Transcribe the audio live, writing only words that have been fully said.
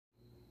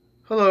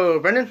Hello,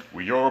 Brendan.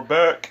 We are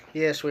back.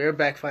 Yes, we are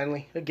back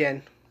finally.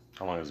 Again.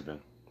 How long has it been?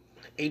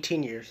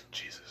 18 years.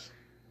 Jesus.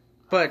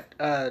 But,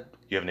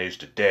 You haven't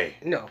aged a day.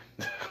 no.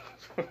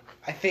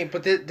 I think,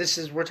 but this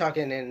is, we're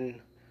talking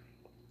in,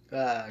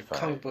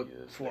 comic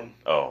book form.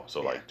 Oh,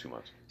 so Yeah. like 2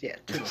 months. Yeah,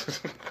 2 months.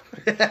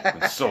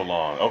 It's so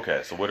long.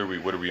 Okay, so what are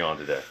we on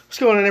today? What's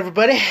going on,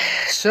 everybody?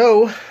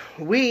 So,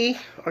 we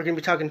are going to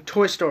be talking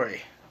Toy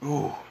Story.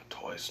 Ooh,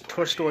 Toy Story.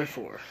 Toy Story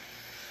 4.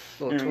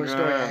 Little Toy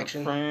Story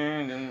action. Oh,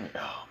 man.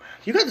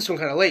 You got this one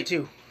kind of late,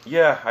 too.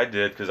 Yeah, I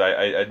did, because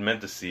I'd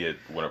meant to see it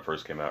when it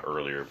first came out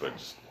earlier, but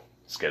just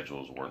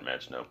schedules weren't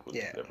matching up with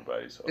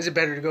everybody. So Is it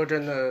better to go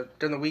during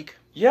the week?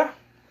 Yeah,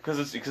 because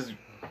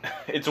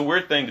it's a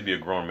weird thing to be a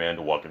grown man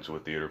to walk into a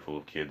theater full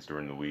of kids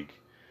during the week.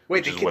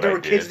 Wait, there were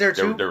kids there,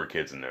 too? There were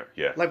kids in there,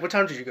 yeah. Like, what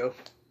time did you go?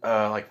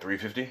 Like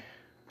 3:50.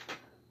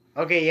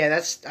 Okay, yeah,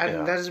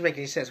 that doesn't make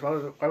any sense. Why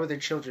were there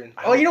children?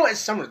 Oh, you know what? It's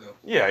summer, though.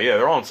 Yeah,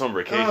 they're all on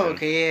summer vacation. Oh,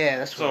 okay, yeah,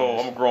 that's so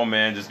I'm a grown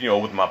man, just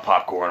with my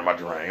popcorn and my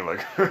drink,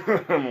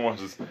 like I'm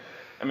watching this.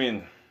 I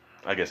mean,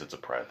 I guess it's a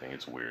pride thing.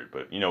 It's weird,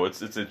 but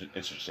it's an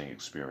interesting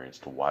experience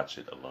to watch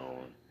it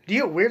alone. Do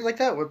you get weird like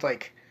that with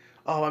like,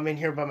 oh, I'm in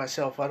here by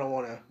myself. I don't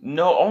want to.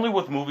 No, only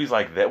with movies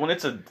like that.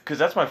 Because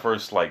that's my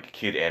first like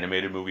kid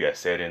animated movie I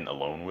sat in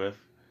alone with.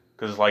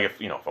 Because it's like if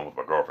I'm with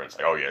my girlfriend, it's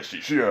like, oh yeah, she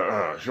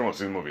wants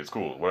to see the movie. It's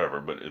cool,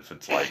 whatever. But if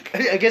it's like,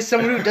 I guess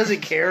someone who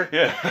doesn't care,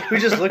 who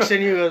just looks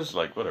at you and goes,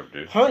 like, whatever,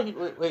 dude. Huh?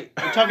 Wait,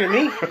 you're talking to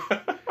me?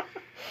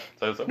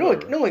 So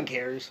like, no one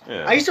cares.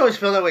 Yeah. I used to always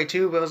feel that way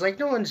too, but I was like,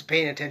 no one's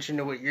paying attention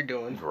to what you're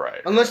doing, right?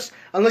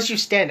 Unless you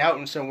stand out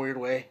in some weird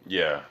way.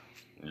 Yeah,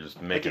 you're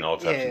just making all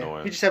types of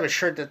noise. You just have a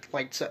shirt that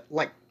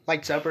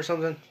lights up or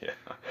something. Yeah.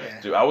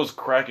 Dude, I was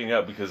cracking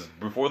up because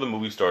before the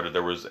movie started,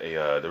 there was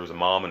a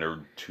mom and her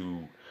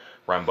two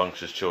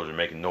rambunctious children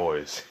making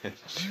noise, and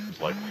she was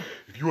like,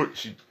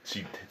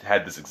 she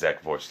had this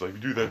exact voice. She's like, if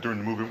you do that during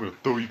the movie, I'm gonna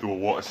throw you through a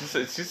wall. She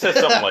said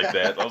something like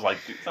that. I was like,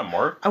 is that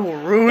Mark? I will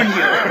ruin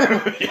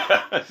you.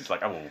 Yeah. She's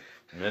like, I will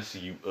mess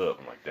you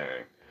up. I'm like,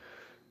 dang.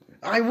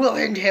 I will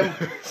end him.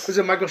 Was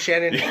it Michael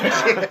Shannon?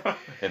 Yeah.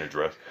 In a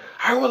dress.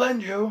 I will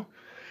end you.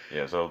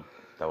 Yeah. So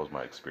that was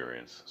my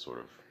experience, sort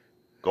of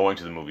going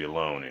to the movie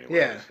alone.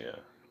 Anyways. Yeah.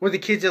 Were the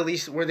kids at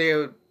least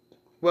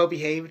well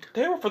behaved?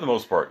 They were for the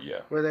most part,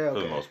 yeah. Were they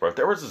okay? For the most part.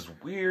 There was this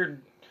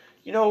weird,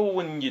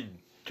 when you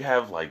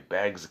have like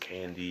bags of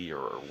candy or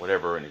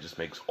whatever and it just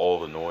makes all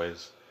the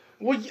noise.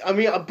 Well, I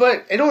mean,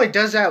 but it only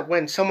does that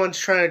when someone's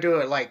trying to do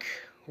it like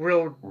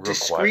real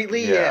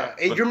discreetly. Quiet.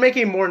 Yeah. You're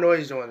making more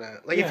noise doing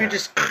that. Like if you're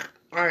just,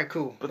 all right,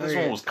 cool. But this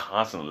one was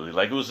constantly,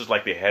 like it was just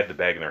like they had the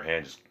bag in their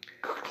hand just.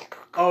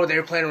 Oh, they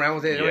were playing around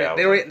with it. Yeah,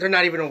 they're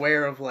not even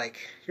aware of like,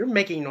 you're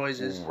making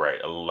noises.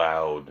 Right, a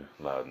loud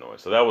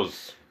noise. So that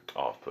was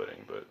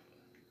off-putting, but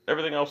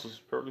everything else was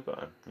perfectly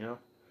fine.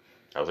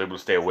 I was able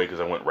to stay awake because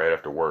I went right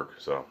after work.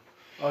 So.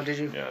 Oh, did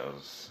you? Yeah, it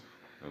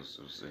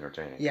was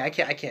entertaining. Yeah, I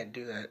can't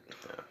do that.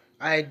 Yeah.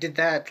 I did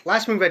that.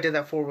 Last movie I did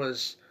that for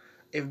was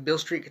If Bill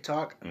Street Could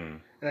Talk,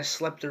 and I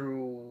slept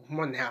through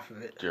more than half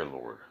of it. Dear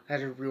Lord. I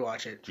had to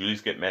rewatch it. Did you at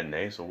least get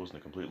matinee, so it wasn't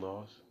a complete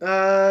loss?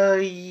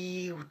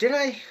 Did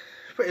I?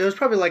 It was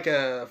probably like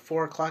a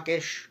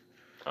 4:00-ish.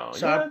 Oh,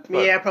 so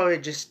yeah. I probably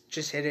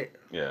just hit it.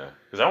 Yeah,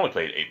 because I only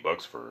paid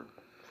 $8 for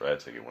that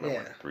ticket when I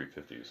went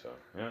 $3.50. So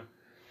yeah.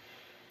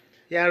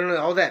 Yeah, I don't know.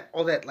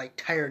 All that like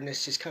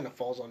tiredness just kind of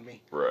falls on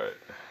me. Right.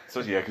 So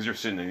yeah, because you're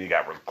sitting and you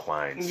got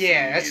reclined.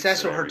 Yeah,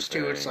 that's what hurts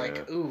too. It's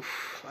like,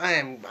 oof,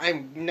 I'm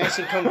nice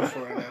and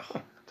comfortable right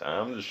now.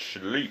 Time to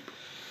sleep.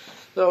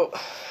 So,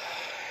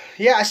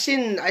 yeah, I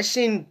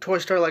seen Toy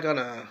Story like on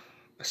a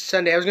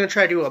Sunday. I was gonna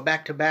try to do a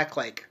back-to-back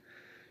like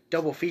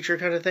double feature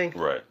kind of thing.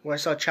 Right. Where I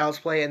saw Child's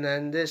Play and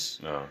then this.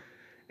 No.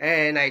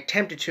 And I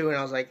attempted to, and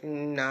I was like,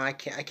 no, I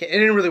can't. It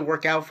didn't really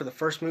work out for the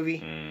first movie.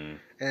 And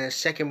the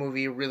second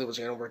movie, it really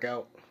wasn't going to work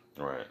out.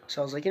 Right.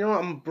 So I was like, you know what,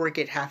 I'm going to break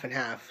it half and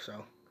half,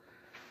 so.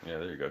 Yeah,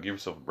 there you go. Give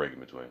yourself a break in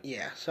between.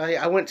 Yeah, so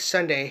I went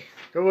Sunday.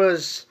 It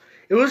was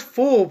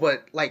full,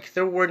 but, like,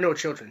 there were no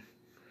children.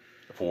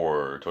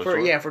 For Toy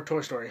Story? Yeah, for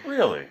Toy Story.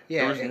 Really?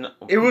 Yeah,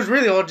 it was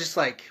really all just,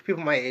 like,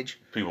 people my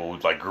age. People who,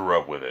 like, grew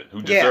up with it,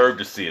 who deserved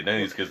to see it.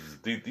 Then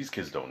these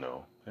kids don't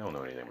know. They don't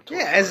know anything about Toy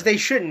Story. As they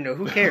shouldn't know.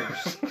 Who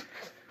cares?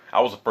 I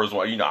was the first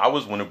one. I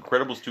was when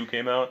Incredibles 2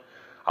 came out.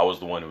 I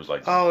was the one who was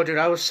like, oh, dude,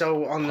 I was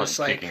so on this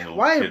like,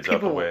 why are people?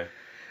 Out the way.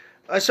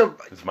 So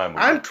it's my movie.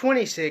 I'm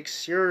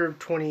 26. You're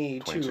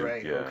 22,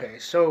 right? Yeah. Okay,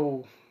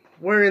 so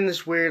we're in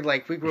this weird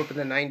like we grew up in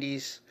the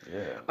 90s.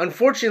 Yeah.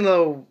 Unfortunately,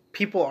 though,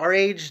 people our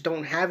age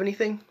don't have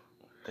anything.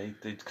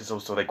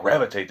 So they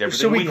gravitate to everything.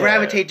 So we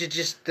gravitate to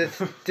just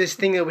this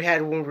thing that we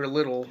had when we were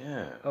little.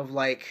 Yeah. Of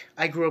like,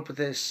 I grew up with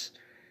this.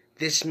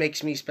 This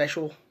makes me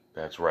special.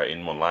 That's right.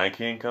 And when Lion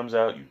King comes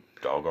out, you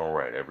doggone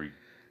right.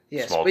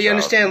 Yes, but you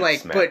understand,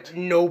 like, but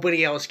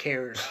nobody else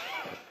cares.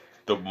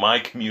 My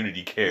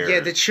community cares. Yeah,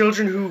 the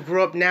children who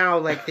grow up now,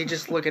 like, they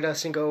just look at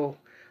us and go,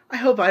 I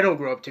hope I don't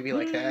grow up to be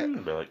like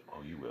that. They're like,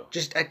 oh, you will.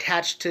 Just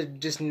attached to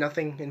just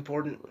nothing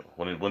important.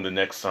 When the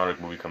next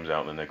Sonic movie comes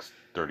out in the next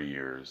 30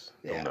 years,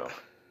 they'll know.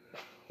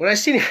 when I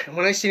seen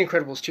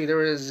Incredibles 2, there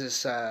was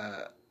this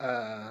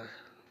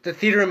the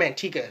theater in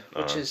Manteca,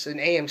 which is an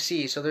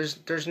AMC, so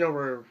there's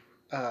no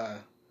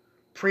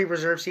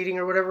pre-reserved seating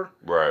or whatever.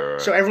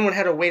 Right. So everyone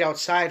had to wait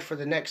outside for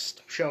the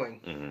next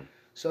showing. Mm-hmm.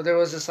 So there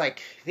was this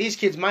like these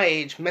kids my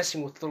age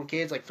messing with little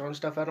kids, like throwing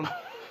stuff at them.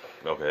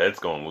 Okay, that's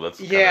going. Well, that's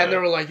yeah, and they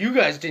were like, "You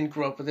guys didn't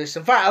grow up with this."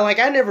 And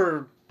I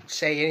never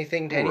say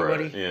anything to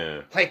anybody. Right,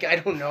 yeah. Like I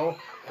don't know.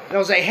 And I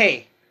was like,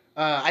 "Hey,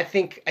 I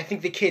think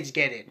the kids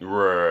get it."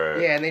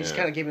 Right. Yeah, and they just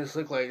kind of gave me this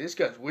look like this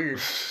guy's weird.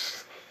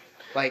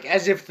 Like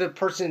as if the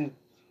person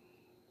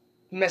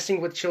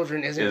messing with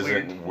children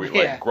isn't weird.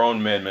 Like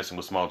grown men messing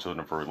with small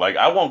children for like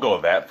I won't go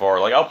that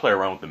far. Like I'll play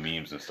around with the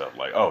memes and stuff.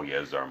 Like, oh yeah,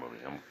 this is our movie.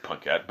 I'm a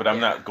punk cat, but I'm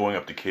not going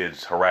up to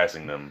kids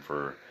harassing them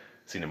for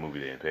seeing a movie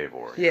they didn't pay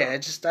for. Yeah,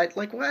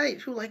 why?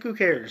 Who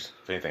cares?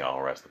 If anything, I'll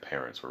harass the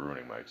parents for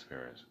ruining my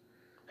experience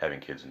having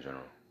kids in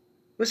general.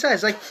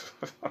 Besides, like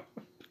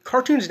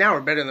cartoons now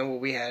are better than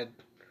what we had.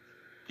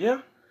 Yeah,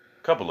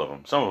 a couple of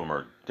them. Some of them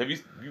are. Have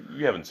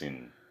you haven't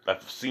seen?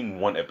 I've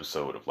seen one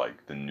episode of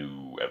like the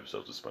new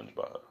episodes of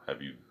SpongeBob.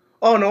 Have you?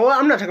 Oh no,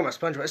 I'm not talking about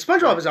SpongeBob.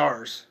 SpongeBob is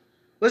ours.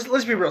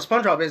 Let's be real.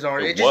 SpongeBob is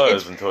ours.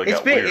 Until it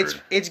got weird.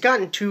 It's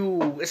gotten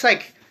too. It's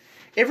like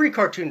every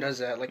cartoon does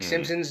that. Like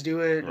Simpsons do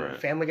it. Right.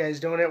 Family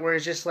Guy's doing it. Where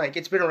it's just like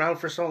it's been around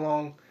for so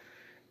long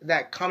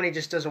that comedy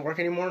just doesn't work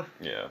anymore.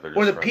 Yeah, they're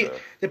or just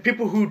the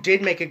people who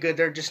did make it good,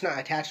 they're just not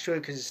attached to it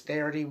because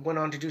they already went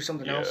on to do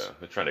something else. Yeah,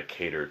 they're trying to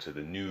cater to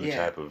the new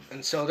type of.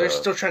 And so they're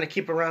still trying to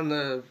keep around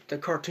the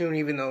cartoon,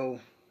 even though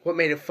what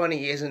made it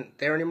funny isn't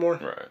there anymore.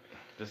 Right.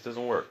 This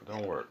doesn't work.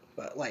 Don't work.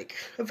 But like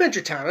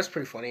Adventure Time, that's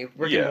pretty funny.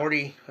 Rick and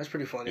Morty, that's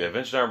pretty funny. Yeah,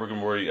 Adventure Time, Rick and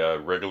Morty,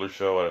 regular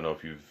show. I don't know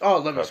if you've. Oh,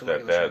 I love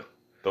it. That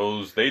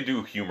those they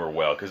do humor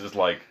well because it's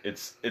like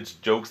it's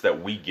jokes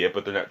that we get,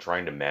 but they're not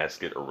trying to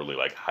mask it or really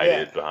like hide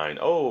it behind.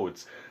 Oh,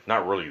 it's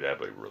not really that,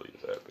 but it really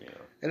is that. But,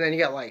 And then you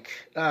got like,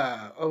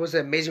 what was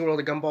it, Amazing World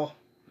of Gumball?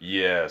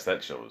 Yes,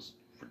 that show is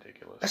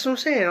ridiculous. That's what I'm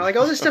saying. Like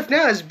all this stuff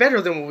now is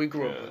better than what we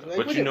grew up with. Like,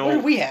 but what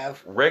did we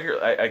have?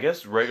 I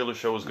guess regular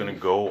show was going to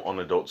go on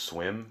Adult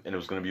Swim, and it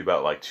was going to be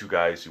about like two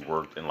guys who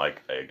worked in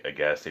like a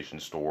gas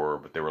station store,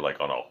 but they were like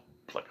on a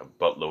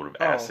buttload of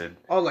acid.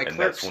 Oh, like and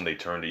Clerks? that's when they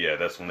turned. Yeah,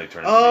 that's when they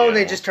turned. Oh,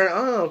 they just turned.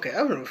 Oh, okay,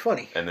 that would have been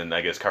funny. And then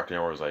I guess Cartoon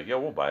Network was like, "Yeah,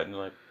 we'll buy it." And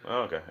they're like,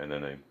 "Oh, okay." And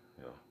then they,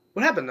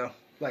 What happened though?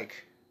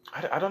 Like,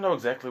 I don't know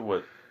exactly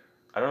what.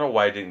 I don't know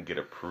why it didn't get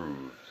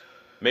approved.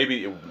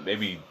 Maybe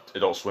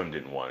Adult Swim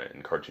didn't want it,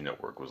 and Cartoon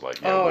Network was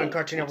like, "Yeah." And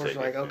Cartoon Network was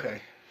like, "Okay."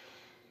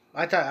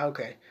 I thought,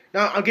 okay.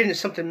 Now I'm getting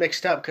something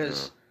mixed up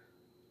because,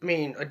 I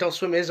mean, Adult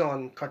Swim is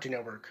on Cartoon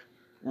Network.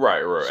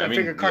 Right. So I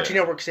figured Cartoon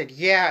Network said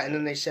and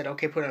then they said,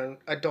 okay, put it on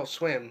Adult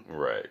Swim.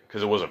 Right,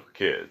 because it wasn't for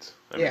kids.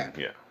 I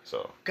mean,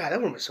 so. God, that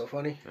would have been so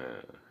funny. Yeah,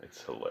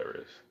 it's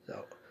hilarious.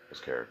 So.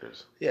 Those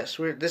characters. Yes,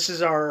 we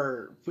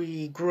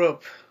grew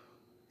up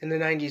in the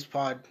 90s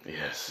pod.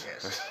 Yes.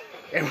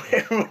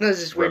 Everyone has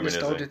this weird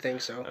nostalgia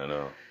thing, so. I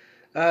know.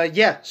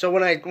 So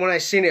when I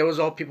seen it, it was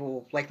all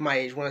people like my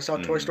age. When I saw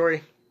Toy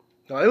Story,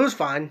 no, it was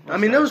fine. I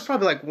mean, there was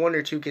probably like one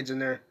or two kids in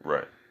there.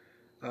 Right.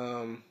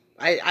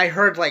 I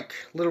heard like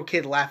little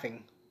kid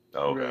laughing.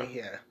 Oh, okay. Really,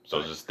 yeah.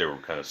 So they were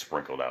kind of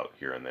sprinkled out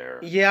here and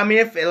there. Yeah, I mean,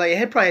 it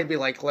had probably be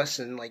like less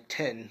than like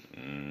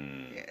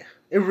 10. Yeah,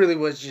 it really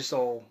was just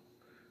all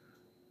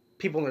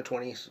people in their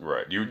 20s.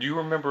 Right. Do you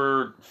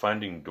remember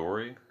Finding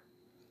Dory?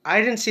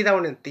 I didn't see that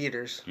one in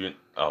theaters. Dang!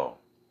 You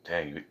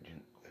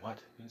what?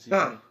 You didn't see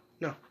that?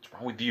 No. What's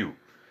wrong with you?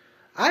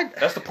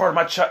 That's the part of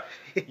my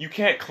You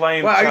can't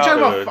claim. Well,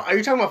 childhood. Are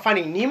you talking about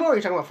Finding Nemo or are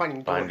you talking about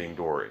Finding Dory? Finding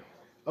Dory.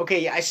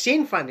 Okay, yeah, I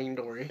seen Finding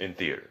Dory in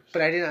theaters,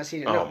 but I did not see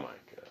it. Oh no. my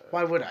god!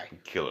 Why would I?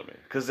 You're killing me.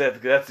 Because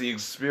that's the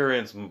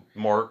experience,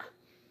 Mark.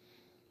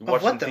 You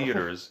watch in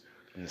theaters,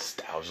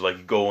 nostalgia. Like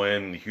you go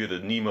in, you hear the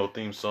Nemo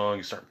theme song,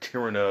 you start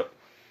tearing up.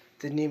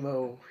 The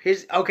Nemo.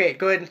 Okay,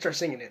 go ahead and start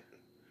singing it.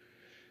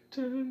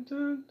 Dun,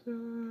 dun,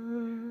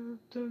 dun,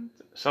 dun.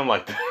 Something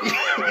like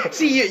that.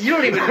 See, you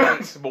don't even know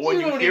it. But when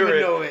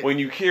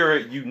you hear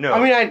it, you know. I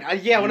mean,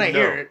 when I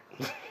hear it,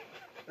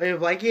 I'm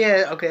like,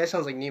 yeah, okay, that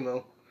sounds like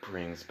Nemo.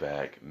 Brings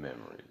back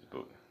memories.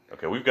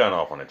 Okay, we've gone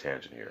off on a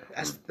tangent here.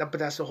 But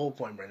that's the whole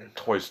point, Brendan.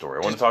 Toy Story.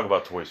 I want to talk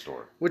about Toy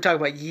Story. We're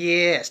talking about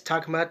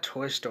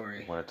Toy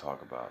Story. I want to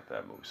talk about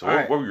that movie. So,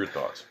 what were your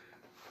thoughts?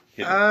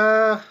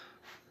 Well,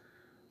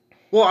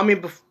 I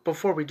mean,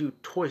 before we do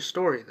Toy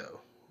Story,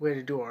 though, we had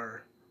to do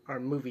our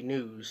movie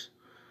news.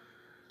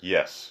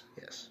 Yes.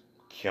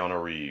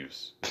 Keanu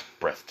Reeves,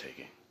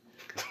 breathtaking.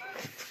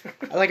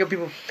 I like how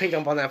people picked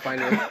up on that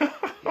finally.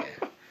 Yeah.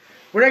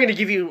 We're not going to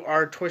give you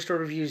our Toy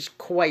Story reviews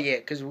quite yet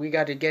because we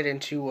got to get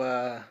into.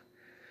 We're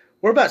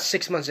about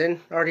 6 months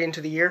already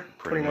into the year,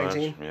 Pretty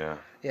 2019. Much, yeah.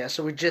 Yeah,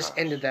 so we just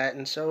ended that,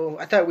 and so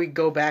I thought we'd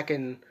go back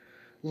and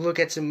look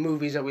at some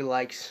movies that we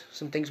liked,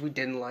 some things we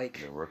didn't like.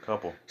 There were a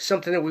couple.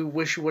 Something that we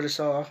wish we would have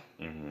saw.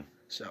 Mm-hmm.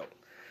 So,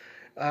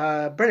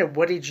 Brendan,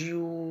 what did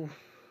you?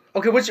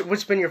 Okay,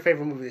 what's been your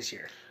favorite movie this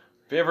year?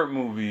 Favorite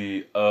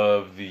movie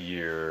of the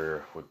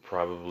year would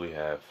probably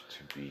have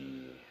to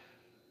be.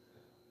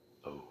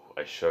 Oh,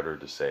 I shudder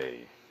to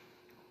say,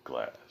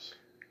 Glass.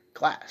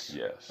 Glass.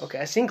 Yes. Okay,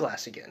 I've seen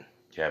Glass again.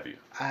 Have you?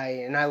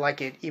 I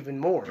like it even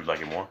more. You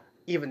like it more?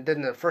 Even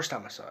than the first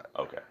time I saw it.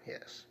 Okay.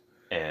 Yes.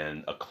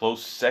 And a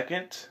close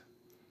second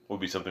would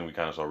be something we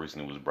kind of saw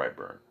recently was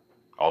Brightburn.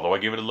 Although I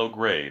gave it a low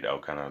grade, I'll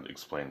kind of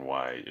explain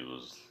why it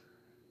was.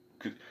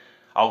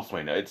 I'll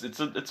explain that. It's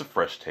a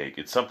fresh take.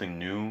 It's something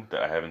new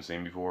that I haven't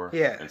seen before.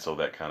 Yeah. And so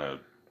that kind of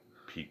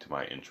piqued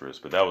my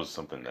interest. But that was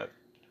something that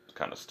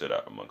kind of stood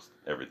out amongst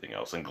everything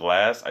else. In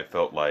Glass, I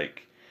felt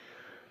like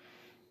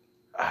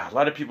a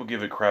lot of people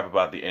give it crap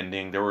about the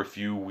ending. There were a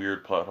few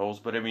weird plot holes,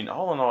 but I mean,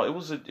 all in all, it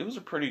was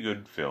a pretty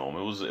good film.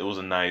 It was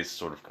a nice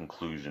sort of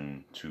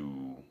conclusion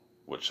to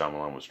what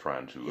Shyamalan was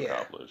trying to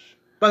accomplish.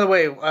 By the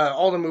way,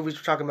 all the movies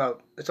we're talking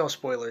about, it's all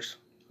spoilers.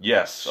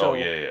 Yes. So,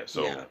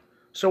 yeah.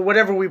 So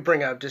whatever we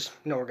bring up, just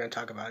know we're going to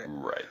talk about it.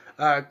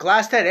 Right.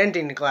 Glass, that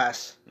ending to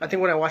Glass, I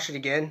think when I watched it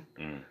again,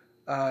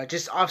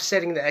 just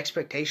offsetting the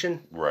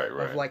expectation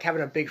of like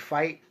having a big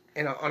fight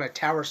on a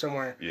tower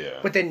somewhere,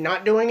 but then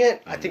not doing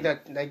it, I think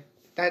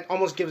that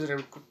almost gives it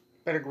a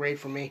better grade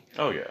for me.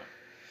 Oh yeah.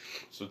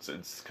 So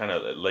it's kind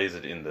of, it lays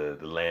it in the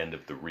land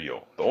of the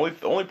real. The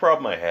only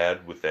problem I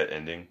had with that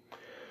ending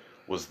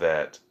was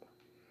that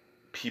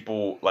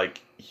people,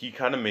 like,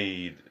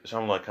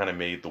 Shyamalan kind of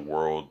made the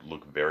world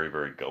look very,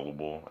 very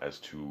gullible as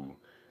to,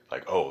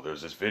 like, oh,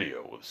 there's this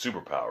video with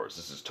superpowers.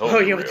 This is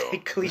totally real. With the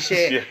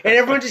cliche. Yeah. And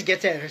everyone just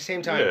gets it at the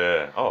same time.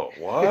 Yeah. Oh,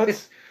 what?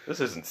 This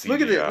isn't CGI.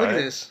 Look at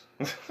this.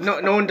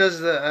 No one does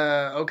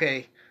the,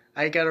 okay,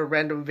 I got a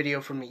random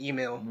video from an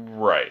email.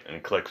 Right,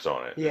 and clicks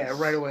on it. Yeah,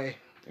 right away.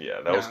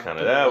 Yeah, that was kind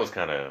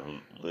of a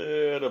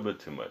little bit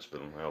too much,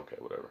 but I'm like, okay,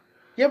 whatever.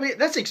 Yeah, but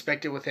that's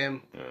expected with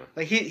him. Yeah.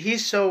 Like,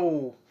 he's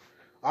so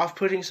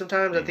off-putting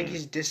sometimes. I think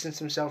he's distanced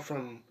himself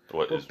from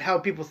how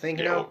people think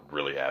now. What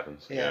really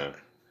happens. Yeah.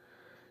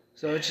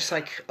 So it's just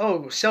like,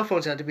 oh, cell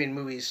phones have to be in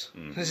movies.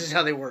 This is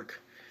how they work.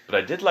 But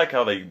I did like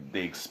how they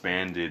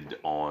expanded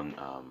on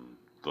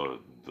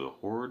the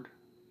Horde.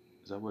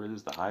 Is that what it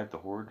is? The Hive, the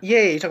Horde?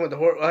 Yeah, you're talking about the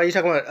Horde. You're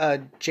talking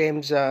about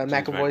James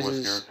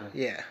McAvoy's character?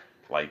 Yeah.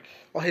 Like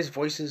all his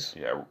voices.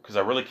 Yeah, because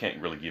I really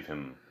can't really give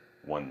him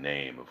one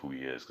name of who he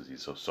is because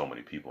he's so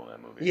many people in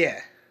that movie. Yeah.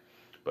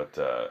 But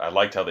I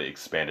liked how they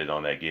expanded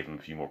on that, gave him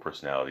a few more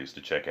personalities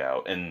to check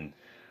out. And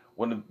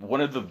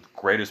one of the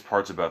greatest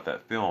parts about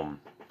that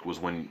film was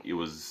when it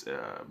was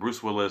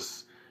Bruce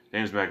Willis,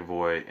 James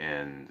McAvoy,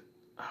 and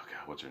oh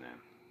god, what's her name?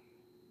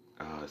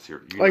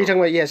 You're talking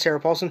about Sarah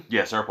Paulson?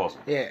 Yeah, Sarah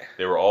Paulson. Yeah.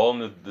 They were all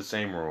in the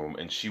same room,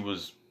 and she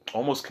was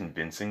almost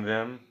convincing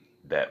them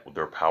that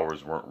their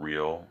powers weren't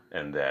real,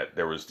 and that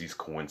there was these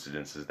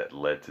coincidences that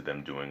led to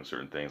them doing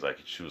certain things. Like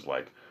she was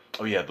like,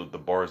 "Oh yeah, the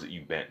bars that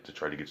you bent to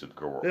try to get to the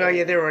girl were old.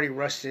 Yeah, they were already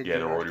rusted. Yeah,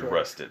 they were already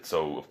rusted.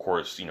 So of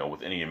course,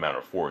 with any amount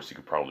of force, you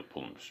could probably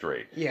pull them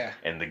straight. Yeah.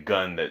 And the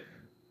gun that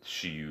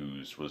she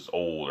used was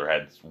old or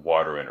had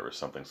water in it or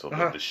something, so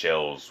the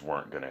shells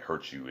weren't gonna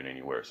hurt you in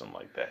any way or something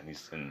like that. And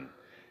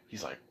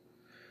he's like,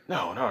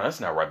 no, that's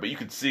not right. But you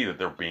could see that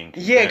they're being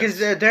convinced. Yeah,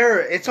 because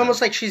it's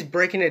almost like she's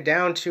breaking it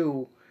down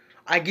to,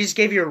 I just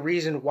gave you a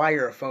reason why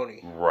you're a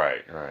phony.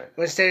 Right.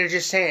 Instead of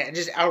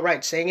just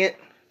outright saying it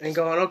and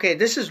going, okay,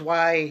 this is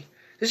why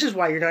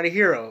you're not a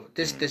hero.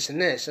 This,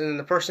 and this. And then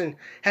the person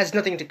has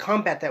nothing to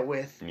combat that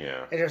with.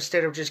 Yeah. And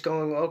instead of just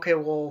going, okay,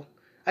 well,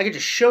 I could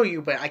just show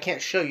you, but I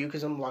can't show you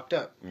because I'm locked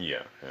up.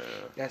 Yeah.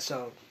 And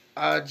so,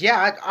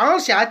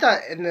 honestly, I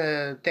thought in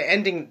the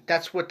ending,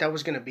 that's what that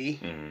was going to be.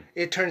 Mm-hmm.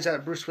 It turns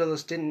out Bruce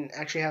Willis didn't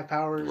actually have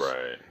powers.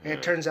 Right. And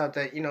it turns out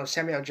that,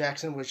 Samuel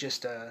Jackson was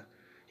just a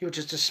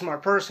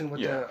smart person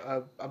with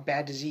a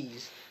bad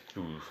disease.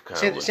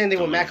 Same thing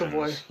with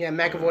McAvoy. Yeah,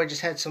 McAvoy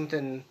just had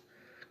something...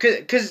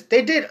 Because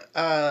they did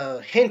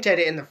hint at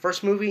it in the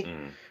first movie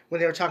when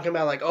they were talking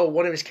about, like, oh,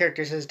 one of his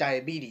characters has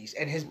diabetes,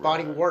 and his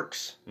body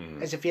works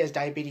as if he has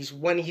diabetes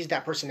when he's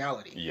that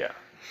personality. Yeah.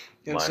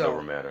 Mind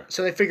over matter.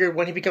 So they figured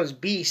when he becomes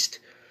Beast,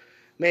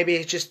 maybe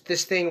it's just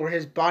this thing where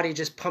his body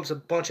just pumps a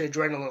bunch of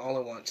adrenaline all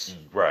at once.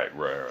 Right.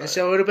 And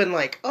so it would have been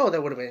like, oh,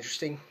 that would have been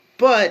interesting.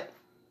 But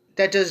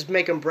that does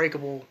make him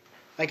breakable.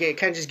 Like, it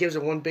kind of just gives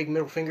it one big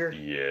middle finger.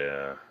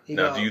 Yeah.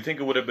 Now, do you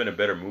think it would have been a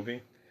better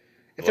movie?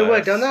 If they would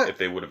have done that? If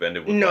they would have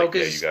ended with,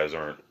 you guys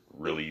aren't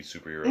really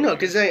superheroes? No,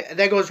 because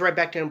that goes right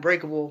back to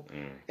Unbreakable.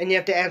 And you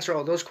have to answer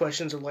all those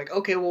questions of, like,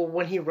 okay, well,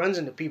 when he runs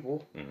into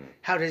people,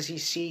 how does he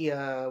see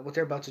what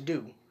they're about to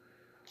do?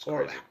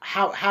 Or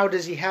how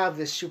does he have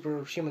this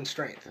superhuman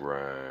strength?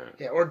 Right.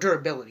 Yeah, or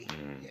durability.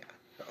 Yeah.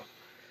 So.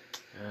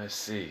 I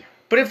see.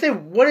 But if they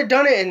would have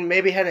done it and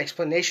maybe had an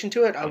explanation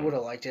to it, I would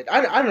have liked it.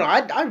 I don't know.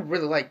 I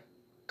really like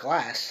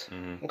Glass.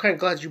 I'm kind of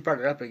glad you brought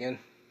it up again.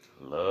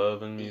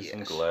 Loving me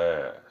some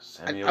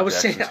Glass. I was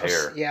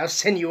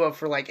setting you up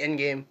for like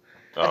Endgame.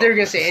 I thought you were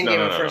gonna say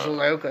Endgame at first. I was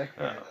like, okay.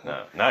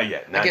 No, not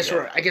yet. I guess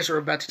we're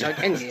about to talk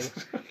Endgame.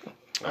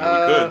 We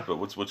could, but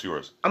what's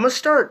yours? I'm gonna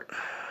start.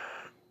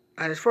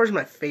 As far as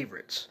my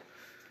favorites,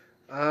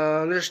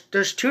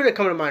 there's two that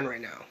come to mind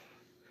right now.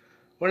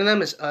 One of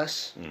them is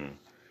Us,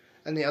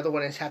 and the other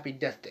one is Happy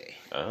Death Day.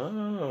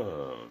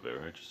 Oh,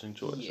 very interesting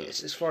choices.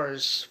 Yes, as far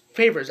as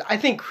favorites, I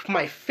think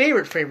my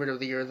favorite of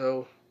the year,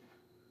 though,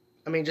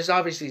 I mean, just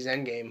obviously his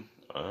Endgame.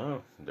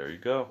 Oh, there you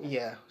go.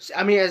 Yeah.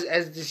 I mean,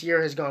 as this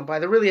year has gone by,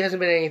 there really hasn't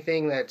been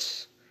anything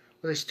that's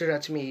really stood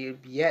out to me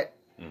yet.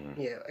 Mm-hmm.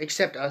 Yeah,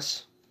 except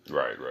Us.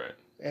 Right.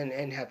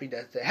 And Happy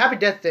Death Day. Happy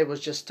Death Day was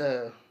just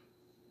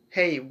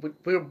hey,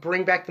 we'll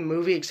bring back the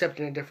movie except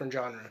in a different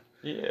genre.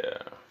 Yeah.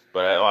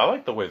 But I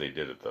like the way they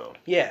did it, though.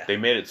 Yeah. They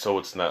made it so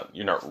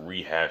you're not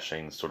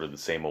rehashing sort of the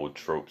same old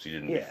tropes you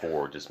did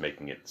before, just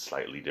making it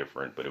slightly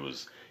different. But it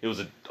was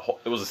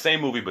the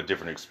same movie but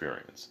different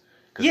experience.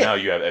 Because now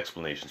you have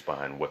explanations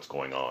behind what's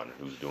going on and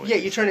who's doing it. Yeah,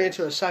 you turn it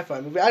into a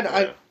sci-fi movie.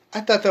 I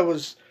thought that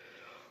was,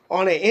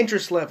 on an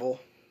interest level,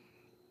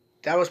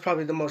 that was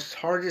probably the most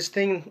hardest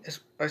thing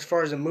as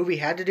far as a movie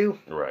had to do.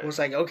 Right. It was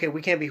like, okay,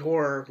 we can't be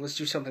horror. Let's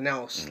do something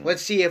else. Mm-hmm.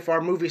 Let's see if our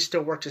movie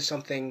still works as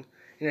something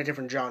in a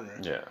different genre.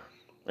 Yeah.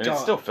 And it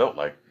still felt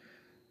like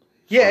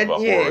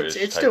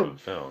it's still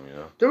of film, you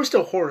know. There were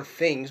still horror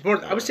things.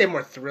 I would say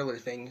more thriller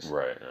things.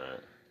 Right.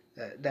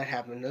 That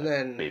happened, and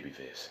then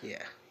Babyface.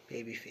 Yeah,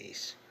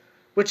 Babyface.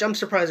 Which I'm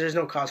surprised there's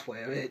no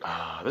cosplay of it.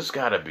 There's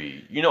gotta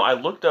be. You know, I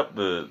looked up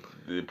the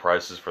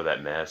prices for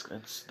that mask.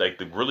 It's like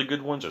the really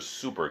good ones are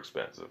super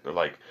expensive. They're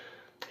like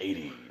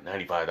 $80,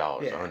 $95,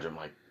 $100. I'm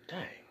like,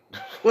 dang.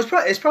 Well,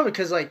 it's probably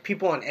because like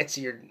people on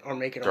Etsy are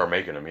making them. They're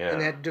making them, yeah.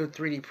 And they had to do a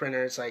 3D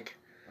printer. It's like,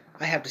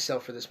 I have to sell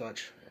for this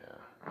much.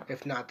 Yeah.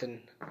 If not,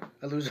 then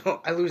I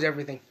lose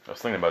everything. I was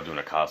thinking about doing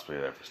a cosplay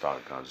of that for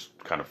StockCon, just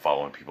kind of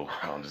following people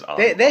around.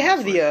 They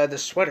have the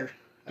sweater.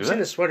 I've seen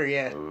the swetter,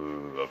 yeah.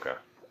 Ooh, okay.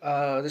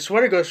 The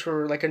sweater goes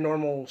for like a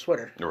normal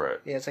sweater. Right.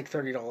 Yeah, it's like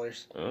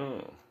 $30.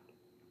 Oh.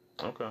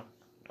 Okay.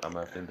 I'm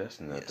gonna have to invest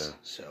in that then.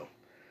 So,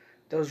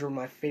 those were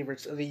my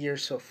favorites of the year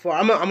so far.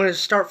 I'm gonna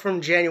start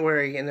from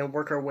January and then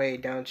work our way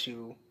down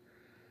to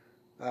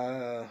what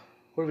are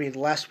we, the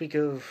last week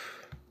of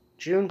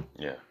June?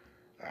 Yeah.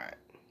 Alright.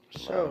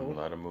 A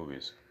lot of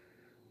movies.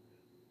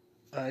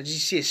 Did you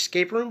see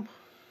Escape Room?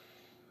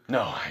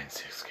 No, I didn't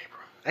see Escape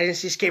Room. I didn't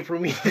see Escape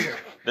Room either.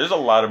 There's a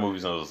lot of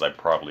movies on those I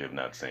probably have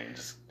not seen.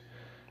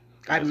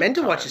 I meant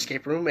to watch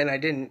Escape Room and I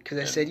didn't because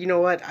I said, you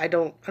know what, I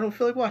don't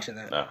feel like watching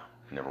that. No,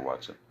 never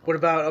watched it. What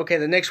about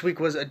the next week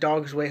was A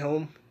Dog's Way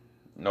Home?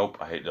 Nope,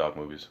 I hate dog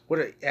movies.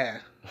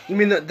 You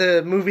mean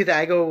the movie that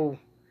I go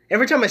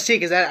every time I see it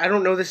because I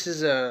don't know this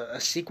is a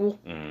sequel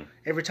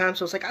every time,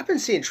 so it's like I've been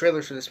seeing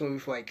trailers for this movie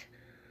for like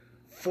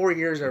 4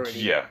 years already.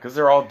 Yeah, because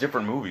they're all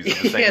different movies.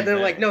 Of the same they're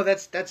thing. like, no,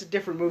 that's a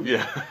different movie.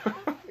 Yeah.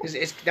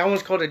 That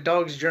one's called A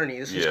Dog's Journey.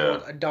 This one's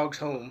called A Dog's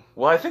Home.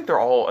 Well, I think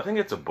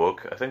it's a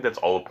book. I think that's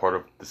all a part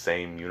of the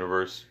same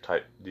universe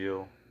type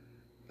deal.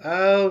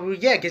 Oh,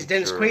 yeah, because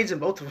Dennis Quaid's in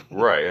both of them.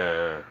 Right,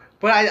 yeah.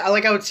 But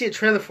I would see a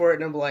trailer for it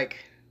and I'm like,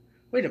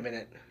 wait a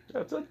minute.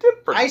 That's a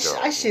different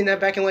I seen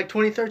that back in like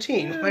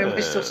 2013. Yeah, why am I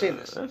still seeing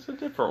this? That's a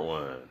different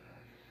one.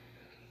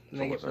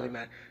 And I get really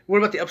mad. What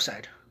about The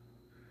Upside?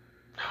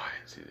 No, I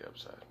didn't see The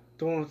Upside.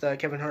 The one with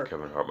Kevin Hart.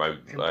 Kevin Hart.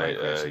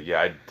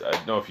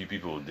 I know a few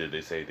people who did.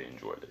 They say they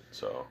enjoyed it.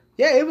 So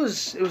yeah, it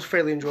was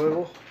fairly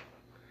enjoyable.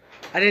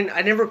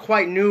 I never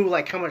quite knew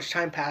like how much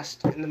time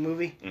passed in the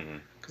movie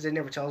because it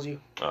never tells you.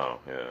 Oh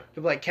yeah. It'd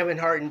be like Kevin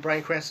Hart and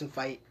Bryan Cranston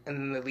fight and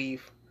then they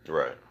leave.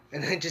 Right.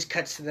 And then it just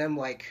cuts to them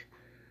like,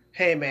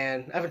 hey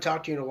man, I haven't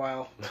talked to you in a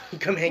while. You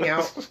come hang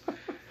out.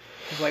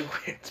 It's like,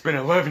 it's been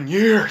 11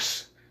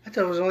 years. I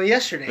thought it was only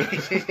yesterday.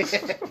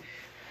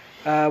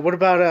 What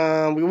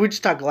about we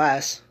just talked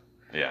Glass.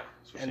 Yeah.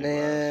 And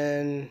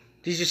then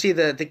did you see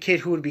the kid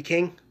who would be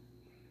king?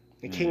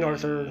 The King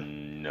Arthur.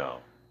 No.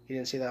 You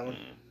didn't see that one?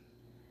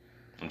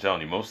 I'm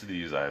telling you, most of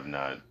these I have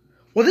not.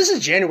 Well, this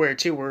is January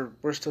too.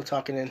 We're still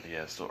talking in.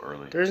 Yeah, it's still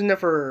early. There's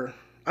never.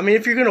 I mean,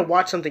 if you're gonna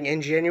watch something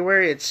in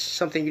January, it's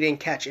something you didn't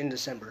catch in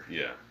December.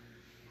 Yeah.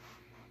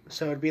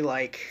 So it'd be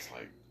like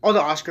all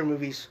the Oscar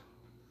movies.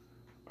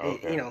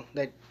 Okay. You know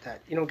that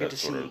you don't get to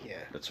see. Yeah.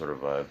 That sort of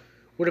vibe.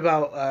 What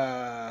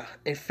about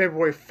in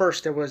February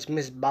 1st there was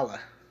Miss Bala.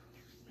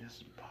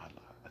 Miss Bala.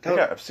 I think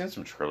I've seen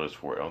some trailers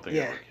for it. I don't think.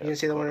 Yeah, you didn't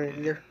see that one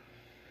either.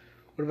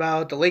 What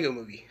about the Lego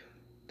Movie?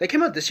 That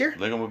came out this year.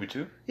 Lego Movie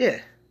 2? Yeah.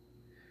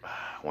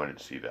 I wanted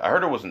to see that. I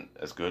heard it wasn't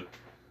as good.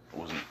 It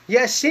wasn't.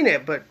 Yeah, I seen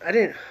it, but I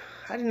didn't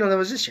know that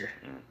was this year.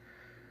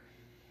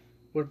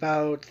 What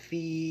about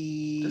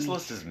the? This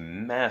list is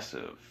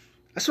massive.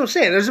 That's what I'm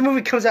saying. There's a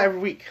movie that comes out every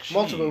week.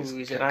 Multiple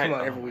movies that come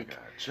out every week.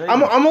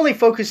 I'm only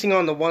focusing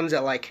on the ones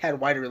that like had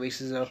wider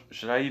releases though.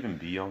 Should I even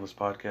be on this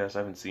podcast? I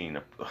haven't seen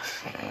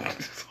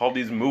all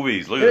these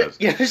movies. Look at this.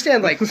 You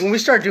understand? Like when we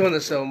start doing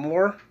this though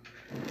more,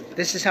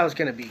 this is how it's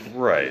gonna be.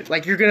 Right.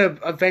 Like you're gonna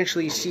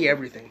eventually see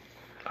everything.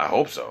 I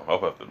hope so. I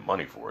hope I have the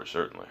money for it,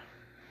 certainly.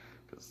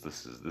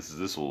 Because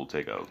this will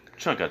take a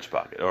chunk out your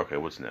pocket. Okay,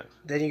 what's next?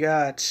 Then you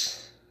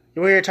got.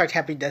 We already talked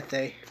Happy Death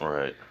Day. All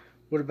right.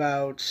 What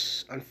about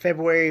on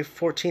February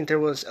 14th? There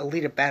was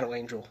Alita Battle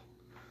Angel.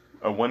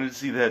 I wanted to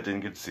see that.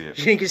 Didn't get to see it.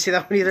 You didn't get to see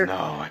that one either. No,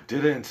 I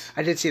didn't.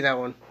 I did see that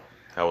one.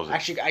 How was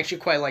it? I actually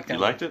quite liked that. You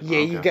liked it?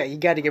 Yeah, okay. you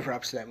got to give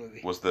props to that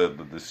movie. Was the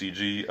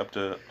CG up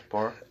to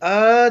par?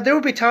 There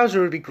would be times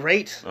where it would be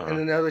great, and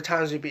then other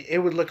times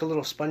it would look a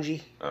little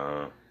spongy.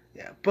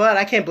 Yeah, but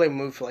I can't blame a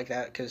movie for like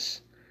that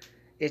because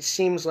it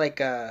seems like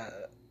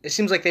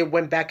they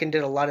went back and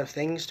did a lot of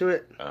things to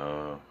it,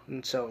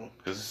 and so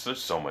because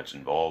there's so much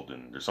involved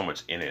and there's so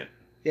much in it.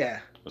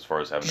 Yeah. As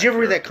far as having. Did you ever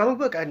read that comic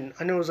book? I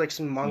know it was like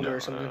some manga or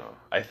something. No.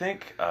 I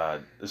think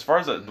as far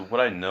as what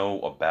I know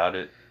about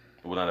it,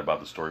 well, not about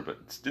the story, but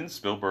didn't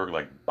Spielberg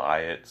like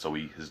buy it so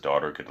his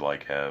daughter could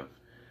like have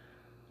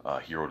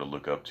a hero to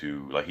look up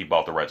to? Like he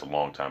bought the rights a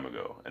long time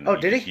ago. And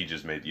did he? He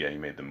just made he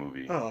made the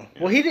movie. Oh,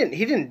 well, he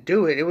didn't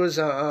do it. It was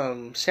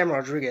Sam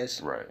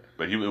Rodriguez. Right,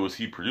 but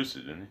he produced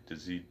it, didn't he?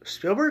 Did he?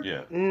 Spielberg?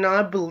 Yeah. No,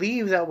 I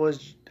believe that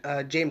was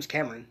James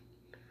Cameron.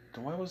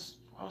 Then why was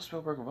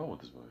Spielberg involved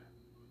with this movie?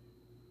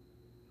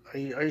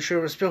 Are you sure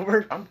it was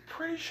Spielberg? I'm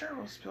pretty sure it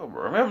was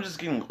Spielberg. I mean, I'm just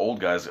getting old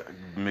guys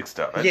mixed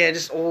up.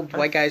 Just old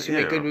white guys who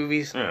make good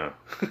movies. Yeah,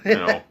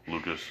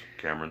 Lucas,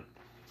 Cameron.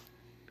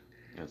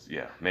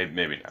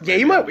 Maybe not. Yeah,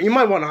 maybe you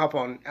might want to hop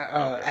on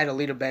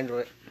Adelita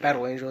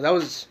Battle Angel. That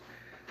was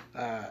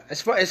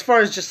as far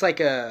as just like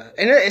and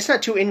it's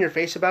not too in your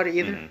face about it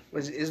either. Mm-hmm.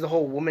 Is the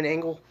whole woman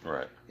angle?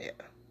 Right. Yeah.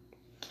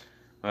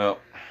 Well.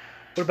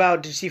 What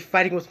about, did you see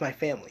Fighting with My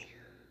Family?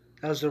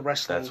 That was the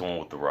wrestling. That's the one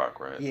with The Rock,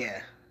 right?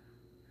 Yeah.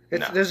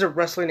 There's a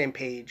wrestler named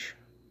Paige.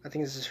 I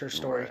think this is her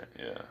story. Right,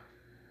 yeah.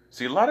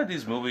 See, a lot of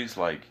these movies,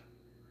 like,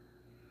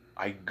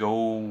 I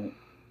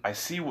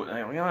see what,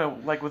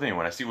 like with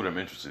anyone, I see what I'm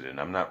interested in.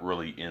 I'm not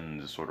really in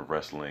the sort of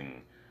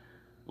wrestling,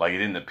 like, it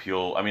didn't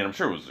appeal. I mean, I'm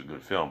sure it was a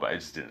good film, but it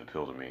just didn't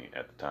appeal to me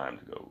at the time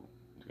to go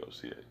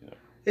see it,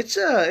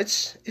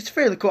 It's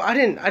fairly cool. I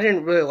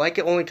didn't really like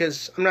it only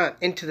because I'm not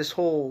into this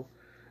whole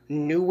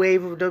new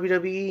wave of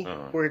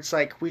WWE where it's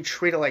like we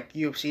treat it like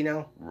UFC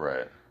now.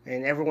 Right.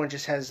 And everyone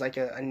just has like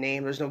a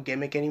name. There's no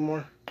gimmick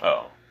anymore.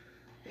 Oh.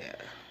 Yeah.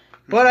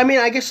 But I mean,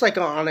 I guess like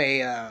on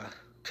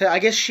I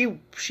guess she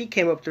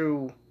came up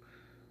through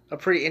a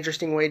pretty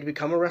interesting way to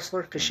become a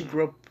wrestler because she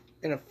grew up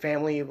in a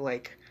family of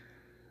like,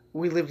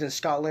 we lived in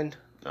Scotland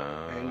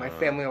and my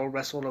family all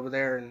wrestled over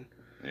there, and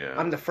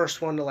I'm the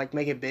first one to like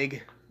make it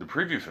big. The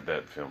preview for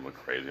that film looked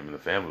crazy. I mean, the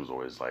family was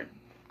always like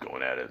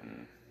going at it,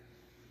 and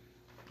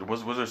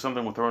was there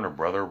something with her and her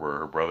brother where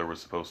her brother was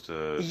supposed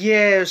to?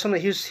 Yeah, it was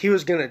something he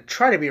was gonna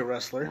try to be a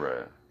wrestler,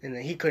 right? And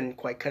then he couldn't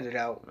quite cut it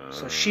out,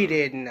 so she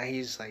did, and now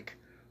he's like,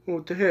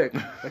 what the heck?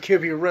 I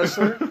can't be a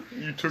wrestler.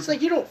 It's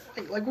like you don't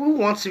like who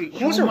wants to?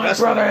 Who wants to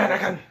wrestle? Brother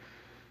Anakin,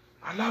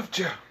 I loved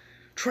you.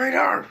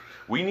 Traitor.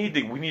 We need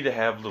to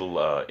have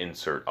little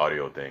insert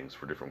audio things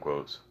for different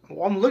quotes.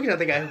 Well, I'm looking at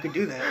the guy who could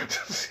do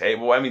that. Hey,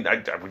 well, I mean,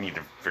 we need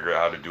to figure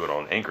out how to do it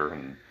on Anchor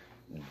and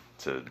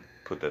to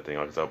put that thing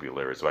on because that'll be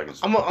hilarious. So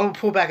I'm gonna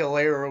pull back a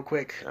layer real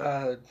quick.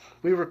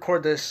 We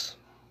record this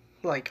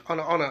like on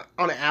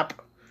an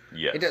app.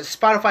 Yes.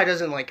 Spotify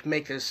doesn't like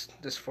make this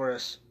for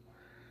us,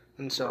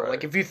 and so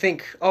like if you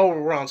think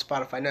we're on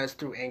Spotify, no, it's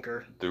through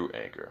Anchor. Through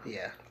Anchor.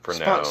 Yeah. For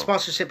now.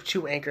 Sponsorship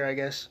to Anchor, I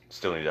guess.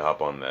 Still need to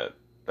hop on that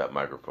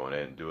microphone. I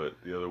didn't do it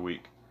the other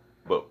week,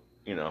 but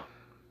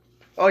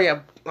Oh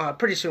yeah,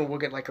 pretty soon we'll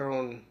get like our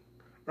own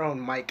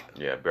mic.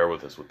 Yeah, bear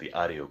with us with the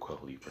audio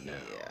quality for now.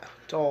 Yeah,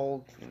 it's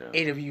all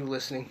 8 of you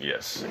listening.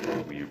 Yes,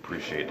 we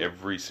appreciate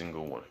every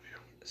single one of you.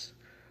 Yes.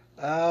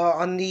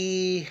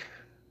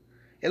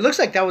 It looks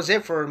like that was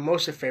it for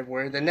most of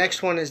February. The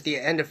next one is the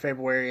end of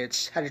February.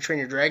 It's How to Train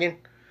Your Dragon.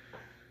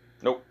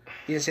 Nope.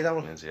 You didn't see that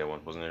one? I didn't see that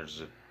one. Wasn't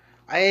interested.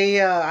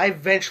 I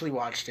eventually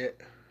watched it.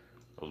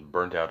 I was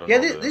burnt out on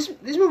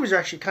these movies are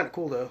actually kind of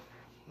cool though.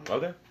 Are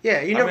they?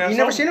 Yeah, you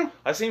never seen them?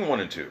 I've seen 1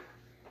 and 2.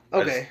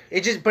 Okay,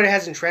 but it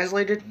hasn't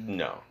translated.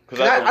 No,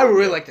 because I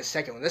really like the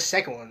second one. The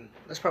second one,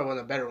 that's probably one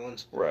of the better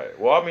ones. Right.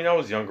 Well, I mean, I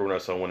was younger when I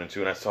saw 1 and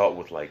 2, and I saw it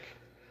with like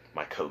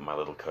my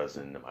little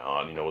cousin and my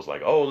aunt. Was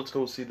like, oh, let's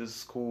go see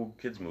this cool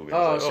kids movie.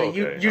 Oh, like, so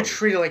you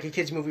treat it like a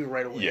kids movie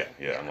right away.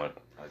 Yeah. I'm like,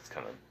 it's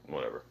kind of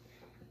whatever.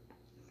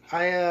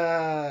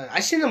 I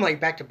seen them like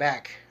back to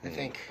back. I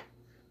think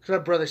because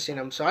my brother's seen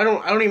them, so I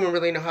don't even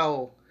really know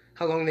how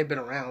long they've been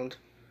around.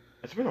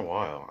 It's been a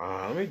while.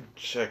 Let me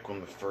check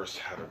when the first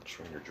How to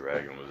Train Your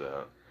Dragon was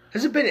out.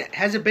 Has it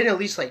been at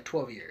least like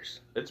 12 years?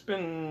 It's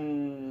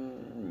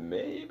been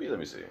maybe. Let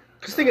me see.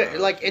 Because think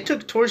it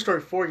took Toy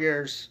Story 4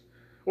 years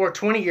or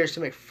 20 years to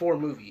make 4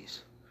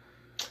 movies.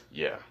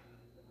 Yeah,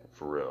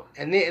 for real.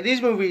 And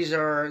these movies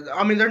are,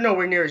 I mean, they're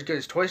nowhere near as good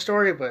as Toy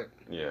Story, but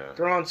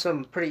they're on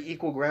some pretty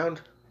equal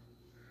ground.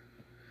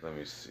 Let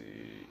me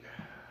see.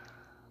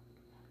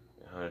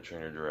 How to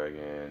Train Your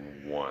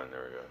Dragon 1.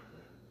 There we go.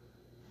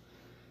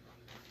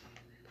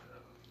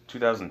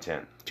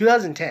 2010.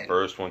 2010.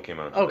 First one came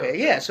out. Okay,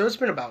 yeah. So it's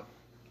been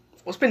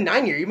it's been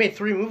 9 years. You made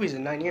 3 movies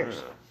in 9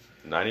 years.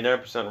 Yeah.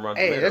 99% Rotten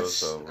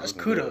Tomatoes. That's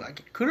kudos.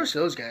 Kudos to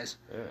those guys.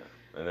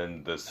 Yeah. And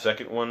then the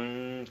second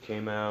one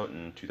came out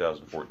in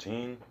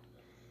 2014.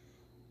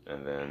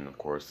 And then, of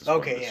course, this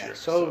one this year.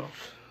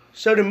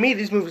 So to me,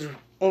 these movies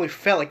only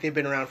felt like they've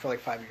been around for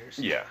like 5 years.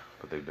 Yeah,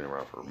 but they've been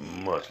around for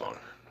much longer.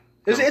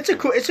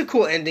 It's a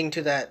cool ending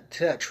to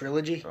that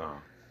trilogy.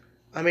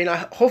 I mean,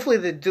 hopefully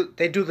they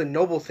do the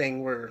noble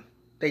thing where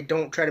they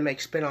don't try to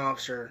make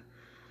spin-offs or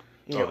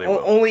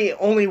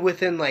only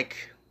within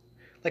like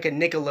a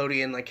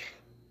Nickelodeon like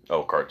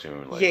Oh,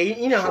 cartoon. Like yeah,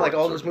 you know how like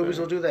all short those movies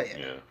thing. will do that.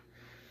 Yeah.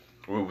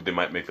 They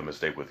might make the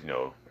mistake with,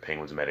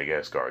 Penguins of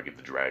Madagascar, give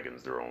the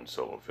dragons their own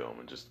solo film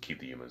and just keep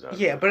the humans out.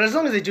 Yeah, but as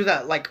long as they do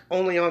that, like,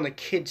 only on the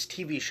kids'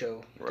 TV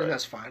show, then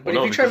that's fine. But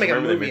Well, if you try to make a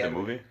remember movie... they made the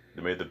movie?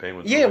 They made the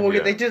Penguins Yeah, movie?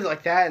 well, they did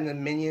like that and the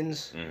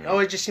Minions. Mhm. Oh,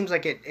 it just seems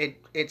like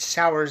it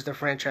sours the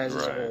franchise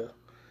as a Right. whole.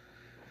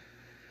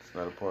 It's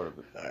not a part of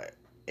it. All right.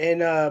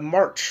 In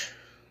March,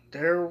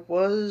 there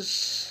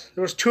was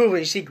two of them.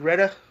 You see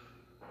Greta?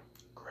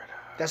 Greta.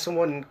 That's the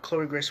one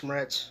Chloe Grace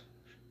Moretz.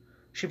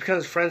 She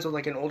becomes friends with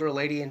like an older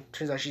lady and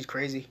turns out she's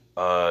crazy.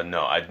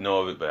 No, I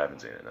know of it, but I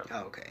haven't seen it. No.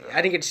 Oh, okay.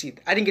 I didn't get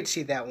to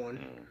see that one.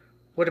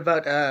 What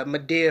about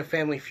Medea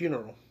Family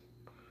Funeral?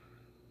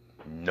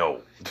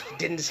 No.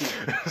 Didn't see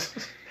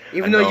it.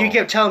 Even though you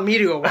kept telling me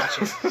to go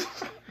watch it.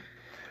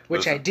 Which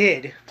Listen, I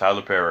did.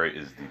 Tyler Perry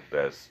is the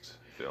best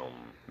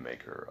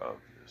filmmaker of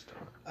this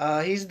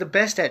time. He's the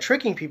best at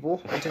tricking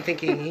people into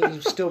thinking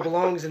he still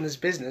belongs in this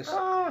business.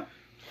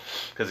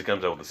 Because he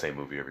comes out with the same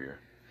movie every year.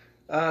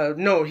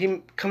 No,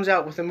 he comes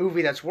out with a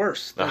movie that's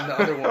worse than the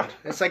other one.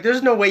 It's like,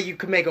 there's no way you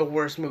could make a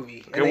worse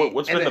movie. Okay,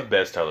 what's been the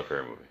best Tyler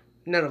Perry movie?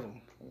 None of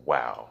them.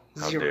 Wow.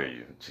 How Zero. dare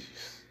you?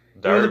 Jeez.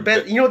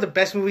 You know what the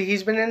best movie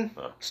he's been in?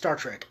 Star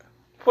Trek.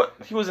 What?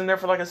 He was in there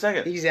for like a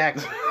second.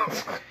 Exactly.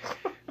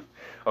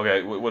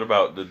 Okay, what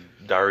about the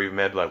Diary of a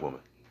Mad Black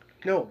Woman?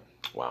 No.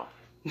 Wow.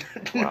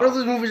 None of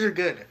those movies are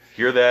good.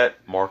 Hear that?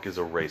 Mark is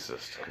a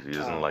racist because he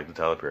doesn't like the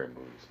Tyler Perry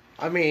movies.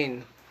 I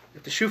mean,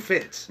 if the shoe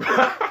fits.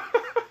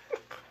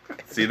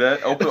 See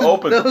that?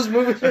 Open. Those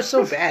movies are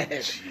so bad.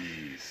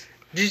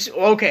 Jeez.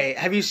 Okay,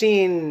 have you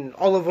seen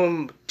all of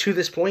them to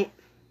this point?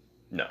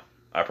 No.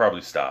 I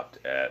probably stopped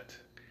at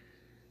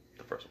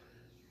the first one.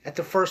 At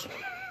the first one?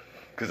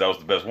 Because that was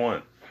the best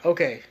one.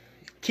 Okay.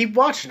 Keep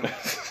watching them.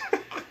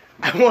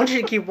 I want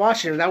you to keep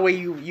watching them. That way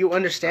you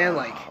understand,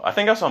 like... I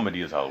think I saw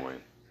Medea's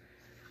Halloween.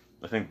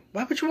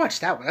 Why would you watch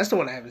that one? That's the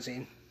one I haven't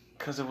seen.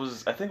 Because it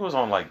was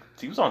on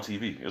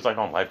TV. It was like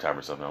on Lifetime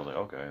or something. I was like,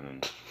 okay. And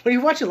then What are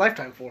you watching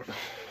Lifetime for?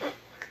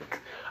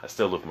 I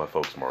still live with my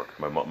folks, Mark.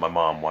 My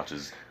mom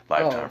watches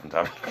Lifetime from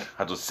time to time.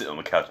 I just sit on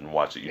the couch and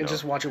watch it, And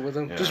just watch it with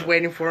him. Yeah. Just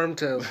waiting for him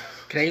to...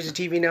 Can I use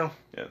the TV now?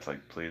 Yeah, it's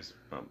like, please.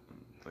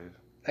 Please.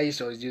 I used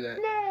to always do that.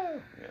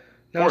 No. Yeah.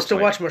 Now I'm still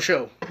watching my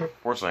show.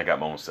 Fortunately, I got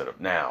my own setup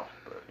now.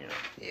 But,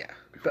 Yeah.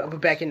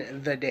 But back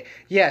in the day.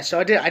 Yeah, so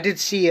I did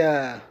see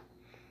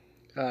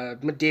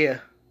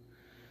Medea.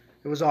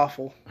 It was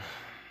awful.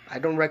 I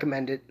don't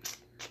recommend it.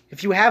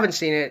 If you haven't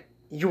seen it,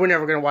 you were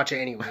never going to watch it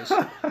anyways.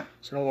 So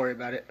don't worry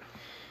about it.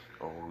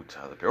 Oh,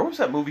 Tyler Perry. What was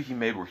that movie he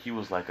made where he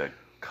was like a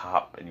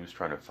cop and he was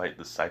trying to fight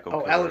the psycho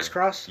killer? Alex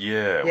Cross?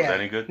 Yeah. Was that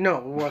any good? No,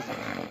 it wasn't.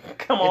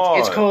 Come on.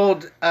 It's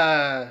called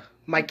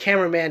My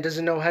Cameraman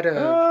Doesn't Know How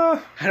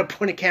to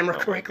Point a Camera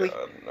Correctly.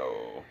 God,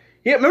 no.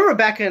 Yeah, remember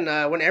back in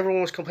when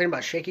everyone was complaining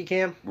about shaky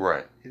cam?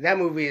 Right. That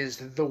movie is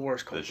the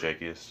worst. The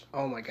shakiest?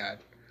 Oh my god.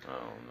 Oh,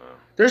 no.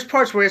 There's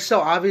parts where it's so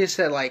obvious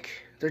that like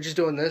they're just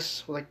doing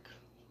this with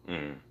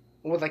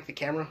like the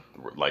camera.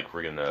 Like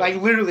friggin'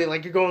 Like literally,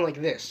 like you're going like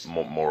this.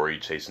 Maury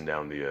chasing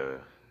down the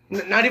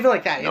Not even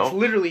like that. No? It's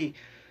literally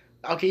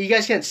okay. You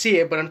guys can't see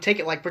it, but I'm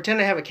taking like pretend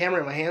I have a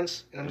camera in my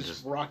hands and I'm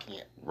just rocking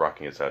it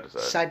rocking it side to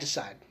side. side to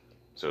side.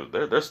 So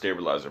their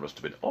stabilizer must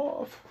have been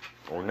off,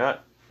 or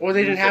not. Or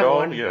they didn't used at have all?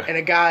 one, Yeah. and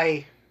a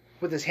guy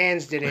with his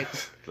hands did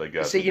it. Like,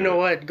 So you know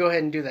what? Go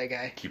ahead and do that,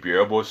 guy. Keep your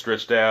elbows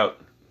stretched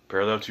out,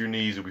 parallel to your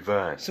knees, you'll be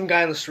fine. Some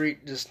guy on the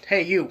street just,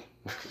 hey you,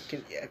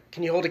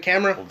 can you hold a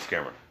camera? Hold this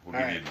camera. We'll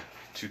All give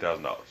you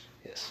 $2,000.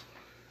 Yes.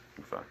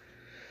 You're fine.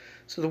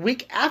 So the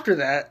week after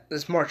that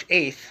is March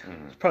 8th.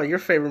 It's probably your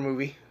favorite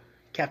movie,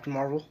 Captain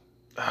Marvel.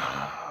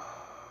 God.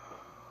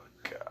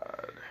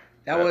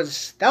 That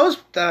was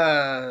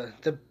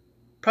the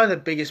probably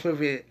the biggest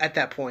movie at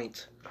that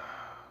point.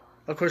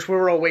 Of course, we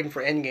were all waiting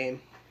for Endgame.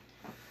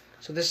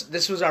 So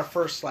this was our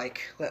first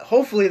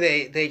hopefully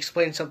they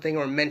explain something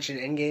or mention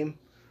Endgame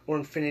or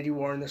Infinity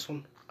War in this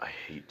one. I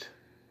hate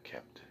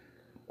Captain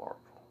Marvel.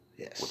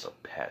 Yes. With a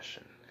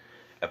passion.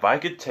 If I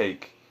could I'm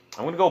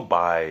going to go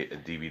buy a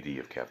DVD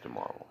of Captain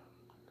Marvel.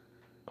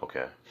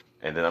 Okay.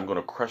 And then I'm going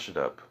to crush it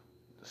up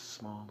into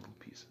small little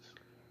pieces.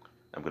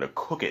 I'm going to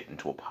cook it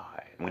into a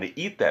pie. I'm going to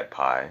eat that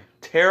pie,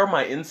 tear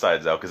my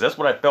insides out, because that's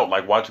what I felt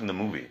like watching the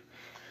movie,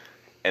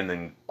 and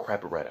then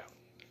crap it right out.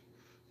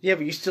 Yeah,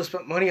 but you still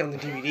spent money on the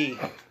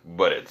DVD.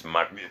 But it's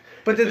my...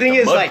 But the thing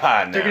is,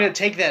 they're going to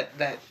take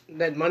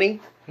that money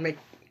and make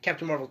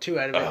Captain Marvel 2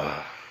 out of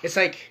it. It's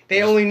like,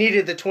 they only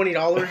needed the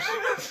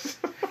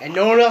 $20, and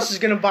no one else is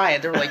going to buy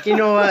it. They were like, you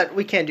know what?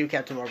 We can't do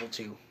Captain Marvel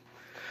 2.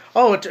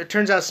 Oh, it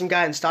turns out some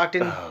guy in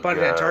Stockton bought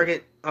it at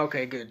Target.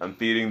 Okay, good. I'm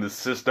feeding the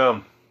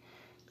system.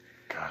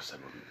 Gosh, that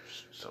movie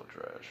was so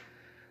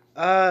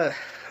trash.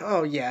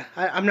 Oh yeah.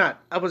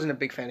 I wasn't a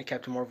big fan of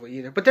Captain Marvel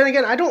either. But then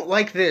again, I don't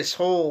like this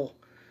whole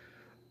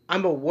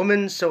I'm a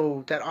woman,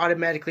 so that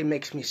automatically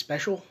makes me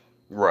special.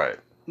 Right.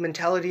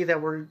 Mentality that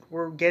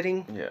we're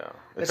getting. Yeah.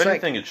 If It's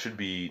anything, it shouldn't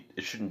be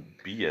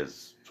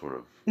as sort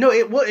of... No,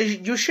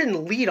 you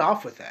shouldn't lead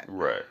off with that.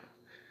 Right.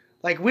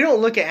 Like, we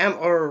don't look at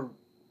or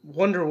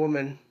Wonder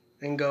Woman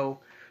and go,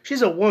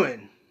 She's a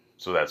woman.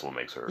 So that's what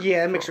makes her.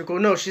 Yeah, that makes her cool.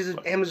 No, she's an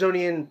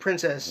Amazonian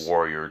princess.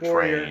 Warrior,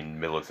 trained,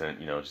 militant.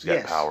 She's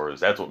got powers.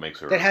 That's what makes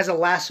her. That has a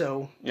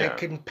lasso that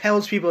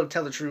compels people to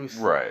tell the truth.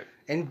 Right.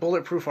 And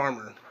bulletproof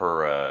armor.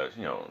 Her,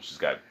 she's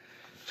got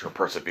her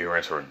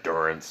perseverance, her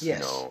endurance.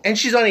 Yes. And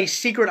she's on a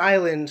secret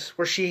island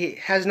where she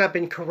has not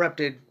been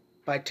corrupted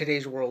by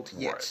today's world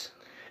yet. Right.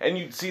 And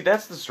you see,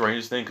 that's the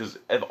strangest thing, because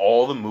of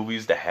all the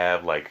movies that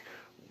have, like,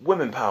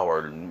 women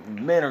powered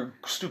and men are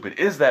stupid,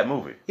 is that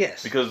movie.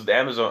 Yes. Because the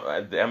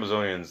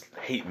Amazonians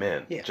hate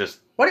men. Yeah. Just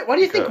why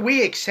do you think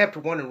we accept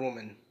Wonder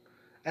Woman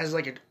as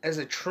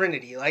a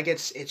trinity? Like,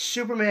 it's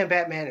Superman,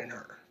 Batman, and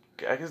her.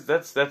 I guess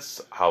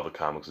that's how the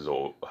comics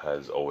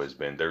has always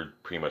been. They're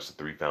pretty much the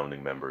three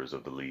founding members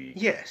of the League.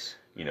 Yes.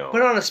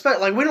 But on a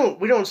like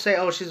we don't say,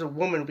 oh, she's a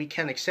woman, we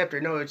can't accept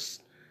her. No,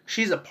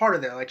 she's a part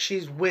of that. Like,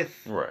 she's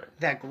with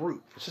that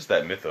group. It's just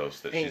that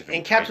mythos that she's been.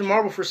 And Captain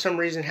Marvel, for some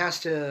reason, has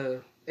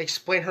to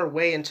explain her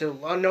way into,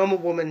 well, no, I'm a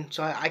woman,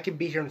 so I could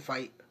be here and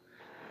fight.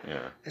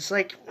 Yeah. It's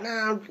like,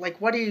 nah, like,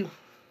 why do you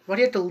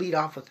have to lead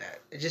off with that?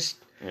 It just,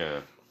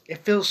 it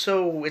feels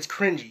so, it's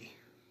cringy.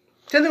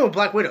 Same thing with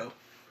Black Widow.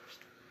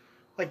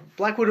 Like,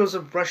 Black Widow's a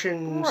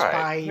Russian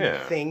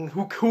spy thing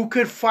who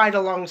could fight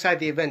alongside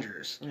the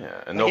Avengers.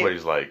 Yeah, and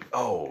nobody's like,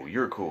 oh,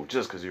 you're cool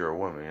just because you're a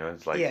woman.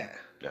 It's like,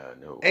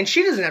 no. And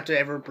she doesn't have to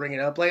ever bring it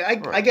up.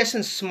 Like, I guess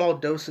in small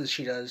doses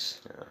she does.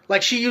 Yeah.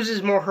 Like, she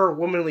uses more her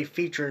womanly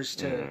features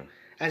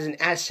as an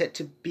asset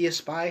to be a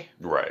spy.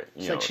 Right.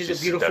 It's like she's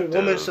a beautiful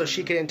woman, so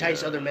she can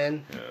entice other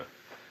men. Yeah.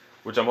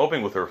 Which I'm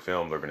hoping with her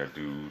film they're going to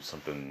do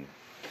something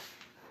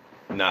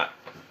better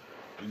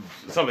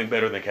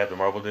than Captain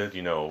Marvel did,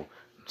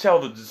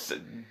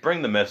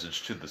 bring the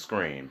message to the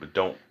screen, but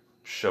don't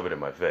shove it in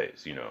my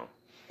face,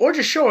 Or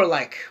just show her,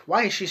 like,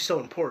 why is she so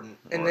important,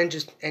 and then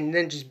just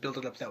build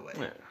it up that way.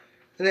 Yeah.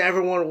 And then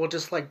everyone will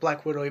just like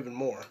Black Widow even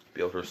more.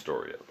 Build her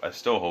story up. I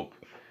still hope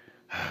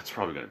it's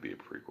probably going to be a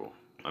prequel.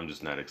 I'm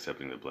just not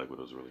accepting that Black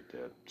Widow's really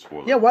dead.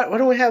 Spoiler. Yeah, why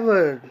don't we have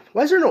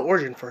why is there no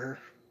origin for her?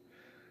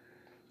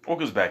 Well,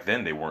 because back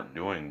then they weren't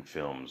doing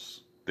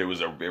films. There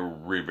was a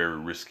very, very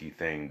risky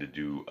thing to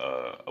do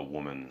a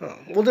woman. Oh,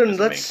 well, then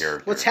let's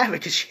have it,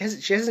 because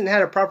she hasn't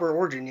had a proper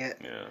origin yet.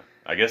 Yeah,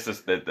 I guess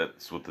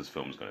that's what this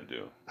film's going to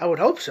do. I would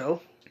hope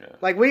so. Yeah.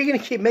 Like, what are you going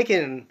to keep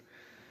making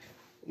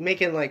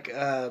like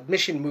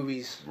mission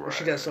movies where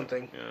she does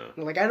something?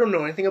 Yeah. Like, I don't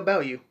know anything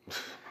about you.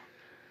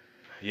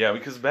 Yeah,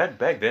 because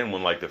back then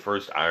when, like, the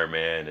first Iron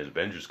Man and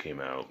Avengers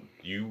came out,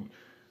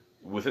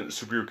 within the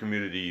superhero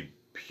community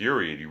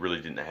period, you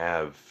really didn't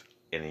have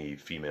any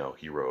female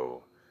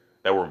hero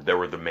that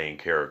were the main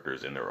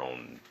characters in their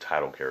own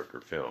title character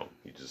film.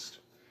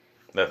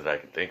 Not that I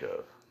can think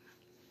of.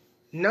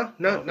 No,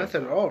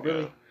 nothing at all,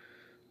 really.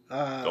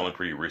 It's only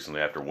pretty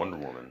recently after Wonder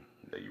Woman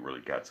that you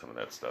really got some of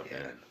that stuff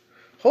in.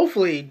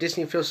 Hopefully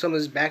Disney feels some of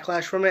this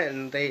backlash from it,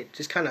 and they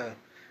just kind of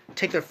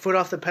take their foot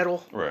off the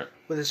pedal. Right.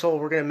 With this whole,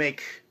 we're going to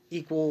make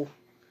equal,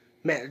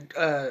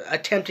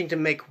 attempting to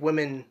make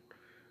women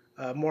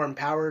more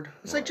empowered.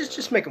 It's like,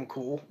 just make them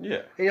cool.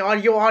 Yeah.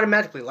 And you'll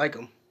automatically like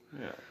them.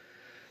 Yeah.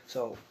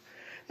 So,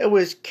 it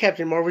was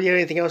Captain Marvel. You have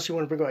anything else you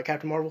want to bring about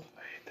Captain Marvel?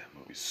 I hate that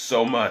movie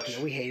so much.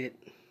 Yeah, we hate it.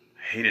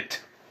 I hate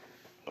it.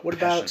 What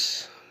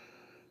about,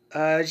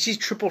 did you see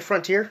Triple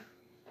Frontier?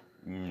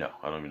 No,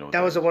 I don't even know what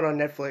that was the one on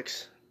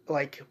Netflix.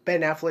 Like,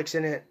 Ben Affleck's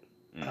in it.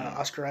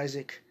 Oscar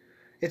Isaac.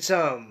 It's,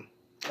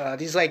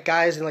 these, like,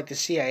 guys in, like, the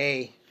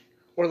CIA.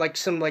 Or, like,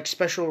 some, like,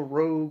 special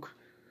rogue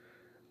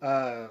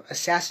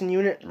assassin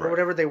unit. Or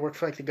whatever. They work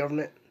for, like, the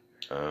government.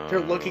 They're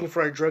looking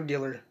for a drug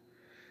dealer.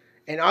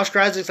 And Oscar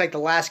Isaac's, like, the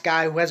last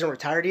guy who hasn't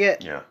retired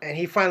yet. Yeah. And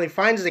he finally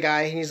finds the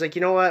guy, and he's like,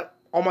 you know what?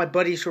 All my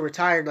buddies who are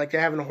retired, like, they're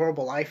having a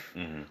horrible life.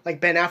 Mm-hmm.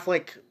 Like, Ben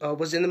Affleck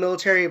was in the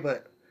military,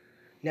 but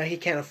now he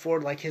can't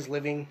afford, like, his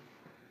living.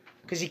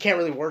 Because he can't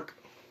really work.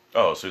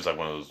 Oh, so he's like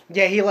one of those...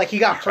 Yeah, he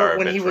got hurt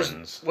when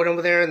veterans. Went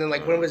over there, and then,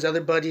 like, one of his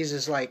other buddies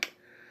is, like,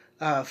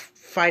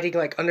 fighting,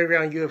 like,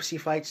 underground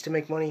UFC fights to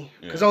make money.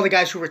 Because all the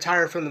guys who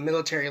retire from the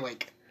military,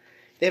 like,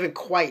 they haven't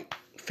quite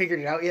figured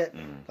it out yet.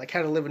 Like,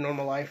 how to live a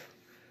normal life.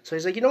 So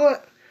he's like, you know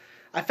what?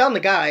 I found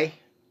the guy.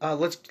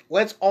 Let's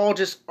all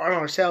just on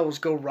ourselves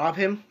go rob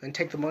him and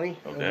take the money.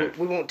 Okay.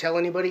 We won't tell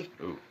anybody.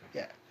 Ooh.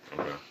 Yeah.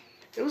 Okay.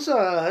 It was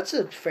that's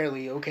a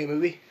fairly okay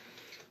movie.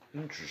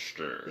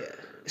 Interesting. Yeah.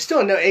 It's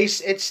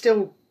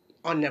still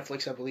on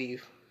Netflix, I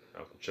believe.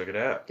 I'll check it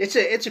out. It's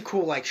a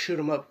cool, like, shoot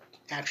 'em up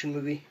action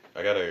movie.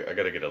 I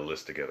gotta get a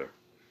list together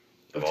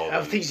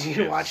of things you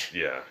need to watch.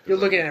 Yeah. You're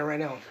looking at it right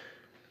now.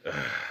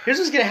 Here's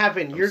what's gonna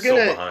happen. You're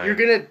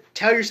gonna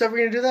tell yourself you're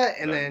gonna do that,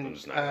 and then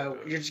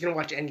you're just gonna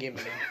watch Endgame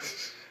again.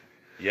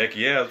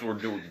 Yeah, that's what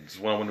we're doing. That's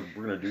what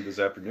we're gonna do this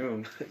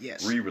afternoon.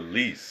 Yes.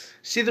 Re-release.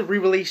 See the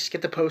re-release.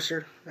 Get the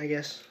poster. I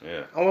guess.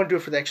 Yeah. I want to do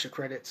it for the extra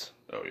credits.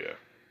 Oh yeah.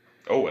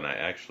 Oh, and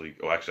actually,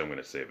 I'm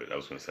gonna save it. I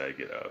was gonna say I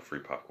get a free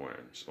popcorn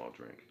and a small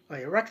drink. Oh,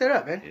 you rack that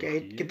up, man.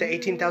 Get the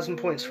 18,000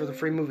 points for the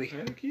free movie.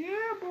 Heck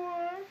yeah,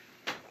 boy.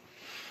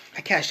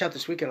 I cashed out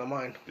this weekend on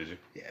mine. Did you?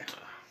 Yeah.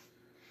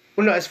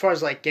 Well, no, as far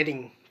as, like,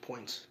 getting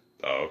points.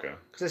 Oh, okay.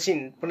 Because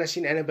when I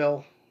seen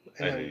Annabelle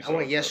and I knew then you I saw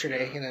went stuff,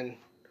 yesterday, yeah. and then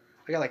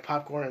I got like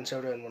popcorn and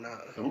soda and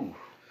whatnot. Ooh.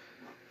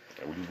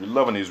 We're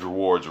loving these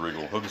rewards,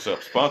 Regal. Hook us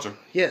up. Sponsor.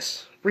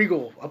 Yes,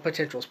 Regal, a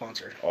potential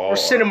sponsor, All or our-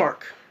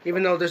 Cinemark,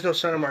 even though there's no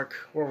Cinemark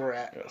where we're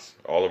at. Yes.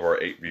 All of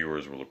our 8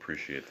 viewers will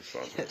appreciate the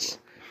sponsor Yes. as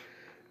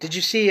Did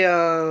you see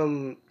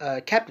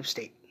Captive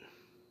State?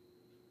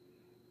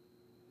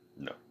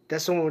 No.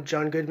 That's the one with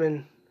John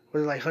Goodman,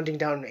 where they're like hunting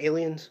down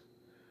aliens.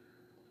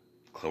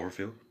 well.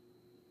 Cloverfield?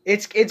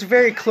 It's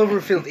very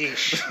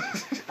Cloverfield-ish.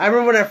 I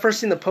remember when I first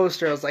seen the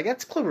poster, I was like,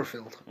 "That's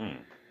Cloverfield." Mm.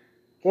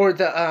 Or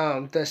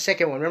the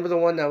second one. Remember the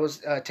one that was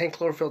 10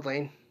 Cloverfield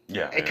Lane?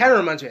 Yeah. It kind of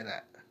reminds me of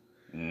that.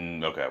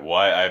 Okay. Well,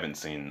 I haven't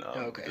seen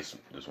Okay. this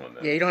one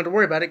then. Yeah, you don't have to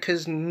worry about it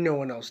because no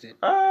one else did.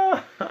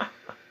 Ah.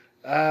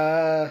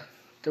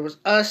 There was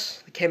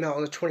Us. That came out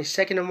on the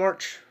 22nd of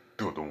March.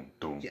 Dum, dum,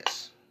 dum.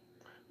 Yes.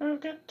 I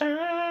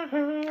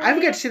I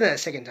haven't got to see that a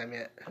second time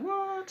yet.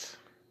 What?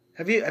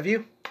 Have you?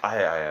 I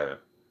haven't.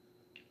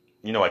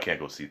 You know I can't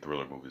go see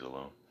thriller movies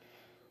alone.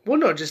 Well,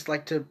 no, just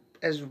like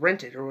as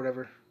rented or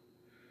whatever.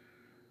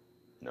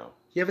 No.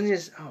 You haven't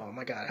just. Oh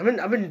my god,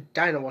 I've been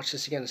dying to watch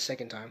this again a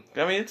second time.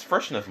 I mean, it's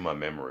fresh enough in my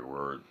memory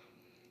where,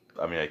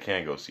 I mean, I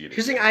can go see it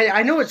Here's the again. thing,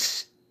 I know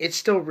it's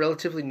still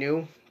relatively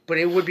new, but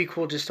it would be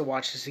cool just to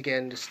watch this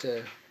again, just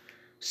to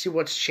see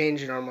what's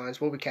changed in our minds,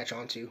 what we catch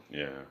on to.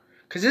 Yeah.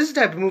 Because this is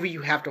the type of movie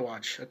you have to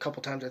watch a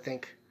couple times, I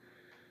think,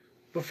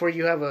 before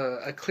you have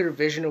a clear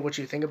vision of what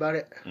you think about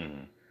it.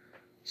 Mm-hmm.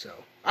 So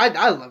I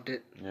loved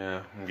it.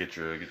 Yeah, get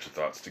your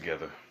thoughts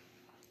together.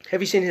 Have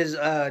you seen his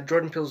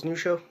Jordan Peele's new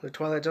show, The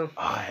Twilight Zone?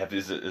 I have.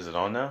 Is it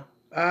on now?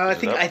 I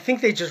Is it up?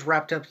 think they just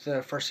wrapped up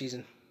the first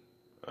season.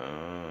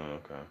 Oh,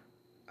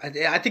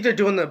 okay. I think they're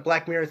doing the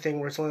Black Mirror thing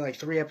where it's only like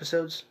 3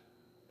 episodes.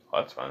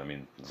 Well, that's fine. I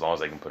mean, as long as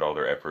they can put all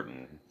their effort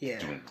in Yeah.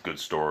 doing good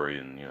story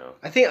and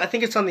I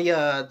think it's on the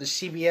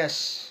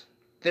CBS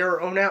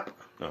their own app.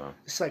 uh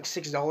It's like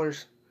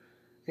 $6.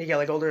 And you got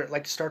like older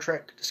like Star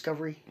Trek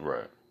Discovery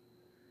right.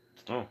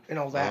 Oh, and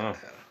all I that. don't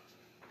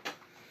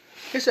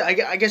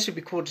I guess it'd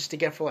be cool just to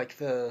get for like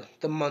the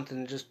month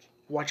and just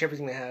watch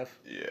everything they have.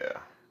 yeah.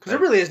 Because there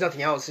really is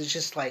nothing else. It's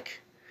just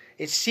like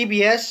it's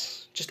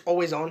CBS just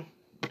always on.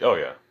 Oh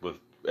yeah, with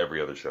every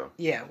other show.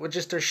 Yeah, with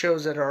just their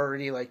shows that are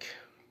already like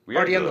We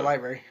gotta already do on the a-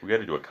 library We got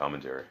to do a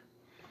commentary.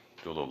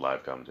 Do a little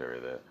live commentary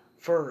of that.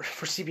 for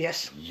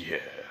CBS. Yeah.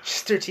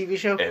 Just their TV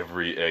show.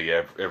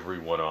 Every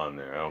one on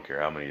there. I don't care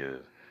how many it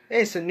is.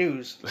 Hey, it's the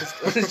news.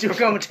 Let's do a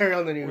commentary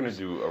on the We're gonna news.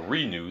 do a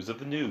renews of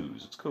the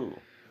news. It's cool.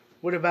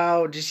 What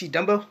about? Did you see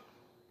Dumbo?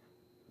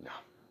 No.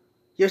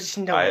 You ever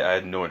seen Dumbo? I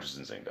had no interest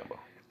in seeing Dumbo.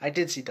 I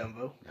did see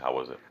Dumbo. How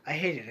was it? I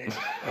hated it.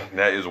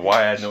 That is why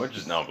I had no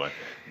interest. No, I'm like,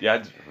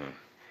 yeah.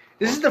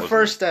 This is the Was it-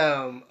 first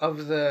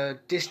of the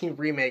Disney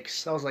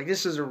remakes. I was like,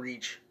 this is a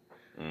reach.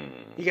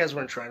 You guys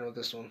weren't trying with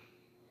this one.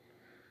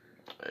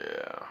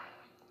 Yeah.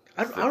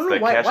 I It's don't know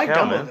that why cash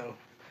cow, Dumbo man. though.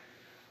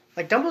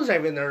 Like Dumbo's not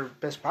even their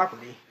best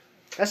property.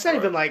 That's not Right.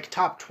 even like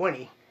top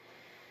 20.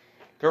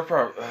 They're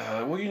probably,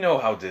 well, you know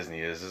how Disney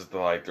is.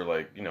 They're like,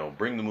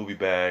 bring the movie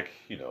back.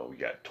 You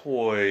got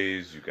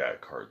toys, you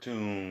got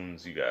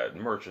cartoons, you got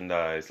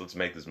merchandise. Let's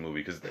make this movie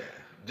because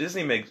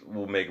Disney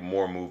will make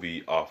more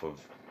movie off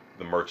of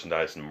the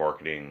merchandise and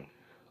marketing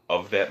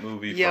of that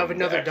movie. Yeah, from of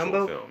another the actual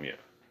Dumbo? film. Yeah.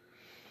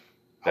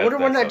 I wonder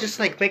why That's not how just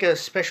they do like make a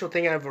special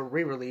thing out of a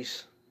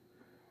re-release.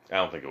 I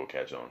don't think it will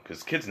catch on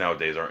because kids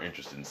nowadays aren't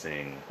interested in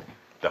seeing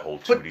the whole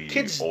 2D. But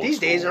kids old these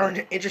days school.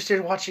 aren't interested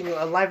in watching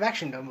a live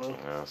action Dumbo.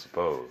 I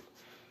suppose.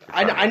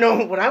 I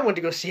know when I went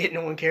to go see it,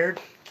 no one cared.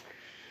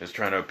 It's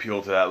trying to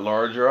appeal to that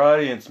larger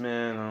audience,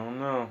 man. I don't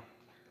know.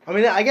 I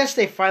mean, I guess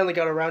they finally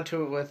got around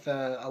to it with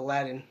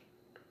Aladdin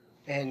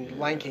and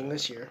Lion King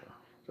this year.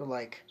 They're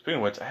like, Speaking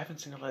of which, I haven't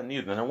seen Aladdin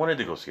either, and I wanted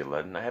to go see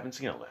Aladdin. I haven't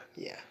seen Aladdin.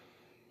 yeah,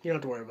 you don't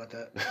have to worry about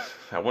that.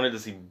 I wanted to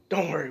see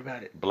Don't worry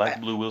about it. Black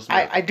Blue Will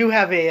Smith. I do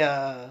have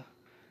a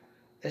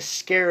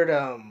scared.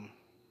 I'm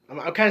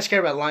kind of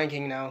scared about Lion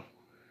King now,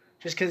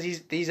 just because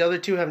these other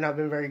two have not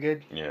been very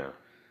good. Yeah,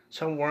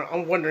 So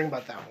I'm wondering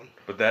about that one.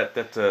 but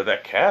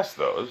that cast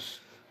though is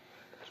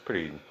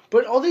pretty.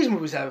 But all these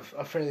movies have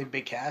a fairly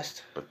big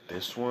cast. But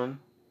this one,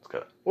 it's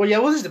got Well, yeah,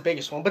 well, this is the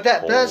biggest one, but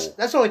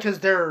that's only because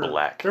they're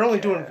black only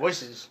doing cast.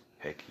 voices.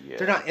 heck yeah.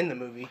 They're not in the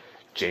movie.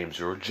 James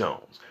Earl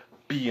Jones,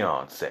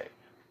 Beyonce,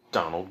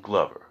 Donald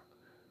Glover,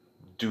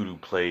 dude who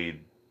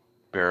played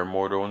Baron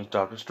Mordo in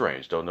Doctor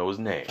Strange. Don't know his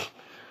name.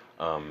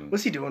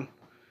 What's he doing?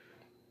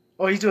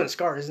 Oh, he's doing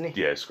Scar, isn't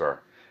he? Yeah,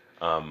 Scar.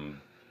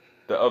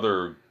 The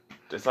other,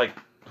 it's like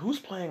who's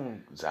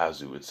playing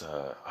Zazu? It's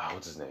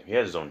what's his name? He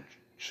has his own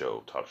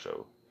talk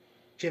show.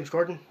 James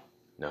Gordon.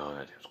 No,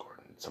 not James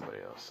Corden. It's somebody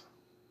else.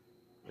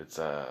 It's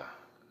You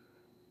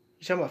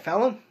talking about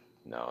Fallon?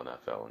 no,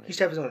 not Fallon. He used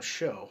to have his own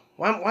show.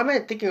 Why am I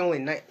thinking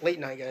only late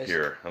night guys?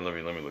 Here, let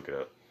me look it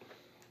up.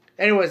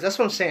 Anyways, that's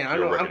what I'm saying. I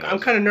You'll know I'm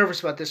recognize kind of nervous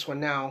about this one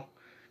now,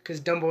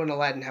 because Dumbo and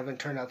Aladdin haven't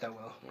turned out that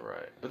well.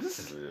 Right, but this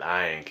is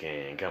Lion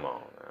King. Come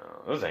on,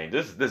 now. This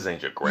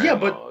ain't your grandma's Yeah,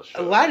 but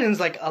show. Aladdin's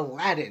like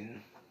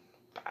Aladdin.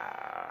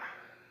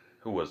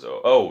 Who was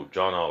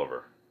John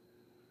Oliver.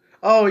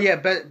 Oh yeah,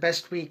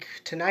 best week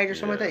tonight or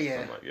something like that.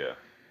 Yeah. Yeah.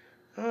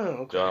 Oh,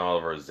 okay. John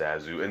Oliver,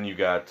 Zazu, and you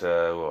got who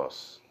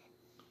else?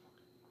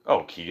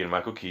 Oh, Keegan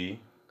Michael Key.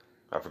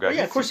 I forgot. Oh,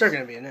 yeah, of course they're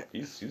gonna be in it.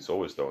 He's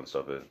always throwing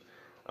stuff in.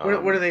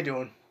 What are they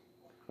doing?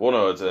 Well,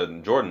 no, it's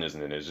Jordan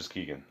isn't in it. It's just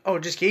Keegan. Oh,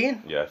 just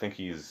Keegan? Yeah, I think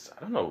he's.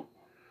 I don't know.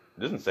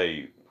 It doesn't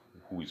say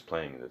who he's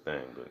playing in the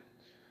thing, but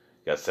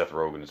you got Seth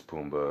Rogen as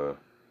Pumbaa.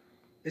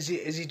 Is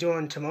he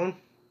doing Timon?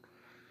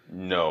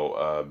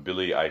 No,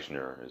 Billy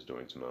Eichner is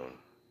doing Timon.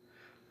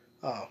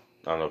 Oh.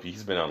 I don't know if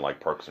he's been on like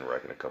Parks and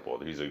Rec and a couple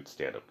other. He's a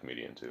stand-up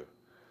comedian too.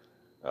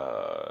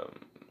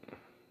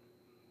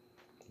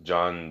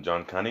 John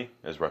Connie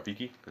as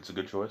Rafiki. That's a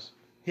good choice.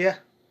 Yeah.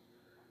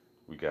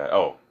 We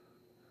got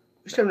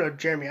We still have no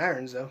Jeremy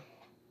Irons though.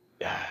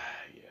 yeah.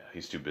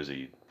 He's too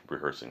busy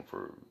rehearsing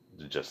for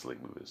the Justice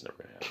League movie. It's never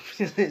gonna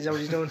happen. Is that what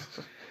he's doing?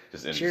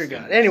 Just Dear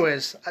God.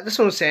 Anyways, that's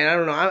what I'm saying. I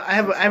don't know. I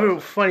have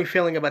a funny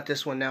feeling about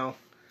this one now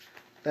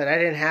that I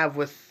didn't have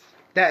with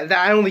that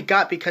I only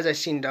got because I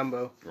seen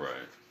Dumbo. Right.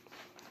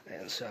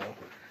 And so,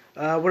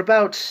 what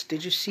about?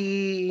 Did you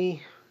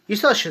see? You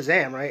saw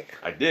Shazam, right?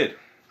 I did.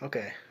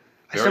 Okay.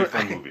 Very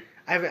fun movie.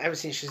 I haven't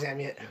seen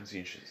Shazam yet. I haven't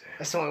seen Shazam.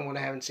 That's the only one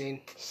I haven't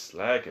seen.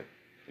 Slacking.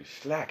 You're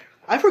slacking.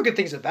 I've heard good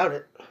things about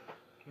it.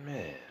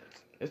 Man,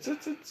 it's a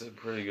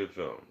pretty good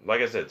film.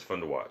 Like I said, it's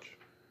fun to watch.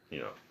 You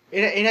know.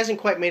 It hasn't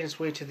quite made its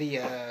way to the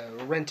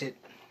rent it.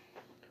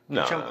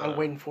 No, Which I'm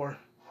waiting for.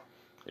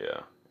 Yeah.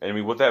 And I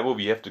mean, with that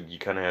movie, you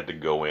kind of had to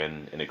go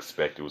in and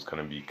expect it was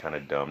going to be kind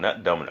of dumb.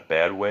 Not dumb in a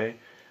bad way.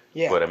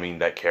 Yeah. But I mean,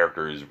 that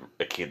character is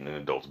a kid in an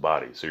adult's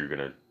body, so you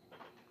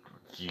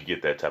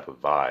get that type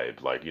of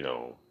vibe, like, you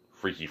know,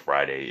 Freaky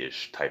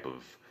Friday-ish type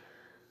of,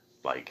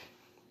 like,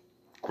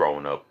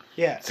 growing up.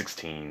 Yeah.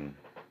 16.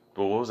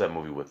 But what was that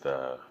movie with?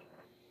 You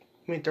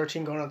mean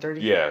 13 going on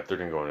 30? Yeah,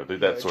 13 going on 30.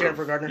 That sort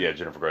Jennifer Gardner. Yeah,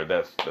 Jennifer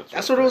Gardner.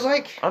 That's what it was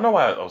like. I don't know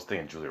why I was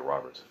thinking Julia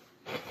Roberts.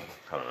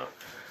 I don't know.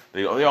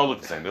 They all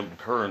look the same. They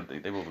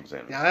both look the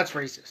same. Now that's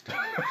racist.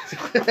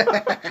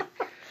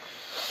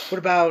 What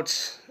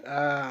about?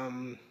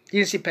 You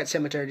didn't see Pet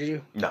Sematary, did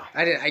you? No.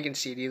 I didn't. I didn't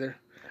see it either.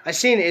 I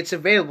seen it. It's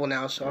available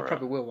now, so I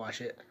probably will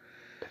watch it.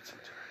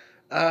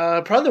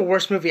 Probably the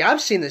worst movie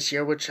I've seen this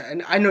year, which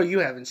I know you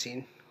haven't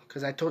seen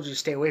because I told you to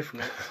stay away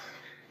from it.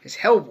 Is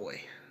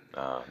Hellboy.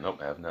 Nope,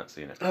 I have not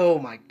seen it. Oh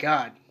my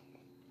God.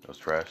 It was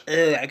trash.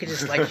 I could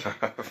just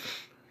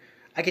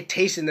I could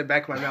taste it in the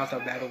back of my mouth how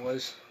bad it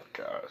was.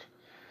 God.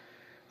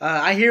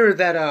 I hear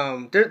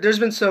that there's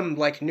been some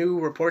like new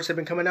reports that have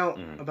been coming out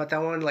about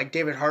that one. Like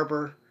David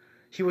Harbour,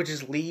 he would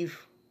just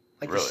leave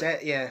the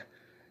set. Yeah,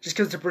 just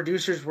because the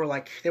producers were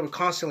like they were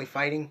constantly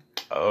fighting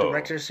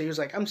directors. So he was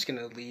like, I'm just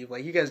gonna leave.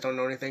 Like you guys don't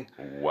know anything.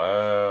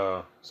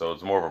 Wow. So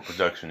it's more of a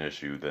production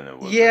issue than it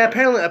was. Yeah,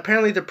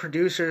 apparently the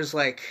producers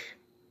like,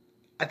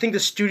 I think the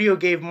studio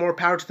gave more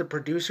power to the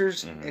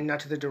producers and not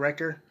to the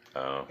director.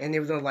 Oh. And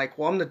they were like,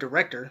 well, I'm the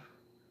director,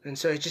 and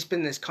so it's just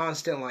been this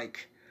constant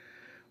like.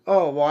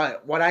 Oh,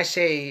 what I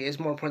say is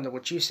more important than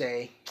what you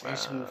say. There's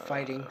some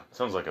fighting.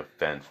 Sounds like a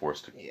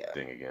fan-forced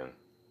thing again.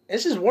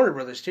 This is Warner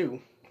Brothers, too.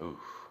 Oof.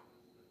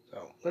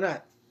 So, they're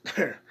not...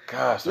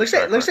 Gosh, looks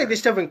like they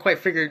still haven't quite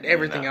figured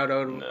everything out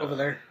over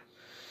there.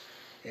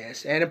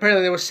 Yes, and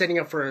apparently they were setting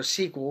up for a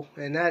sequel,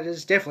 and that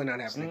is definitely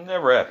not happening. It's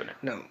never happening.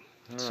 No.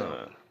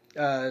 So,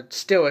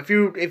 still, if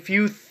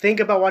you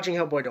think about watching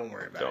Hellboy, don't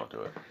worry about it. Don't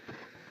do it.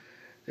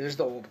 There's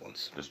the old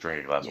ones. Just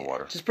drink a glass of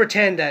water. Just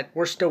pretend that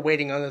we're still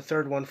waiting on the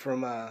third one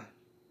from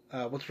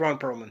with Ron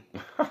Perlman.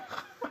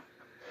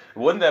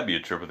 Wouldn't that be a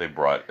trip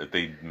if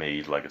they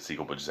made like a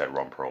sequel but just had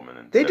Ron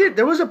Perlman? They did.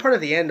 There was a part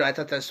of the end I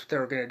thought that's what they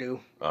were gonna do.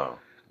 Oh,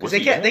 because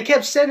they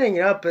kept setting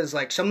it up as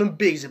like something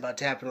big's about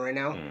to happen right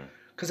now.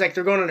 Because like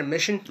they're going on a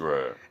mission,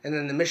 right? And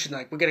then the mission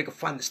like we gotta go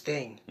find this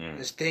thing.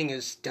 This thing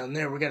is down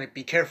there. We gotta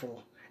be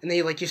careful. And they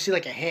you see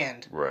like a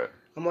hand. Right.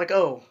 I'm like,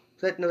 oh,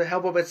 is that another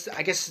Hellboy? But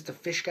I guess it's the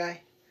fish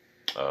guy.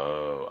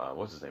 Oh,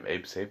 what's his name?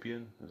 Abe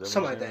Sapien? Is that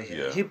something like that.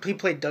 Yeah. He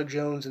played Doug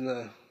Jones in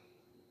the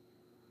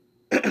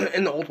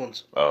in the old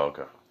ones. Oh,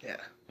 okay. Yeah.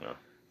 I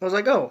was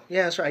like, oh,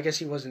 yeah, that's right. I guess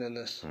he wasn't in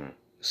this.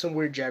 Some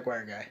weird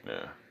Jaguar guy.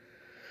 Yeah.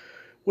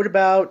 What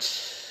about?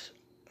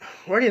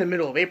 We're already in the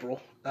middle of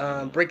April.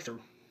 Breakthrough.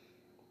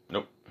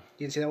 Nope. You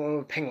didn't see that one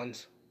with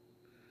penguins?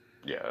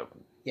 Yeah.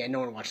 Yeah,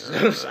 no one watches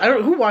those. I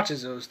don't. Who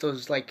watches those?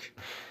 Those like.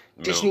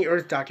 Disney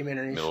Earth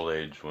documentaries.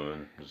 Middle-aged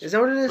women. Is that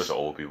what it is? Bunch of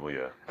old people,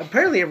 yeah.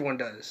 Apparently everyone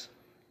does.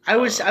 I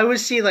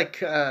always see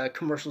like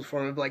commercials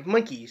for them, like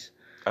monkeys.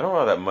 I don't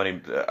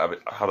know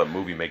how that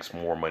movie makes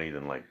more money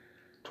than like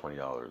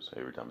 $20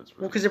 every time it's released.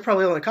 Well, because it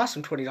probably only costs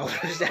them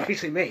 $20 to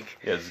actually make.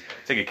 Yeah,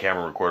 take a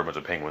camera, record a bunch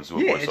of penguins, do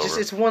a voiceover.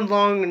 It's one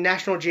long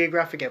National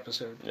Geographic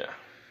episode. Yeah,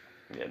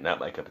 not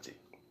my cup of tea.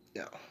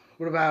 No.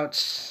 What about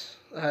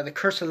The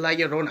Curse of La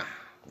Llorona?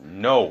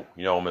 No,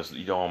 you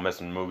don't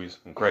mess in movies.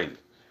 I'm crazy.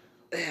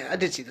 Yeah, I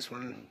did see this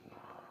one.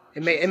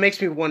 It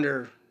makes me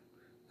wonder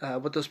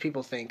what those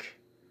people think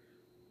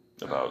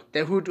about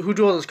who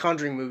do all those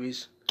Conjuring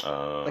movies.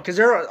 Because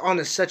they're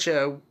on such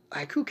a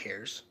who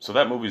cares? So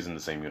that movie's in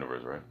the same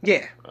universe, right?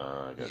 Yeah.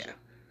 I guess. Yeah.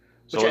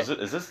 So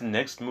is this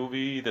next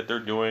movie that they're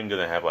doing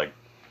gonna have like?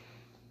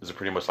 Is it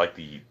pretty much like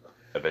the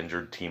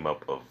Avenger team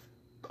up of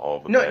all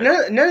of the?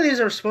 No, none of these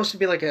are supposed to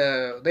be like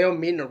they all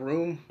meet in a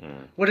room.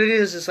 Mm. What it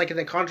is like in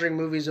the Conjuring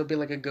movies, it'll be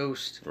like a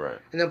ghost, Right?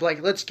 and they'll be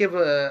like, let's give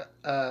a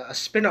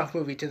spin-off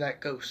movie to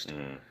that ghost.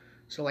 Mm.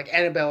 So like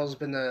Annabelle's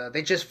been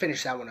they just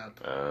finished that one up,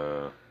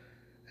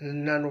 and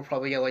then Nun will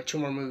probably get like 2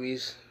 more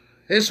movies.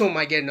 This one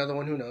might get another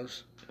one. Who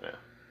knows? Yeah.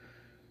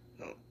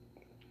 No.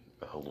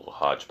 A whole little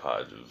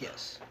hodgepodge of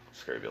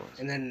scary villains.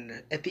 And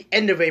then at the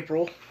end of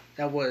April,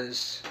 that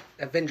was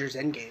Avengers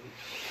Endgame,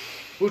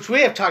 which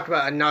we have talked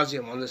about ad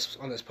nauseum on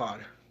this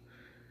pod.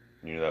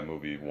 You know that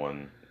movie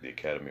won the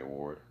Academy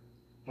Award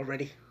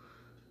already.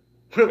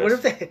 What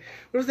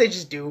if they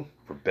just do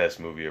for best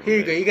movie ever? Here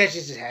you go. You guys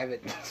just have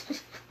it.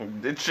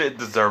 It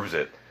deserves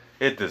it.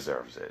 It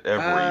deserves it.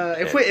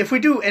 If we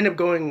do end up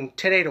going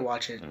today to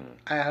watch it,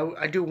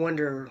 I do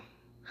wonder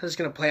how it's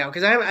gonna play out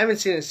because I haven't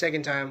seen it a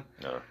second time.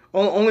 No.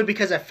 Only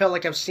because I felt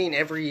like I've seen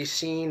every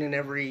scene and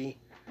every.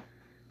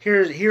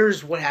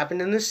 Here's what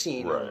happened in this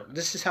scene. Right.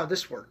 This is how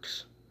this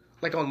works,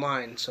 like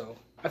online. So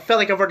I felt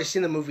like I've already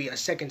seen the movie a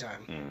second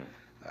time.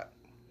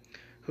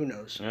 Who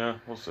knows? Yeah,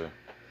 we'll see.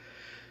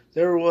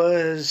 There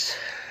was.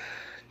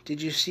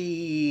 Did you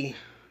see?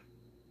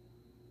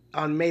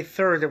 On May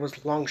 3rd, there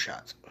was Long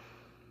Shots.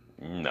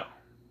 No.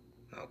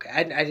 Okay,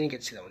 I didn't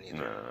get to see that one either.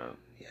 No.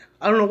 Yeah,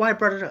 I don't know why I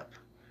brought it up.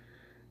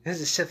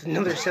 This is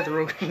another Seth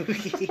Rogen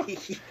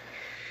movie.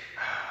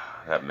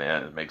 That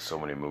man makes so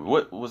many movies.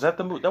 What was that?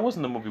 That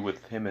wasn't the movie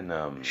with him and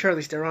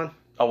Charlize Theron.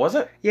 Oh, was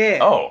it? Yeah.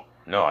 Oh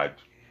no,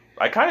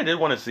 I kind of did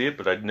want to see it,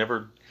 but I'd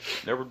never.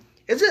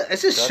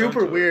 It's a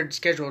super weird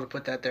schedule to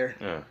put that there.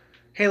 Yeah.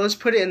 Hey, let's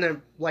put it in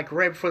the right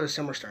before the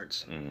summer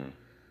starts. Mm-hmm.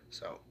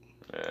 So.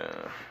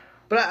 Yeah.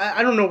 But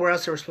I don't know where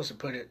else they were supposed to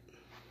put it.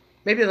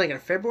 Maybe like in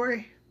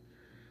February.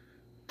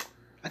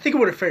 I think it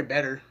would have fared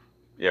better.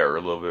 Yeah, or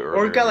a little bit earlier.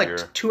 Or it got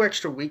like 2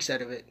 extra weeks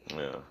out of it.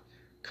 Yeah.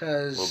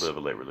 Because a little bit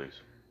of a late release.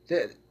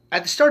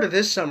 At the start of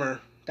this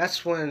summer,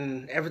 that's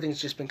when everything's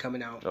just been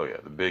coming out. Oh yeah,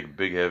 the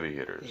big heavy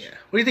hitters. Yeah.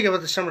 What do you think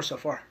about the summer so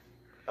far?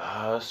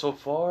 So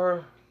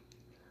far,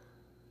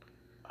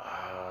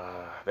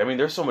 I mean,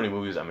 there's so many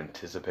movies I'm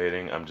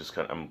anticipating. I'm just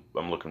I'm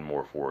looking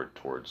more forward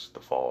towards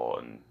the fall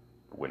and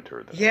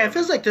winter. Yeah, it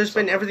feels like there's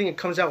been everything that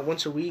comes out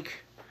once a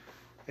week,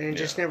 and it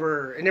just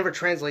never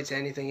translates to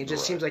anything. It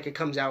just seems like it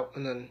comes out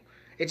and then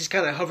it just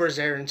kind of hovers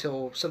there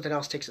until something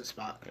else takes its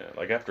spot. Yeah,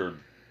 like after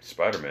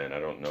Spider-Man, I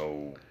don't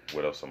know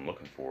what else I'm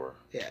looking for.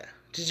 Yeah.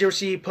 Did you ever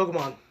see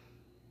Pokemon?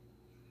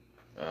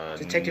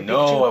 Detective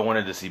Pikachu? I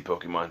wanted to see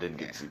Pokemon. Didn't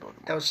get to see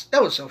Pokemon.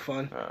 That was so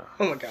fun.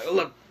 Oh my god,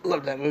 I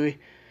love that movie.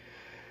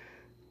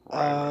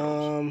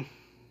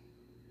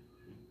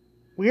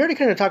 We already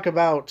kind of talked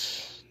about.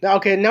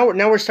 Okay, now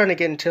we're starting to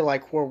get into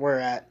like where we're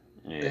at.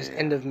 Yeah. This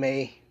end of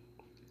May.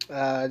 We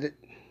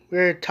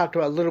already talked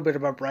about a little bit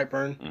about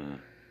Brightburn. Mm-hmm.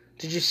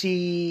 Did you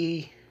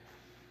see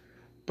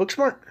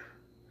Booksmart?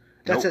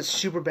 That's that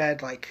super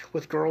bad like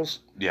with girls.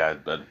 Yeah,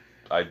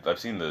 I've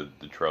seen the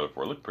trailer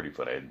for it. It looked pretty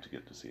fun. I didn't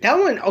get to see it. That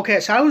one, okay,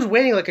 so I was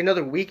waiting like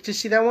another week to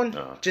see that one,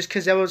 just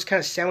because that was kind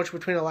of sandwiched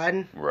between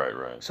Aladdin.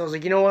 Right. So I was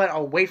like, you know what,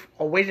 I'll wait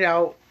it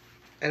out,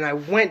 and I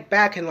went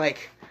back and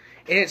like,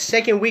 in its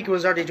second week it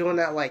was already doing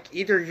that, like,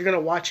 either you're going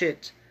to watch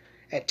it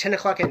at 10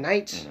 o'clock at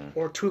night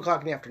or 2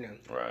 o'clock in the afternoon.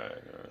 Right.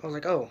 I was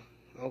like, oh,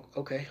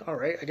 okay,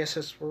 alright, I guess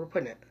that's where we're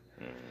putting it.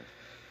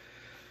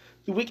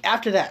 The week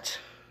after that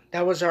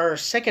was our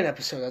second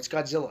episode, that's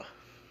Godzilla.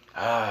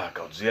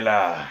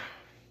 Godzilla.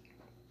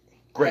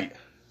 Great.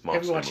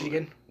 Have you watched it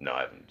again? No,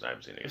 I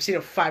haven't seen it. I've seen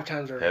it 5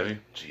 times already. Have you?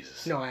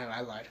 Jesus. No,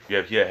 I lied.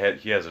 Yeah,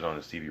 he has it on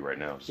his TV right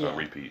now, so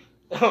repeat.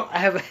 Oh, I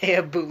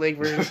have bootleg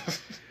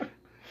versions.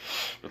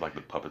 With like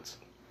the puppets.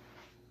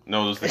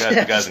 No,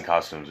 the guys in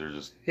costumes are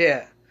just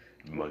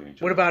mugging each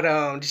other. What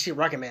about did you see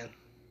Rocket Man?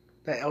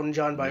 That Elton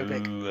John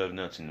biopic. No, I have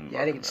not seen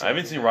I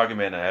haven't seen Rocket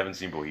Man. I haven't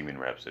seen Bohemian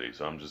Rhapsody,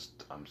 so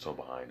I'm so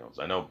behind.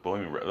 I know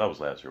Bohemian Rhapsody, that was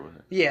last year, wasn't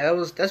it?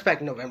 Yeah, that's back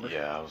in November.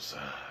 Yeah, I was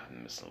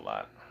missing a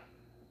lot.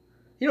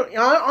 You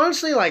know,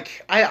 honestly,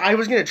 like I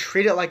was gonna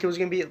treat it like it was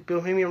gonna be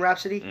Bohemian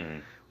Rhapsody,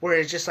 where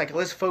it's just like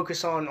let's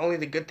focus on only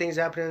the good things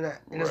happening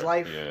in his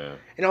life,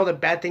 and all the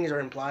bad things are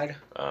implied.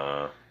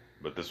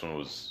 But this one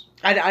was.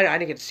 I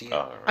didn't get to see it.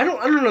 Right. I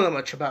don't know that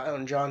much about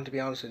Elton John, to be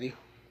honest with you.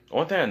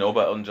 One thing I know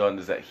about Elton John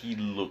is that he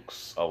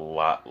looks a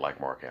lot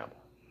like Mark Hamill.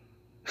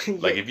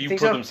 Like if you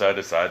put them side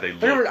to side, they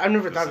look. I've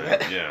never thought of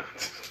that. Yeah,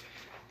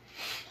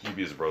 he'd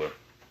be his brother.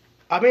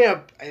 I mean,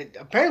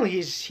 apparently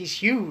he's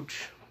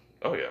huge.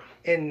 Oh yeah.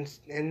 In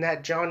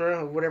that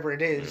genre of whatever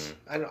it is,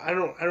 I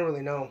don't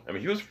really know. I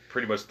mean, he was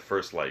pretty much the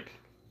first like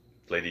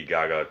Lady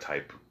Gaga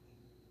type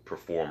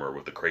performer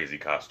with the crazy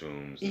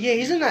costumes. Yeah,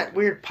 he's in that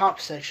weird pop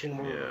section.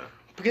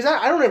 Because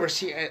I don't ever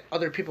see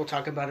other people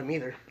talk about him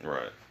either.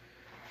 Right.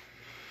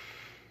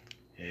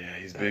 Yeah,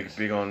 he's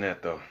big on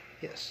that though.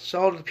 Yes.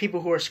 So all the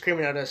people who are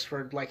screaming at us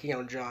for liking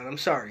Elton John, I'm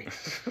sorry.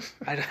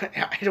 I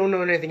don't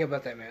know anything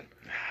about that man.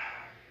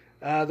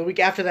 The week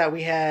after that,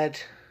 we had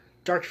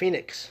Dark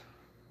Phoenix,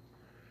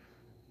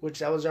 which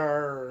that was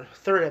our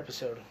third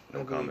episode.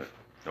 No comment.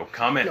 No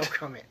comment. No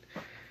comment.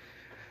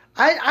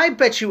 I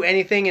bet you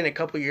anything in a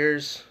couple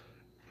years,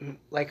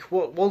 like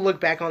we'll look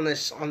back on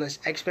this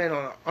X-Men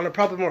on a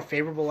probably more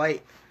favorable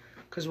light,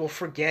 because we'll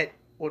forget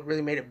what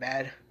really made it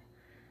bad.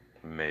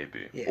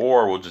 Maybe. Yeah.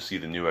 Or we'll just see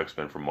the new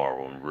X-Men from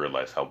Marvel and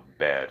realize how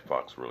bad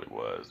Fox really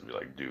was and be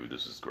like, dude,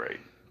 this is great.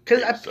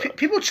 Because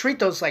people treat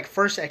those like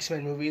first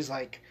X-Men movies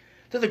like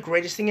they're the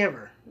greatest thing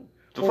ever.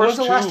 The When's first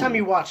the last two- time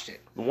you watched it?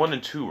 1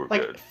 and 2 were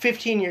Like good.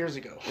 15 years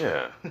ago.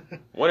 Yeah.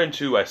 1 and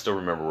 2 I still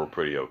remember were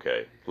pretty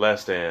okay.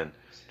 Last Stand,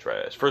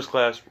 trash. First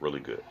Class, really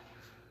good.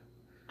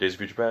 Days of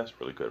Future Past,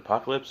 really good.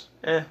 Apocalypse,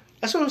 eh.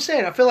 That's what I'm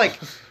saying. I feel like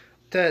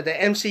the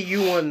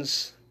MCU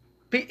ones,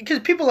 because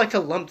people like to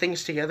lump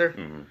things together,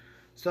 Mhm.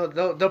 so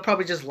they'll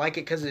probably just like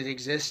it because it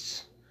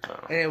exists, Oh.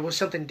 and it was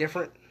something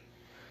different.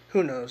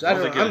 Who knows? Well, I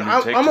they don't get a know. new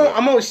take to it.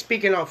 I'm only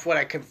speaking off what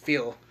I could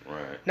feel,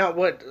 Right. not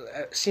what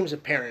seems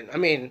apparent. I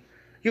mean,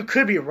 you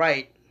could be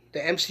right. The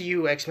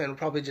MCU X-Men will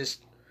probably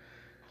just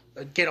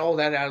get all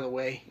that out of the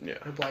way. Yeah.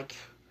 It'll be like,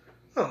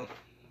 oh,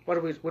 we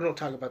don't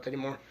talk about that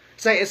anymore.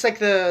 It's like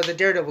the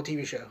Daredevil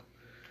TV show.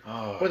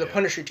 Oh, Or the yeah.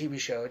 Punisher TV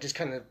show. It just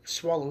kind of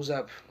swallows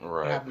up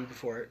Right. what happened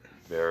before it.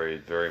 Very,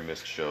 very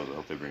missed shows. I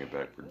hope they bring it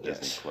back for Yes.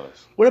 Disney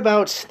Plus. What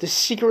about The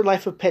Secret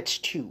Life of Pets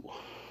 2?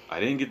 I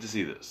didn't get to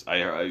see this.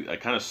 I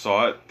kind of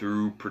saw it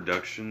through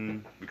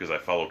production because I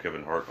follow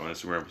Kevin Hart on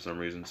Instagram for some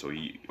reason, so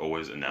he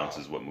always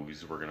announces what movies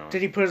he's working on.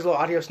 Did he put his little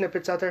audio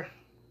snippets out there?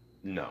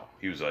 No,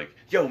 he was like,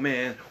 "Yo,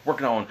 man,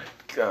 working on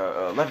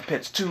Life of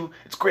Pets 2.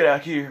 It's great out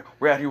here.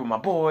 We're out here with my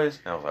boys."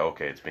 And I was like,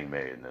 "Okay, it's being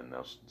made." And then that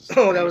was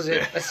Oh, that was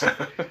it.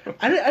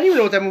 I didn't even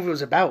know what that movie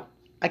was about.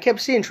 I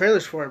kept seeing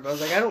trailers for it, but I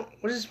was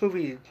like, what is this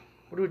movie?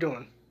 What are we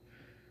doing?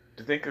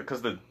 Do you think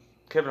because the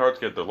Kevin Hart's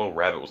get the little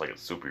rabbit was like a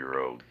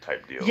superhero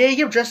type deal? Yeah, he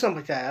kept dressing up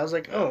like that. I was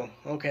like, oh,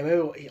 okay,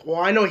 maybe.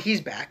 Well, I know he's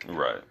back,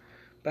 Right.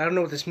 but I don't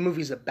know what this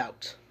movie's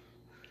about.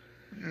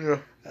 Yeah.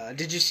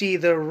 Did you see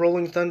the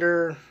Rolling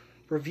Thunder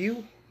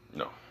review?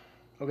 No.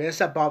 Okay, that's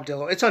that Bob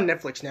Dylan. It's on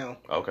Netflix now.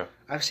 Okay.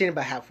 I've seen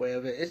about halfway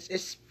of it.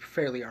 It's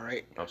fairly all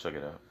right. I'll check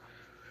it out.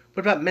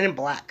 What about Men in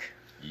Black?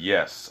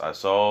 Yes, I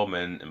saw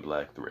Men in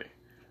Black 3.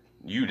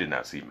 You did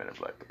not see Men in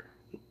Black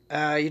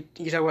 3.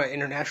 You talk about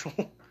international?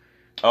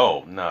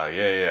 Oh, no,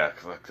 yeah.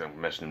 Cause I'm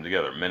meshing them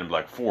together. Men in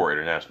Black 4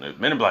 International.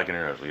 Men in Black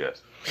International,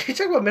 yes. You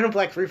talk about Men in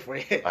Black 3 for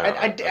you.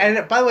 I know.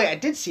 And by the way, I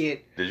did see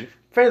it Did you?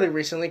 fairly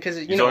recently because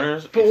You saw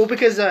it?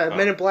 because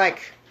Men in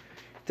Black,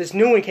 this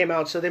new one came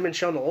out, so they've been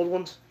showing the old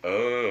ones. Oh,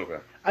 okay.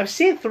 I've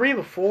seen 3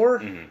 before.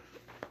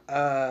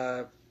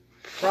 Mm-hmm.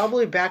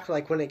 Probably back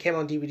like when it came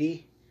on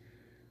DVD.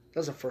 That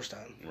was the first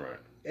time. Right.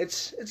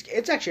 It's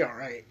actually all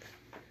right.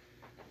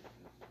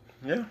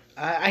 Yeah.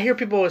 I hear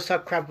people always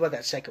talk crap about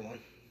that second one.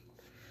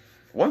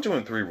 1, 2,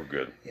 and 3 were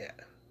good. Yeah.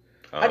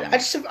 Um, I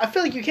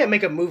feel like you can't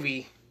make a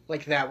movie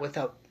like that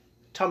without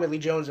Tommy Lee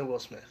Jones and Will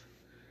Smith.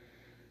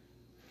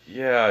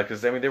 Yeah,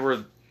 because I mean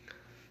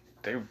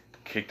they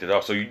kicked it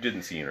off. So you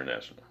didn't see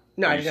International.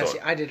 No, Or I you did not saw see.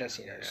 it? I did not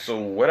see Internet. So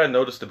what I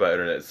noticed about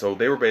Internet, so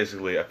they were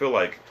basically, I feel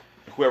like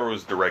whoever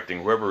was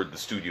directing, whoever the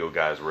studio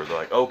guys were, they're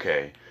like,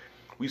 okay,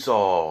 we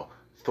saw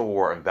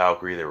Thor and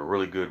Valkyrie. They were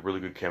really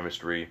good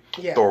chemistry.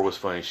 Yeah. Thor was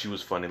funny. She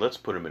was funny. Let's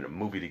put them in a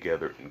movie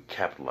together and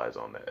capitalize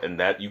on that. And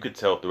that you could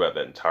tell throughout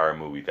that entire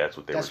movie. That's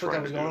what they That's were what that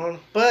trying was to do. going on.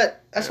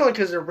 But that's only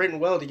because they're written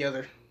well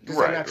together. Does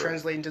that not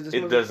translate into this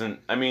it movie? doesn't.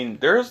 I mean,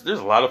 there's a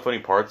lot of funny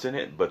parts in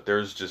it, but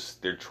they're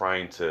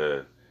trying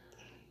to.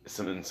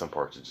 In some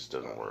parts, it just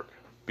doesn't work.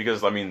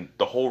 Because I mean,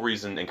 the whole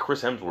reason, and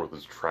Chris Hemsworth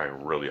is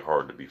trying really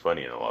hard to be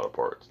funny in a lot of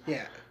parts.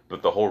 Yeah.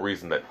 But the whole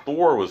reason that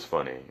Thor was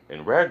funny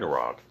in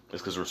Ragnarok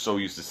is because we're so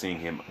used to seeing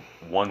him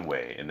one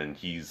way, and then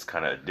he's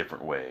kind of a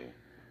different way.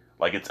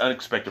 Like, it's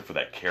unexpected for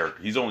that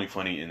character. He's only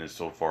funny in as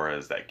so far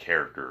as that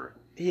character.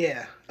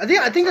 Yeah. I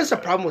think that's the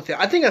problem with it.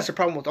 I think that's the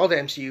problem with all the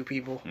MCU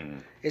people. Mm-hmm.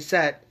 It's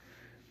that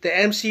the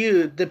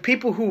MCU, the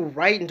people who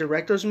write and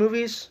direct those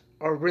movies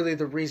are really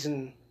the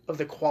reason of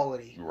the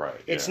quality. Right.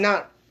 It's yeah.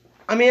 not.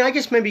 I mean, I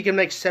guess maybe you can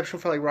make exception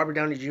for like Robert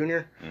Downey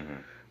Jr. Mm-hmm.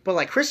 But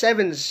like Chris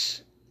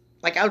Evans,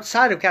 like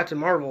outside of Captain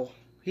Marvel,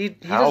 he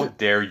How doesn't.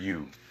 dare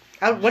you?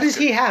 What does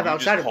he have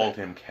outside You of just called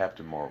that? him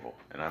Captain Marvel,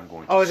 and I'm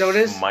going to Oh, is that what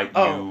it is? smite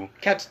Oh, you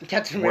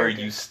Captain where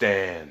America. you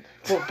stand.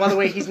 Well, by the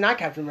way, he's not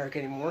Captain America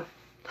anymore.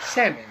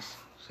 Sam is.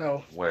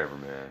 So Whatever,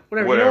 man.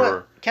 whatever. You know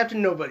what?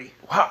 Captain Nobody.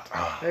 What?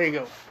 There you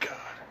go. God.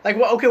 Like,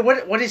 what? Okay,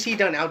 what has he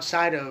done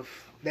outside of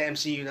the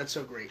MCU that's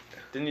so great?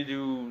 Didn't you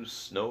do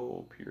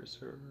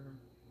Snowpiercer?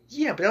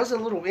 Yeah, but that was a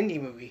little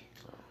indie movie.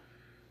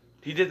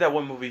 He did that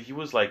one movie. He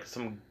was like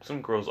some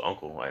girl's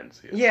uncle. I didn't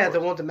see it. Yeah, of the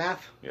course. one with the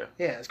math. Yeah.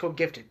 Yeah, it's called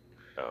Gifted.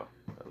 Oh,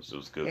 it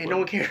was good. Hey, no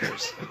one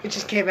cares. It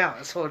just came out.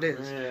 That's all it is.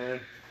 Man.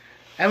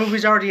 That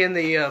movie's already in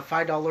the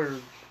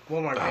 $5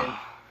 Walmart bin.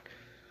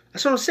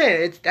 That's what I'm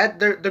saying. It's that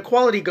the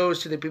quality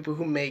goes to the people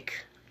who make.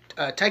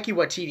 Taika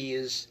Waititi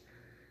is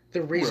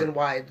the reason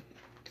why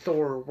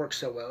Thor works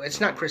so well. It's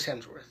not Chris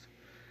Hemsworth.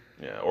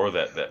 Yeah, or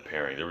that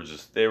pairing.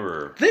 They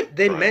were They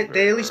trying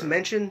they at least hard.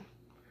 mention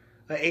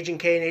Agent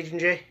K and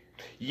Agent J.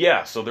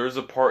 Yeah, so there's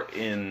a part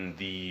in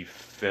the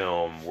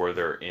film where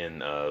they're in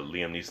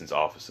Liam Neeson's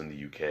office in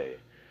the UK,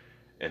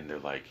 and they're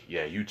like,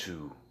 yeah, you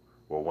two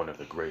were one of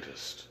the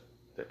greatest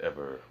that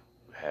ever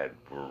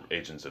were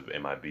agents of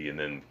MIB. And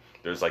then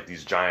there's like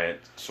these giant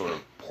sort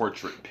of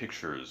portrait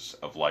pictures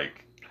of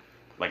like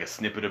a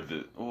snippet of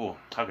the,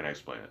 how can I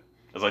explain it?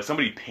 It's like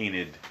somebody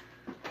painted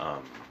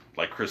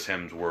like Chris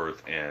Hemsworth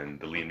and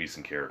the Liam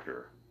Neeson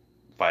character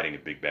fighting a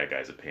big bad guy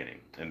as a painting.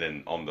 And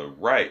then on the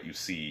right you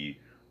see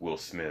Will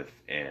Smith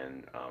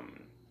and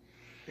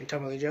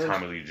Tommy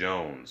Lee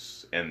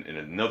Jones. And in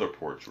another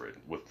portrait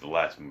with the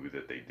last movie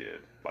that they did,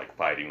 like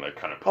fighting, like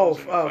kind of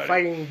posing.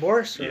 Fighting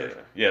Boris?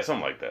 Or? Yeah,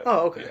 something like that.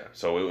 Oh, okay. Yeah.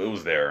 So it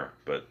was there,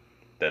 but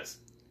that's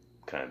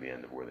kind of the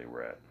end of where they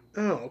were at.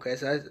 Oh, okay.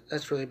 So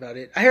that's really about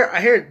it. I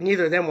hear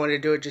neither of them wanted to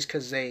do it just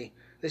because they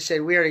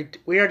said we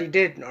already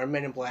did our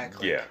Men in Black.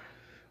 Like, yeah.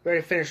 We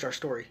already finished our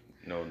story.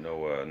 No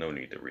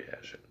need to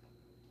rehash it.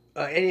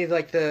 Any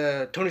like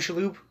the Tony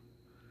Shalhoub,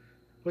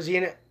 was he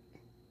in it?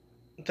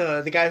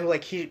 The guy who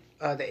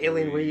the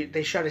alien where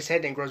they shot his head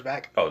and it grows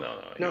back. Oh no,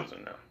 he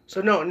wasn't. No.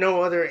 So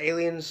no other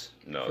aliens.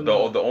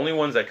 No, the only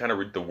ones that kind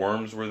of the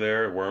worms were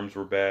there. Worms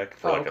were back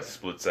for a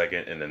split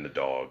second, and then the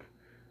dog,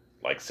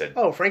 said.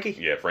 Oh, Frankie.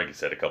 Yeah, Frankie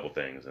said a couple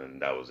things,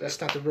 and that was it.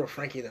 That's not the real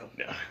Frankie though.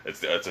 Yeah,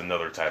 it's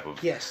another type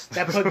of. Yes,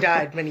 that pug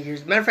died many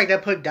years. Matter of fact,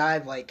 that pug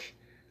died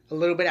a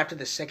little bit after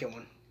the second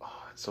one.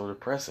 Oh, it's so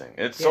depressing.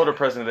 It's so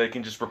depressing that they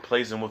can just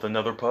replace him with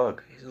another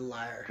pug. He's a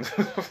liar.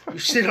 You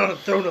sit on a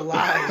throne of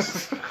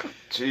lies.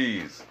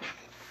 Jeez.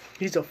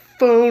 He's a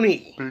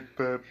phony. Big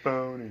bad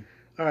phony.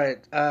 All right.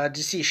 Did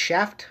you see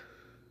Shaft?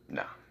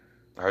 No.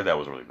 I heard that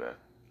was really bad.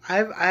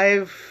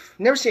 I've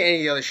never seen any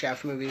of the other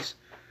Shaft movies.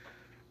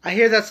 I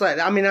hear that's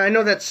I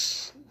know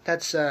that's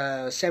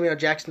Samuel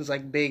Jackson's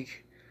big.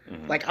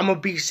 Mm-hmm. I'm a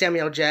big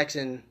Samuel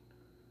Jackson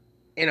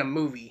in a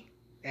movie,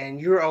 and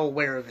you're all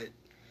aware of it.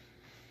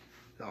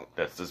 So,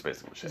 that's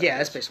basically what Shaft is. Yeah,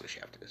 that's basically what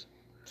Shaft is.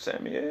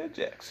 Samuel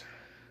Jackson.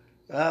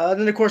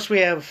 Then of course we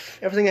have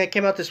everything that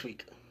came out this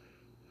week.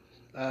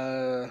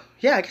 I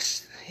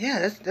guess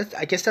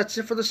that's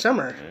it for the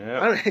summer.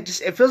 Yep.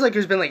 It feels like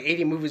there's been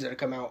 80 movies that have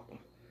come out.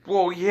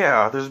 Well,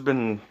 yeah, there's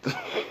been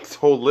this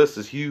whole list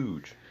is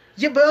huge.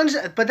 Yeah,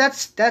 but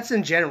that's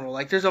in general.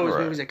 There's always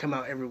movies that come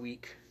out every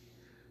week.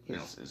 You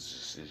know,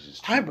 it's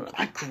just too much.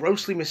 I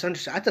grossly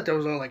misunderstood. I thought there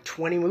was only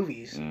 20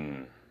 movies.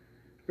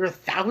 There are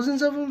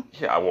thousands of them.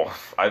 Yeah, well,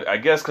 I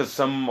guess because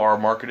some are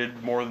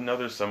marketed more than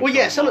others. Some of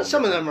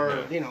them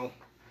are. Yeah.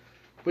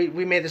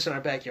 We made this in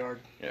our backyard.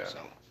 Yeah. So.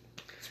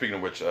 Speaking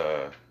of which,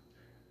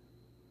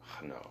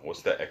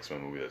 what's that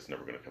X-Men movie that's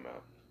never going to come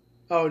out?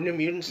 Oh, New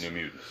Mutants. New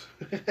Mutants.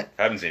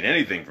 Haven't seen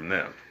anything from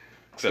them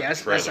except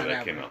the trailer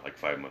that came out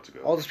 5 months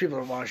ago. All those people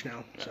are washed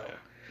now. So. Yeah.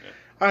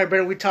 All right,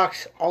 Brendan. We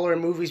talked all our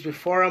movies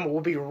before them.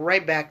 We'll be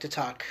right back to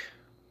talk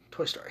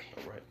Toy Story.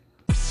 All right.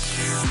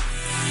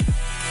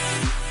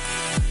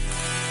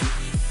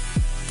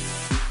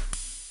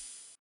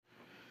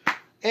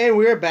 And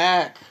we're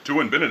back. To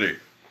infinity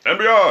and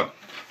beyond.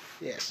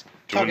 Yes.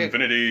 To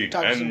infinity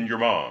and your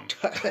mom.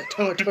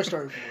 Tell a Toy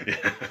Story.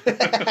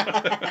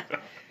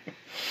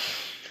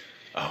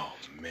 Oh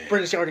man.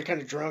 Brendan's already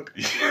kind of drunk.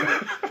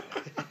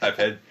 I've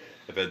had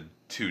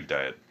 2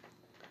 Diet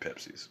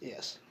Pepsis.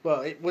 Yes.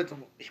 Well,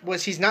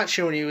 what he's not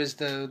showing you is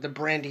the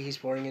brandy he's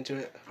pouring into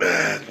it.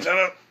 Shut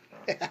up.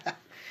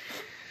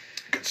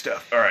 Good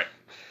stuff. All right.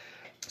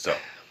 So.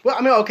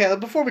 Well, okay.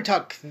 Before we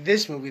talk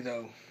this movie,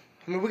 though,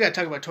 we got to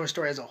talk about Toy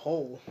Story as a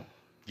whole.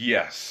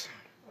 Yes.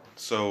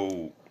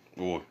 So,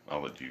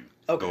 I'll let you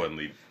go ahead and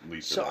lead.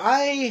 So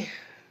this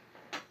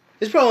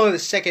is probably only the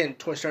second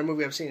Toy Story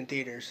movie I've seen in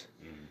theaters.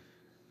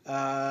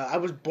 Mm-hmm. I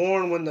was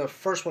born when the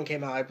first one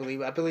came out. I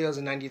believe it was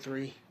in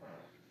 '93,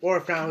 or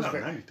if not, it was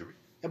 '93.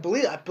 I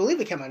believe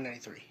it came out in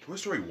 '93. Toy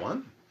Story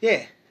 1?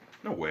 Yeah.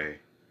 No way.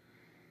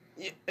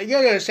 You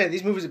gotta understand,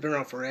 these movies have been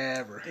around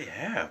forever. They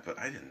have, but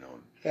I didn't know.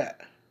 Yeah.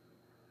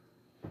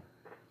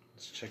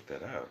 Let's check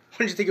that out.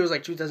 When did you think it was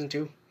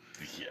 2002?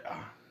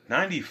 Yeah.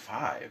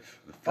 95.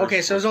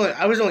 Okay, so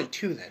I was only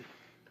 2 then.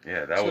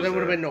 Yeah, so there would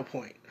have been no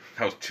point.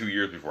 That was 2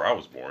 years before I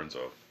was born,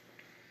 so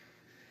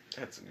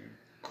that's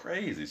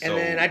crazy. And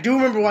then I do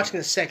remember watching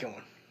the second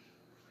one.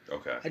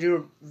 Okay. I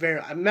do matter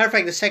of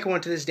fact, the second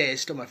one to this day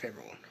is still my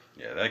favorite one.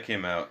 Yeah, that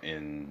came out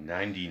in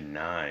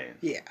 '99.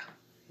 Yeah.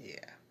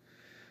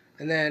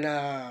 And then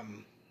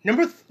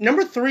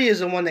number 3 is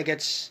the one that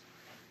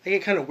I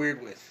get kind of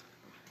weird with.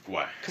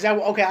 Why? Because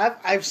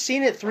I've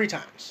seen it 3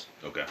 times.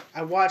 Okay.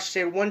 I watched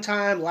it one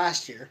time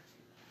last year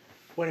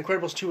when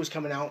Incredibles 2 was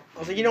coming out. I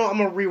was like, I'm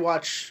gonna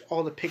rewatch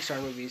all the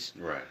Pixar movies.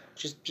 Right.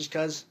 Just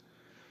because.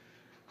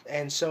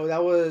 And so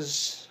that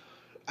was,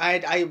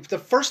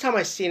 the first time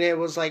I seen it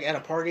was at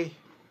a party.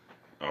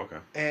 Okay.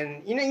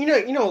 And you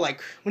know,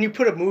 when you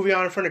put a movie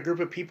on in front of a group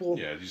of people,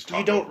 yeah,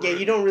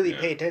 you don't really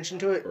pay attention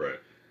to it. Right.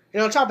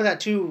 And on top of that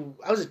too,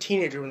 I was a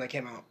teenager when that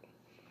came out.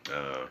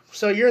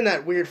 So you're in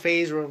that weird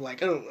phase where I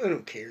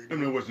don't care.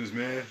 I'm not watching this,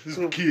 man. This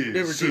is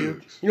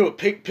kids. You know what?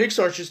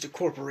 Pixar's just a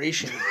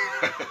corporation.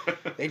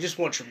 They just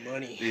want your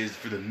money. It's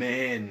for the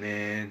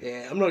man.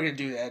 Yeah, I'm not gonna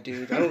do that,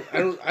 dude.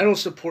 I don't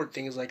support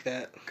things like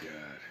that. God.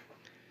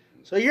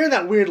 So you're in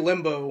that weird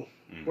limbo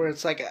where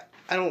it's like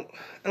I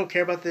don't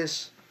care about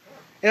this.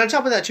 And on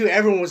top of that too,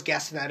 everyone was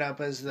gassing that up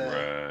as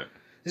Right.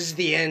 this is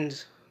the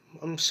end.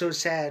 I'm so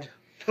sad.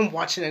 I'm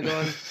watching it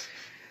going.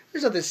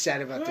 There's nothing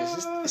sad about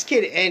this. This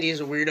kid Andy is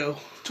a weirdo.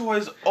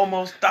 Toys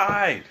almost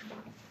died.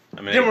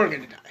 I mean, They weren't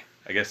gonna die.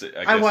 I guess.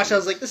 I watched. I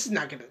was like, this is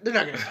not gonna. They're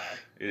not gonna die.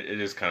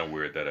 It is kind of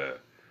weird that a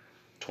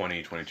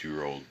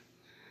 22-year-old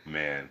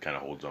man kind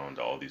of holds on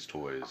to all these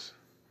toys.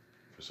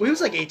 Well, he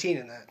was like 18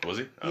 in that. Was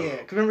he? Yeah.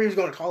 'Cause remember he was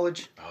going to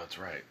college. Oh, that's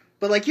right.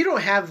 But like, you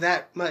don't have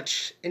that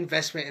much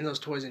investment in those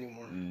toys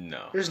anymore.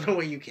 No. There's no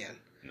way you can.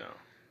 No.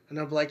 And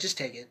I'll be like, just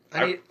take it.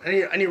 I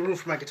need room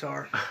for my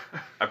guitar.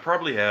 I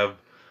probably have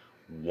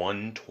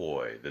one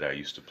toy that I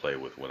used to play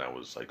with when I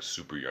was like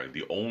super young.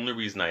 The only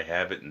reason I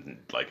have it,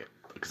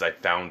 because I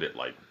found it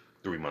like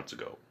 3 months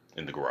ago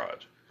in the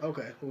garage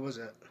Okay, what was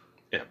that?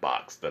 in a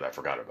box that I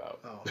forgot about.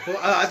 Oh, well,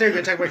 I thought you were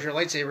gonna talk about your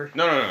lightsaber.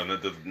 No,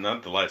 not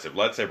the lightsaber.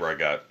 Lightsaber I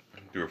got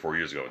 3 or 4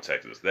 years ago in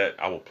Texas. That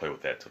I will play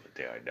with that till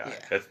the day I die.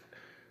 Yeah.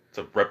 It's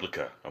a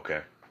replica,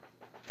 okay?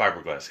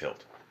 Fiberglass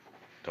hilt.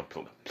 Don't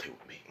play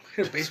with me.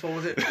 Hit a baseball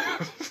with it.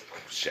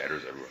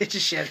 Shatters everywhere. It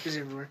just shatters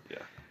everywhere. Yeah.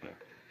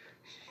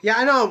 Yeah,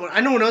 I know.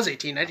 I know. When I was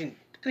 18, I didn't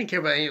care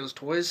about any of those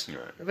toys. Right.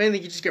 If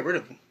anything, you just get rid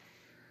of them.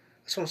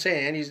 That's what I'm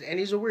saying.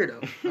 Andy's a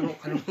weirdo.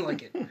 I don't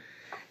like it.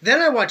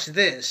 Then I watched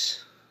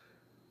this,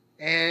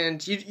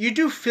 and you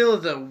do feel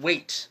the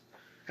weight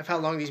of how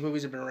long these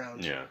movies have been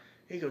around. Yeah.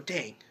 You go,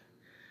 dang.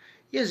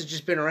 You guys have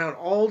just been around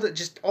all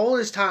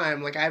this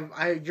time. Like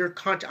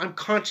I'm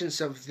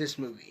conscious of this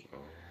movie,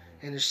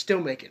 and they're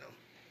still making them.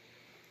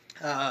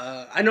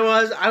 I know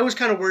I was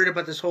kind of worried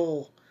about this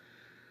whole.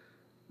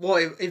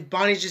 Well, if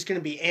Bonnie's just gonna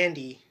be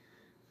Andy,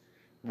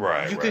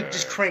 Right. you could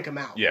just crank them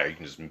out. Yeah, you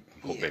can just make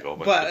a whole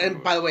bunch.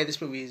 But by the way,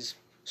 this movie is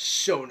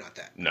so not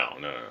that. No.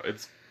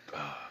 It's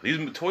these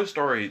Toy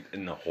Story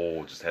in the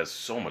whole just has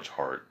so much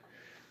heart.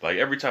 Like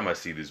every time I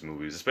see these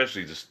movies,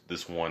 especially just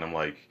this one, I'm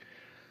like,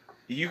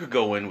 you could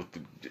go in with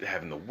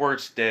having the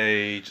worst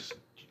day, just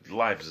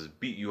life just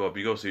beat you up.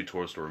 You go see a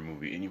Toy Story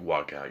movie and you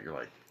walk out, you're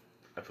like,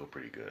 I feel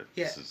pretty good.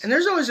 Yeah, and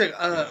there's always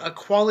a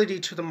quality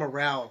to the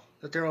morale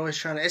that they're always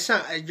trying to. It's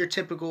not your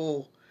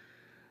typical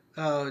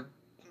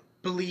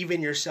believe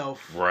in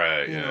yourself.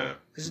 Right. You Yeah. know,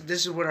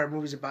 this is what our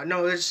movie's about.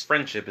 No, there's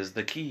Friendship is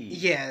the key.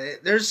 yeah.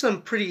 There's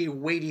some pretty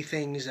weighty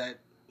things that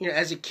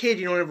as a kid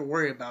you don't ever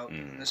worry about,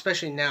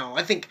 especially now.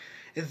 I think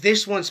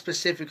this one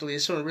specifically,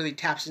 this one really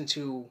taps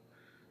into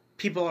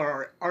people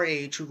our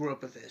age who grew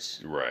up with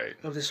this. Right.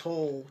 Of this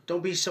whole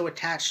don't be so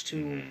attached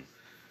to.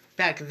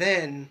 Back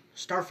then,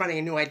 start finding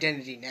a new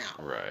identity now.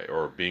 Right,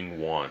 or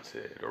being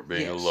wanted, or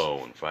being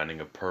alone,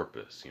 finding a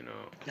purpose,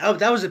 Oh,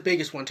 that was the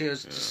biggest one, too,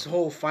 is this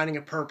whole finding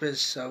a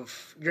purpose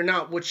of, you're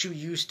not what you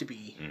used to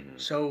be,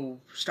 so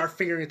start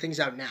figuring things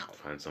out now.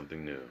 Find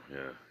something new,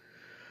 yeah.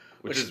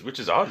 Which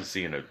is odd to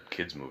see in a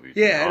kid's movie,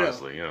 yeah,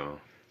 honestly,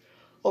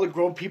 All the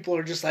grown people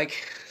are just like,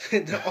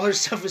 all their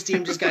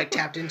self-esteem just got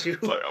tapped into.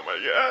 It's like, oh my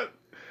god.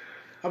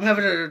 I'm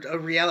having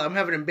I'm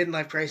having a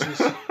midlife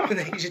crisis at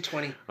the age of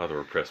 20. All the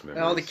repressed memories.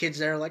 And all the kids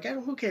there are like,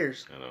 who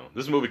cares? I know.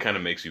 This movie kind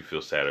of makes you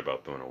feel sad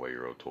about throwing away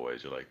your old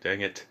toys. You're like, dang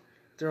it.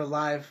 They're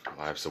alive.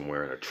 Alive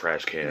somewhere in a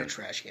trash can. In a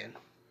trash can.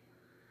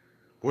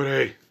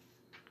 Woody.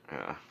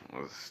 Yeah,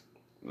 this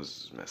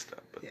is messed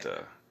up.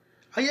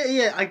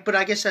 But, But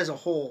I guess as a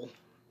whole,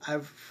 I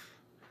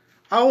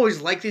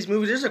always like these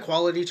movies. There's a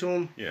quality to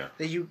them. Yeah.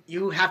 That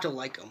you have to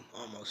like them,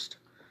 almost.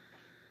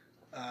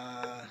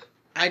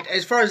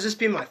 As far as this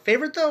being my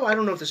favorite, though, I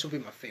don't know if this will be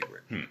my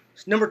favorite.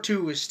 Number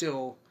 2 is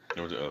still...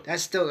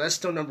 That's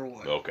still number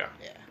 1. Okay.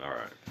 Yeah. All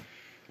right.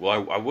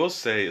 Well, I will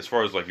say, as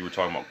far as like you were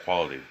talking about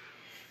quality,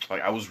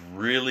 like I was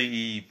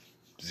really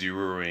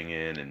zeroing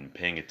in and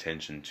paying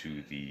attention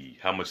to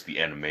how much the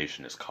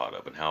animation is caught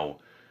up and how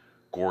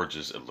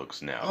gorgeous it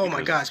looks now. Oh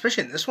my god,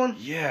 especially in this one.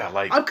 Yeah,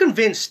 like I'm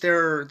convinced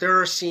there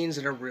are scenes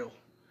that are real.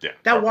 Yeah.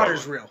 That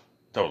water's real.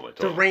 Totally.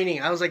 The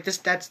raining, I was like,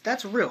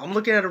 that's real. I'm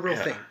looking at a real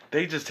thing.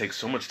 They just take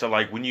so much time.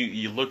 Like when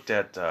you looked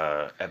at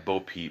Bo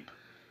Peep,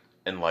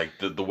 and like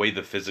the way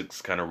the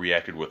physics kind of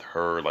reacted with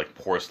her, like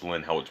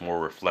porcelain, how it's more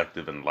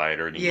reflective and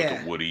lighter, and you look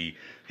at Woody,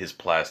 his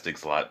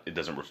plastics it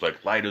doesn't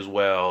reflect light as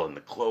well, and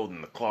the clothing,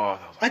 the cloth.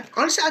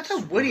 Honestly, I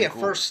thought Woody at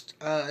first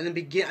in the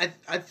beginning.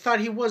 I thought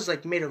he was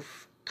like made of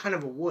kind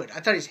of a wood. I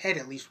thought his head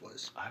at least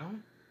was.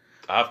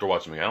 I have to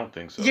watch him again. I don't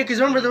think so. Yeah, because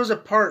remember there was a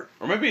part.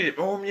 Or maybe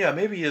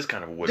he is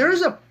kind of a wood.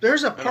 There's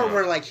a part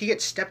where like he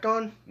gets stepped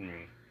on,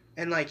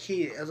 and like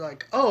he is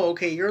like, oh,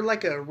 okay, you're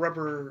like a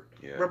rubbery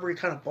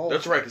kind of ball.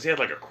 That's right, because he had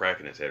like a crack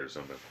in his head or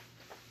something.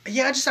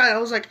 Yeah, I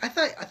was like, I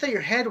thought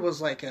your head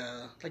was like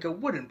a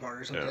wooden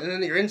part or something, and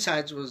then your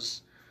insides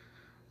was.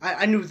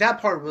 I knew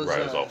that part was. Right,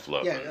 it was all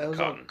fluff. Yeah, it was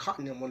all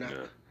cotton and whatnot. Yeah.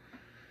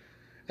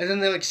 And then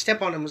they like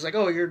step on him. Was like,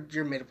 oh,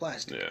 you're made of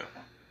plastic. Yeah,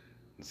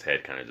 his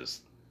head kind of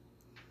just.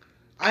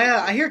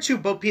 I hear too,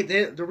 Bo Peep.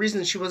 The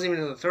reason she wasn't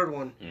even in the third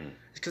one is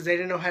because they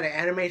didn't know how to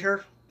animate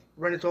her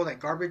running through all that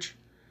garbage.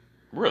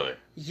 Really?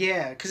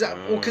 Yeah, because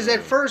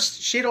at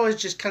first she'd always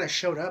just kind of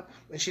showed up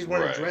and she's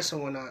wearing a dress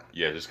and whatnot.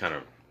 Yeah, just kind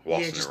of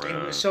waltzing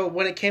around. So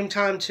when it came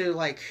time to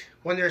like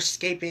when they're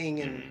escaping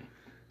and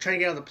trying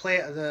to get out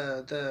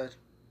of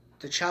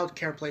the child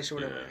care place or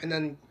whatever, and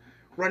then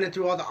running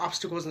through all the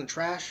obstacles in the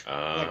trash,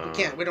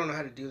 like we don't know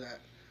how to do that.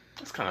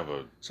 That's kind of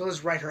a so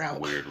let's write her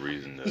out. Weird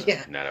reason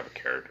to not have a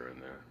character in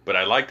there. But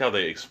I liked how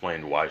they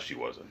explained why she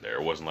wasn't there.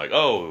 It wasn't like,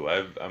 oh,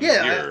 I'm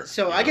here.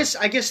 So I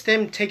guess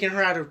them taking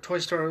her out of Toy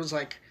Story was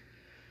like,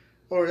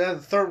 or the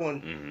third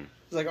one,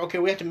 was like, okay,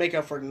 we have to make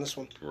up for it in this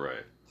one.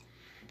 Right.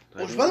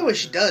 Which, by the way,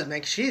 she does,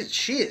 man. She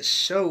is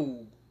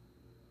so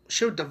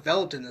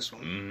developed in this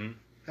one.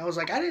 Mm-hmm. I was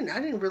like, I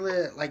didn't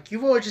really like.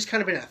 You've always just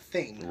kind of been a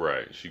thing.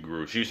 Right. She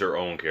grew. She's her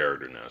own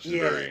character now. She's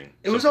very.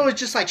 It was always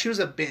just like she was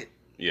a bit.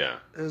 Yeah.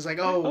 It was like,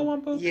 I'm Bo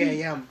Peep.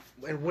 yeah,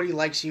 and Woody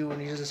likes you,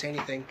 and he doesn't say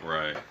anything.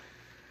 Right.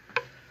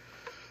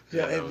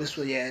 Yeah.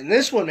 In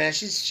this one, man,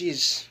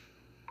 she's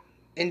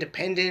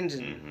independent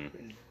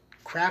and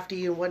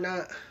crafty and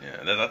whatnot.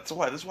 Yeah, that's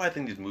why I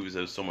think these movies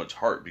have so much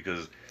heart,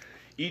 because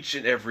each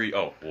and every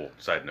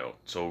side note.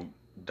 So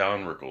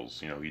Don Rickles,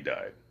 he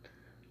died.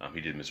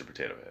 He did Mr.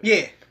 Potato Head.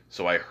 Yeah.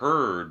 So I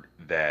heard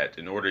that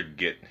in order to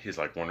get his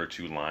like one or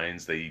two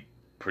lines, they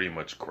pretty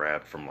much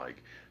grabbed from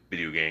like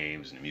video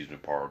games and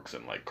amusement parks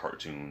and like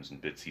cartoons and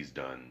bits he's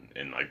done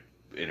and like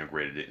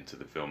integrated it into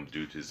the film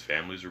due to his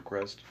family's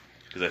request.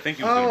 Because I think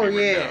he was going to be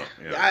written out.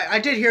 Yeah. I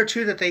did hear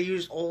too that they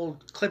used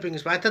old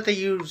clippings, but I thought they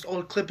used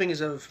old clippings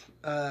of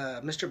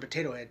Mr.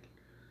 Potato Head.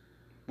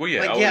 Well,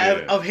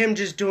 yeah, of him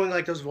just doing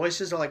like those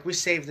voices, or like we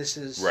saved this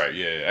as right.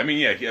 Yeah, I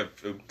mean,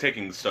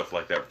 taking stuff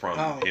like that from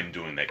him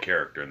doing that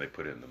character and they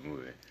put it in the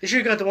movie. They should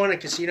have got the one at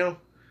Casino.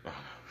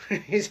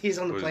 He's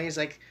on the plane. He's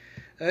like,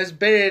 it's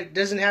better it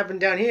doesn't happen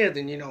down here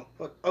than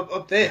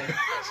up there.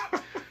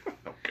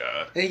 Oh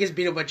God! And he gets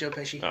beat up by Joe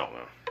Pesci. I don't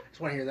know.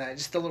 Just want to hear that.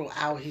 Just a little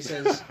ow he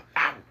says.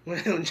 Ow!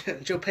 When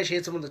Joe Pesci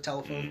hits him on the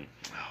telephone.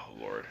 Oh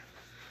Lord.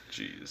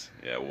 Jeez.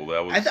 Yeah. Well,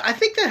 that was. I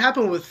think that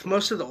happened with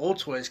most of the old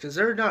toys because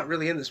they're not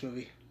really in this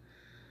movie.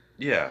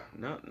 Yeah,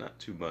 not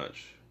too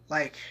much.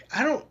 Like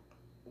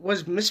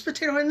was Miss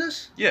Potato in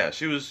this? Yeah,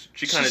 she was.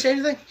 She kind of. She say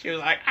anything? She was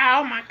like,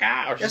 "Oh my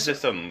God!" Or she said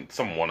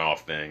some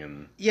one-off thing,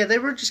 and yeah, they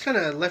were just kind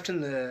of left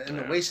in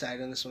the wayside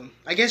in this one.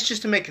 I guess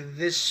just to make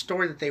this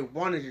story that they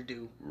wanted to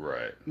do.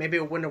 Right. Maybe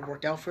it wouldn't have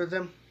worked out for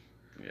them.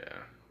 Yeah.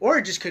 Or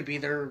it just could be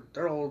they're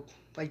old,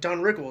 like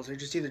Don Rickles. They're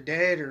just either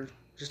dead or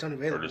just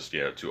unavailable. Or just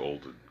too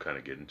old to kind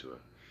of get into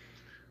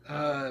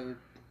it.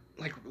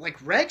 Like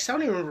Rex, I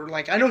don't even remember.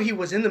 Like I know he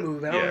was in the movie,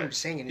 but I don't remember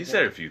saying anything. He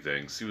said a few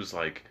things. He was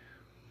like,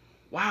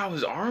 "Wow,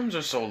 his arms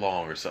are so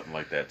long," or something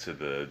like that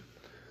to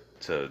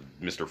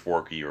Mr.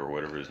 Forky or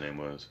whatever his name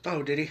was.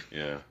 Oh, did he?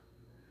 Yeah.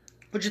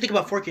 What'd you think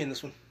about Forky in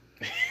this one?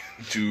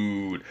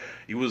 Dude,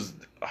 he was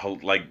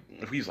like,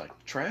 he's like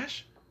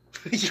trash,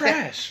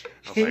 trash.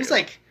 He was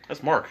like,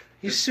 that's Mark.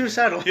 He's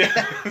suicidal.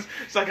 Yeah.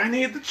 It's like, I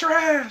need the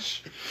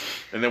trash.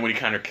 And then when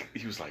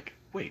he was like,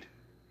 wait,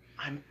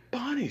 I'm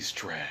Bonnie's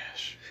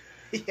trash.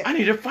 Yeah. I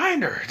need to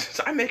find her.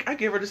 I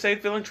give her the same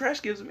feeling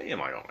trash gives me. I'm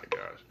like, oh my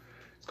gosh.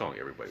 It's calling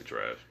everybody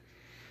trash.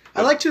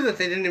 I like too that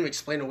they didn't even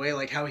explain away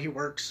like how he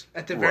works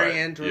at the very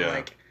end. We're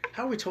like,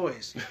 how are we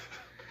toys?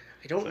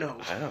 I don't know.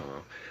 I don't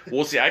know.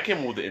 Well, see, I came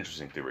up with an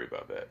interesting theory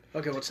about that.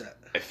 Okay, what's that?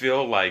 I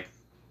feel like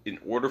in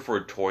order for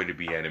a toy to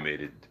be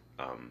animated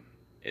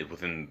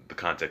within the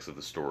context of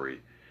the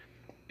story,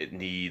 it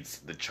needs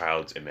the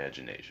child's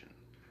imagination.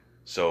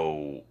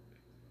 So,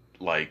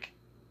 like,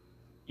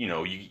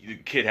 the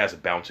kid has a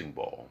bouncing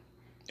ball,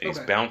 and he's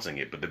bouncing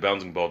it, but the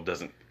bouncing ball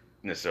doesn't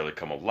necessarily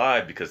come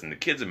alive because in the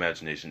kid's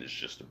imagination it's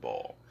just a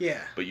ball.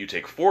 Yeah. But you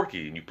take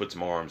Forky and you put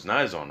some arms and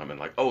eyes on him and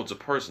like, oh, it's a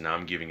person. Now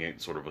I'm giving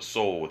it sort of a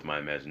soul with my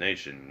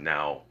imagination.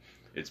 Now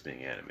it's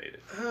being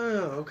animated.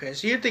 Oh, okay.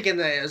 So you're thinking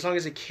that as long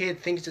as a kid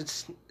thinks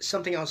it's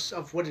something else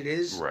of what it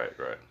is, right,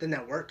 then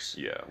that works.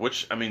 Yeah.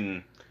 Which I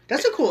mean,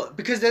 that's a cool,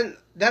 because then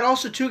that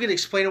also too could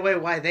explain away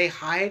why they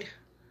hide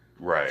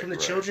from the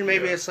children.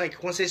 Maybe it's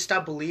like once they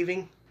stop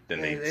believing,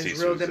 then they see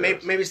real. Then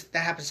maybe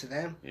that happens to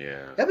them.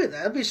 Yeah.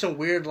 That'd be some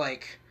weird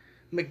like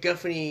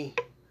MacGuffin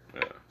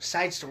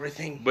side story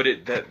thing. But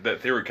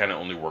that theory kind of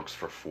only works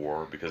for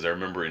 4 because I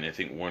remember in I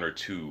think 1 or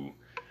 2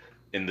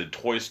 in the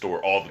toy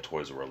store all the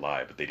toys were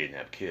alive but they didn't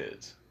have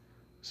kids.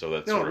 So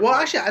that's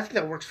actually I think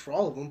that works for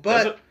all of them.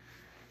 But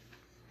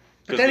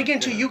then again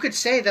too, you could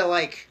say that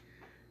like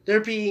they're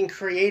being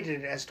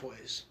created as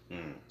toys.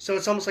 So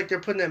it's almost like they're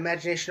putting the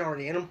imagination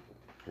already in them.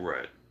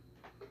 Right.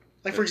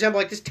 Like for example,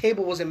 like this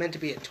table wasn't meant to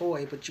be a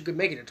toy, but you could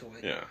make it a toy.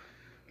 Yeah.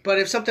 But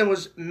if something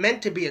was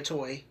meant to be a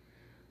toy,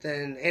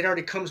 then it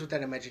already comes with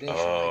that imagination.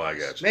 Oh, I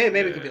got you.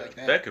 Maybe it could be like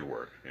that. That could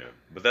work, yeah.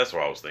 But that's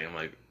what I was thinking. I'm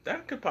like,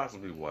 that could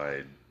possibly be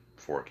why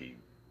Forky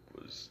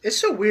was... It's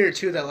so weird,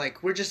 too, that,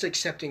 like, we're just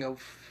accepting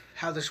of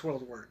how this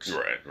world works.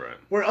 Right.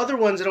 Where other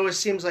ones, it always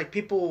seems like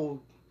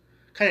people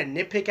kind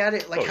of nitpick at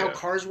it, like how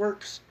cars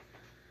works.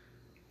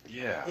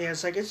 Yeah. Yeah,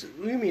 it's like, what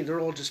do you mean they're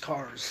all just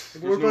cars?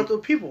 Like, we're about the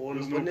people.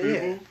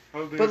 Yeah.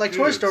 But, like,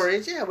 Toy Story,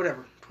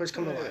 whatever. Toys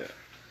come to life.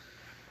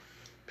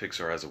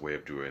 Pixar has a way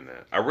of doing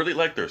that. I really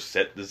like their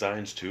set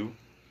designs too.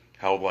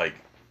 How like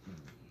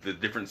the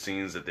different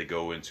scenes that they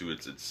go into,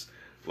 it's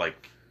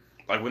like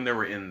like when they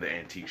were in the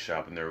antique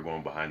shop and they were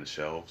going behind the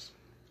shelves.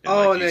 And,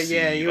 oh, like,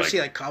 you would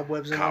see like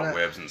cobwebs and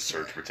cobwebs and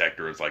surge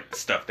protectors, like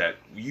stuff that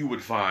you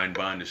would find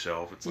behind the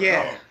shelf. It's like,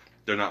 oh,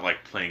 they're not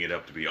like playing it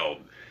up to be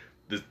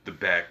the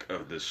back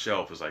of the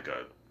shelf is like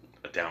a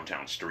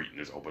downtown street and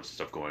there's a whole bunch of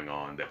stuff going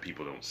on that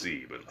people don't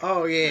see. But like,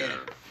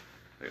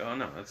 oh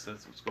no, that's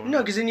what's going on. No,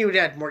 because then you would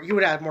add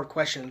more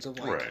questions of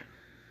like,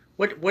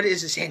 what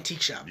is this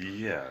antique shop?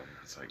 Yeah,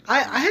 it's like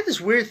I had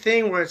this weird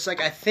thing where it's like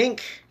I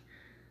think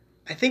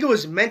it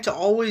was meant to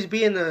always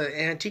be in the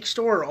antique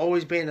store or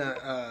always be in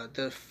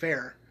the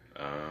fair.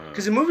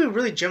 Because the movie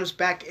really jumps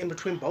back in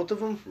between both of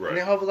them. Right. And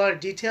they have a lot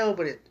of detail,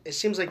 but it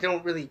seems like they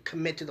don't really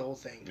commit to the whole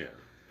thing. Yeah.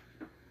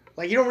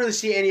 Like, you don't really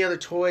see any other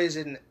toys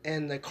in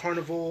the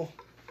carnival.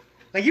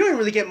 Like, you don't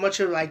really get much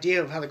of an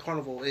idea of how the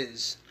carnival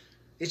is.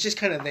 It's just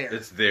kind of there.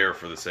 It's there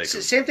for the sake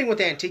of... Same thing with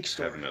the antique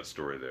store. Having that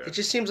story there. It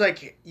just seems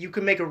like you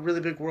could make a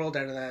really big world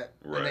out of that.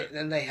 Right.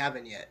 And they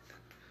haven't yet.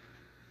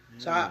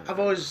 So I've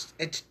always...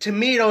 to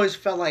me, it always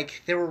felt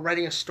like they were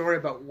writing a story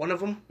about one of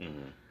them.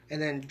 Mm-hmm.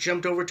 And then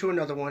jumped over to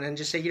another one and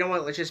just say, you know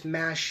what, let's just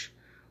mash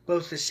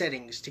both the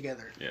settings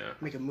together. Yeah.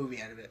 Make a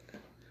movie out of it.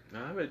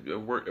 No,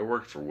 it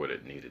worked for what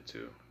it needed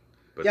to.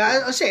 But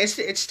yeah, I'll say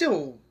it's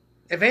still,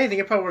 if anything,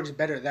 it probably works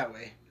better that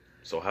way.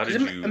 So how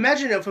did you...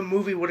 Imagine if a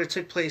movie would have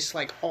took place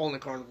like all in the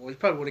carnival. You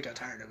probably would have got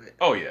tired of it.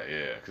 Oh, yeah.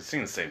 Because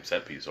seeing the same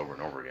set piece over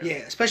and over again.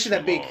 Yeah, especially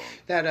that big,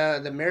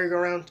 the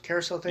merry-go-round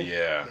carousel thing.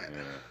 Yeah,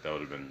 that would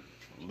have been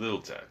a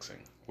little taxing.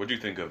 What do you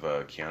think of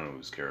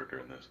Keanu's character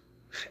in this?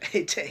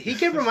 He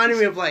kept reminding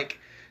me of like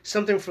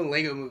something from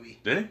Lego Movie.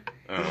 Did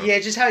he? Yeah,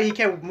 just how he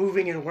kept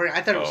moving and working.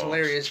 I thought it was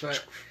hilarious,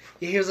 but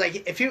he was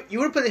like, if you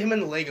would have put him in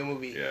the Lego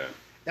Movie,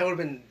 that would have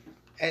been,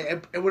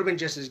 it would have been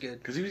just as good.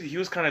 Because he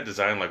was kind of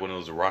designed like one of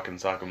those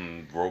Rock'em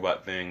Sock'em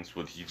robot things,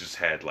 where he just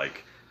had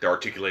like the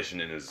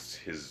articulation in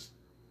his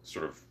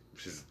sort of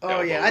his.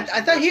 Oh yeah, I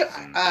thought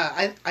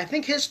I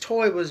think his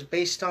toy was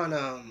based on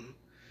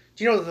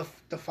do you know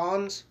the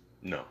Fonz?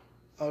 No.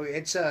 Oh,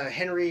 it's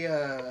Henry.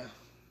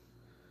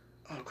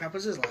 Oh crap!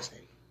 What's his last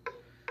name?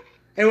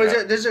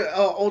 Anyways, there's an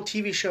old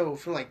TV show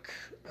from like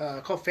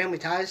called Family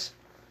Ties.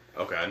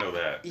 Okay, I know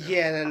that.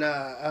 Yeah, and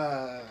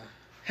then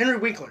Henry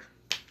Winkler.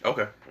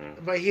 Okay.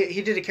 But he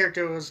did a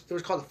character. It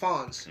was called the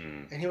Fonz,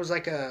 and he was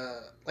like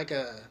an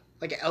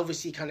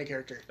Elvis-y kind of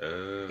character.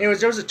 Anyways,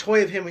 there was a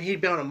toy of him, and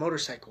he'd be on a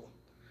motorcycle,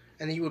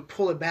 and then you would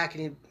pull it back,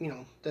 and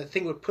the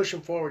thing would push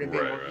him forward and be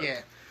more.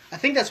 Yeah. I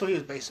think that's what he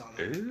was based on.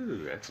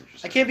 Ooh, that's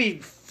interesting. I can't be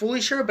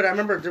fully sure, but I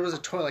remember there was a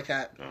toy like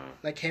that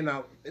that came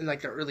out in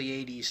like the early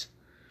 80s.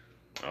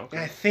 Okay. And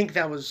I think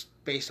that was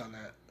based on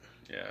that.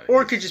 Yeah.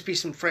 Or it could just be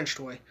some French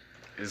toy.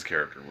 His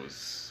character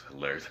was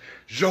hilarious.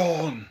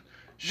 Jean,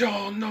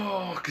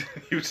 no.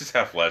 He would just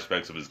have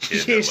flashbacks of his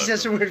kid. Yeah, he just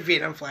has a weird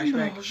Vietnam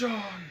flashback. No, Jean.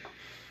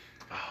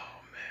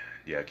 Oh, man.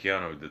 Yeah,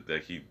 Keanu,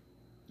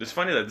 it's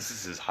funny that this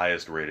is his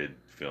highest rated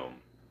film.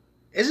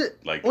 Is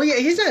it? Like, well, yeah,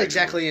 he's not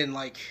exactly in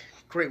like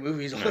great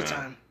movies all the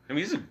time. I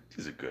mean,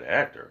 he's a good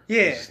actor.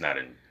 Yeah. He's just not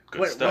in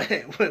good stuff.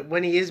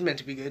 When he is meant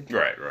to be good.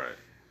 Right.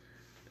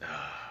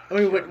 I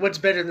mean, what's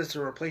better than The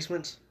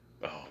Replacements?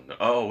 Oh, no.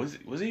 Oh,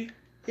 was he?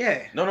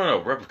 Yeah. No,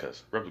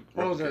 Replicas.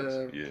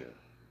 Replicas. Yeah.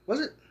 Was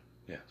it?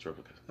 Yeah, it's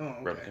Replicas. Oh,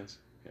 okay. Replicants?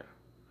 Yeah.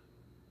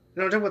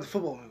 No, I'm talking about the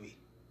football movie.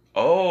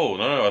 Oh,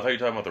 no, I thought you were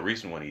talking about the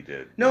recent one he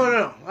did.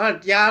 No.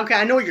 Yeah, okay,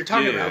 I know what you're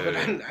talking about, but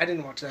I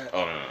didn't watch that.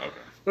 Oh, no, okay.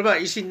 What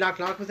about, you see Knock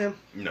Knock with him?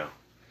 No.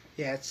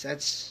 Yeah,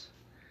 that's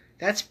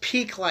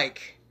peak,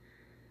 like...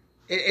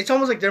 It's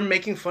almost like they're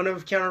making fun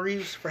of Keanu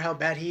Reeves for how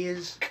bad he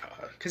is.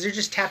 God. Because they're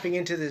just tapping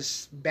into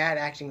this bad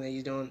acting that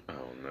he's doing. Oh,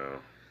 no.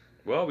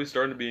 Well, he's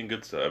starting to be in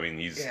good stuff. I mean,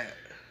 he's... Yeah.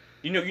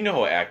 You know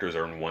how actors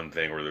are in one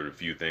thing, or there are a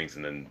few things,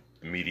 and then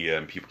the media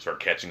and people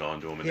start catching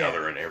on to them, and now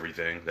they're in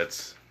everything.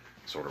 That's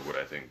sort of what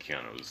I think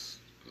Keanu is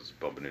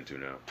bumping into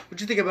now.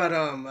 What'd you think about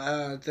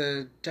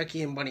the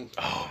Ducky and Bunny?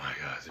 Oh my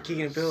god,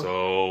 Keegan and Peele.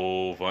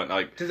 So fun!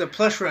 Like the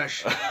plush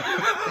rush that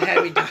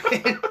had me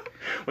dying.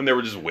 When they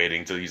were just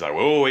waiting till he's like,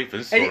 "Whoa, wait for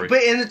this story."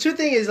 And the two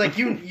thing is like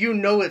you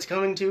know it's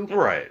coming to.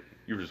 Right,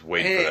 you're just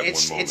waiting for that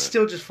one moment. It's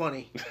still just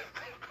funny.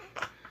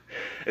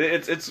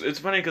 It's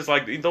funny because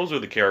like those are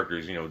the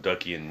characters,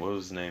 Ducky and what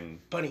was his name?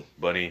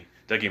 Bunny,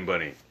 Ducky and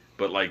Bunny.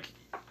 But like,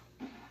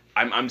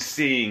 I'm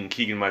seeing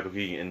Keegan-Michael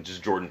Key and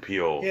just Jordan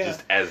Peele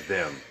just as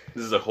them.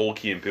 This is a whole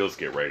Key and Peele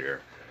skit right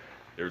here.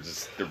 They're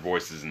just their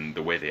voices and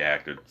the way they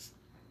act. It's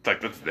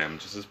like that's them,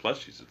 just as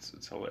plushies.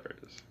 It's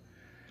hilarious.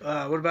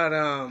 What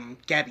about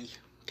Gabby?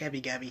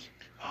 Gabby.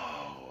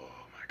 Oh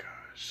my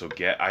gosh! So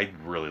I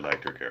really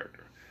liked her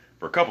character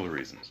for a couple of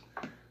reasons.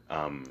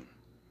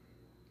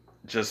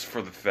 Just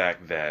for the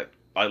fact that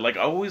I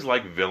always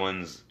like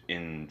villains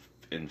in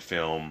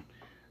film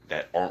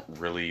that aren't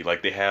really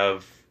like they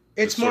have.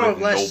 It's more or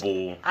less.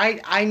 Noble... I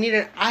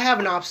have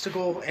an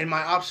obstacle, and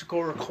my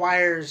obstacle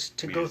requires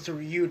to go through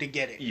you to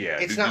get it. Yeah,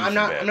 it's not.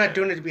 I'm not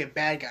doing it to be a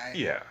bad guy.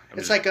 Yeah,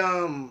 it's like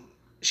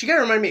she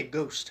gotta remind me of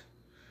Ghost.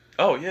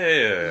 Oh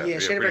yeah. Yeah,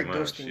 she had a very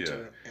ghosting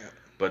to it. Yeah.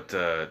 But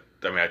I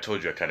mean, I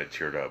told you I kind of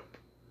teared up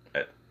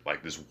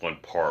like this one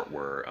part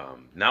where,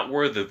 not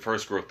where the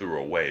first girl threw her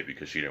away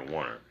because she didn't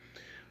want her,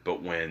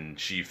 but when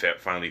she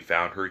finally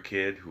found her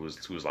kid who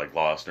was like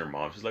lost in her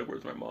mom, she's like,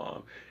 "Where's my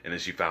mom?" And then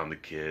she found the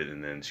kid,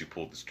 and then she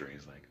pulled the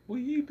strings like, "Will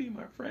you be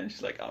my friend?"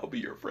 She's like, "I'll be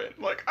your friend."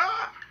 I'm like,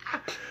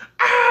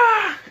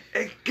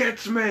 it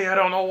gets me. I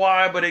don't know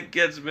why, but it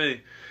gets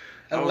me.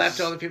 I laughed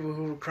at all the people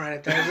who were crying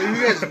at that. I was like,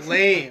 you guys are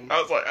lame.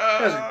 I was like, you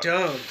guys are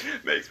dumb.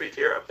 Makes me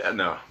tear up. Yeah,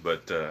 no,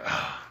 but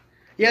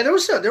yeah, there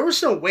was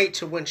some weight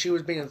to when she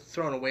was being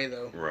thrown away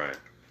though. Right.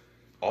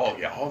 Oh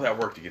yeah, all that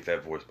work to get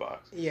that voice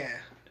box. Yeah,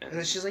 and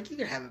then she's like, "You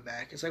can have it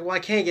back." It's like, well, I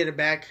can't get it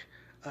back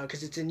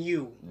because it's in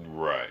you.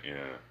 Right.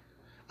 Yeah.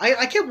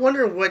 I kept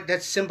wondering what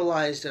that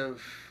symbolized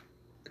of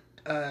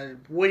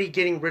Woody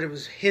getting rid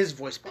of his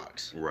voice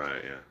box.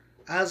 Right. Yeah.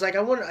 I was like, I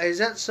wonder, is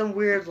that some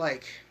weird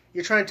like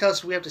you're trying to tell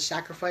us we have to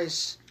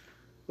sacrifice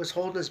what's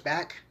holding us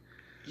back?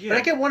 Yeah. But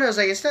I kept wondering, I was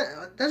like,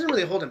 it doesn't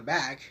really hold him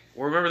back.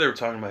 Well, remember they were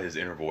talking about his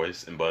inner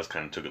voice, and Buzz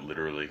kind of took it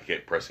literally,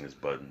 kept pressing his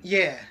button.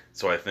 Yeah.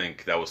 So I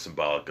think that was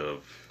symbolic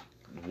of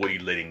Woody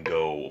letting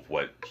go of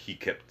what he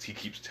keeps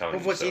telling himself.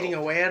 Of what's eating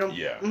away at him?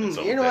 Yeah.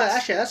 So you know what?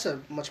 Actually, that's a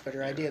much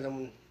better idea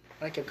than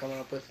I kept coming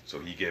up with. So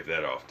he gave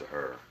that off to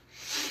her.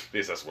 At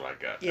least that's what I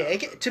got. Yeah,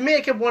 to me,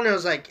 I kept wondering, I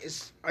was like,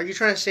 are you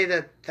trying to say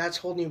that that's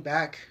holding you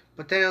back?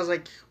 But then I was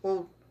like,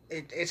 well,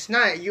 it's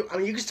not. You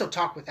can still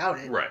talk without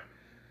it. Right.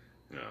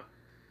 No.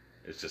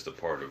 It's just a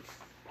part of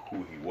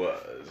who he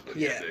was. But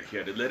yeah. He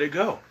had to let it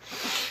go.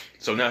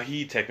 So now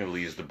he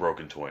technically is the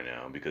broken toy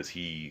now because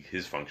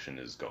his function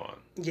is gone.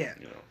 Yeah.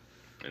 You know,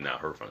 and now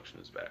her function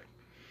is back.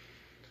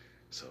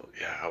 So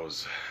yeah,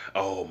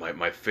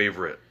 my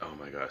favorite. Oh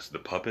my gosh, the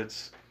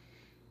puppets.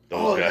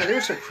 Those guys, they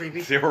were so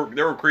creepy. they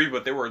were creepy,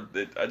 but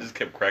I just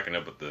kept cracking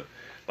up with the,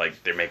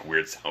 like, they make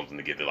weird sounds when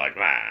they get, they're like,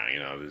 you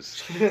know,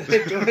 this.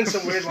 They're doing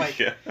some weird, like.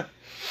 Yeah.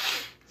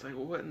 It's like,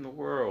 what in the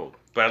world?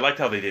 But I liked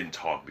how they didn't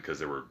talk because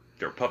they were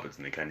puppets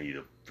and they kind of need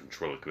a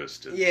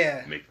ventriloquist to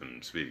make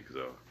them speak.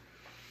 So.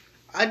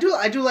 I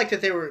do like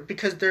that they were,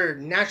 because they're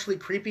naturally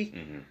creepy,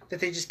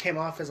 that they just came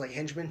off as like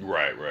henchmen.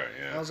 Right,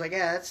 yeah. I was like,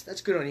 yeah, that's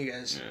good on you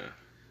guys. Yeah.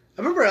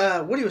 I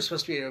remember Woody was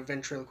supposed to be a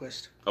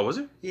ventriloquist. Oh, was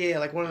he? Yeah,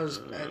 like one of those.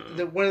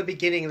 One of the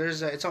beginning.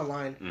 It's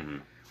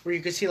online where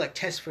you could see like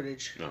test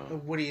footage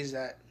of Woody is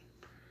that.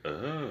 Oh,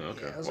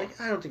 okay. Yeah, I was like,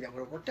 I don't think that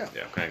would have worked out.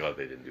 Yeah, I'm kind of glad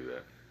they didn't do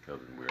that. That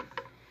would have been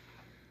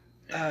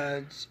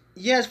weird.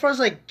 Yeah, as far as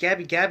like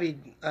Gabby,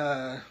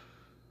 I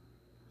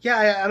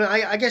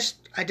guess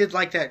I did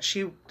like that.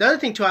 The other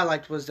thing too I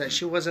liked was that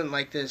she wasn't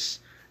like this.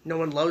 No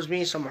one loves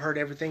me, so I'm gonna hurt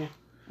everything.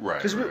 Right.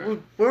 Because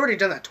we've already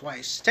done that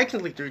twice,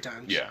 technically 3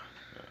 times. Yeah.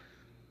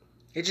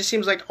 It just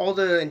seems like all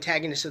the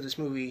antagonists of this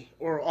movie,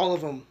 or all of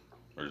them,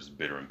 are just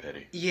bitter and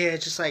petty. Yeah,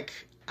 it's just like,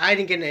 I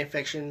didn't get an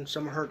infection, so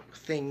I'm gonna hurt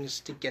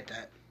things to get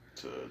that.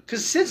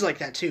 Because Sid's like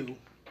that too.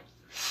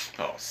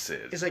 Oh,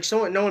 Sid. It's like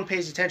no one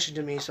pays attention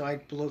to me, so I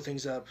blow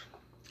things up.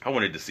 I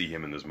wanted to see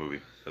him in this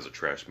movie as a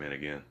trash man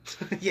again.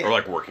 Yeah. Or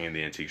like working in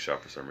the antique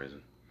shop for some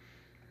reason.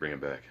 Bring him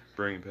back,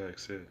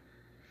 Sid.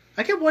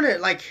 I kept wondering,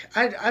 like,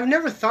 I've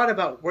never thought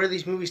about where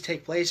these movies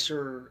take place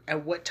or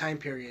at what time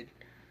period.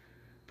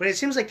 But it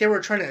seems like they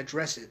were trying to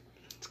address it.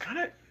 It's kind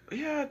of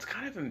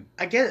an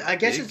I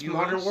guess it's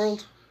modern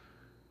world.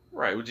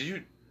 Right. Well,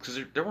 because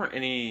there weren't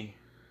any.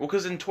 Well,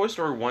 because in Toy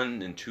Story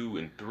 1 and 2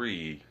 and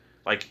 3,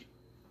 like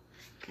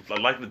the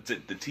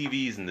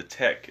TVs and the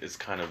tech is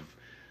kind of,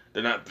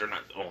 they don't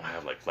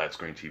have like flat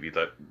screen TV.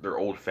 They're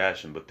old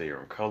fashioned, but they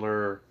are in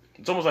color.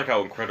 It's almost like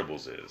how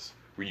Incredibles is.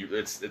 Where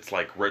it's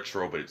like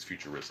retro, but it's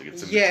futuristic.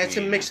 It's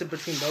a mix of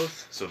between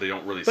both. So they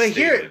don't really. But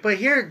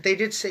here they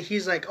did say,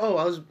 he's like, oh,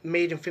 I was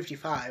made in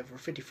 55 or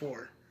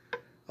 54. I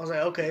was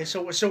like, okay,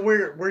 so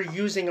we're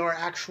using our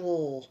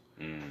actual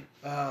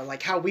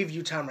like how we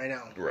view time right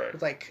now, right?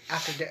 With like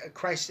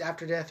Christ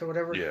after death or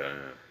whatever. Yeah.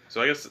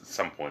 So I guess at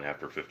some point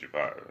after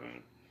 55.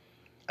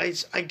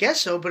 I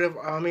guess so, but it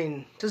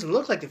doesn't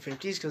look like the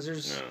 50s because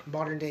there's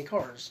modern day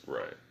cars.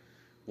 Right.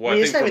 Well,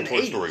 I think from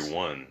Toy Story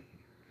 1.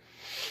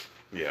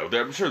 Yeah,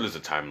 I'm sure there's a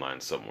timeline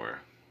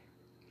somewhere.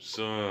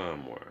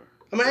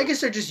 I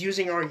guess they're just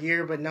using our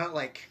year, but not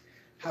like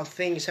how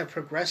things have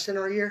progressed in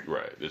our year.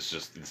 Right. It's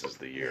just, this is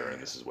the year,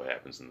 and this is what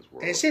happens in this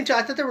world. And it seemed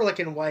I thought they were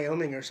like in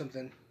Wyoming or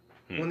something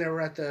when they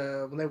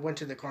were when they went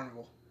to the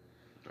carnival.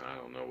 I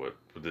don't know what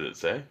did it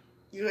say.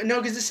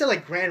 No, because it said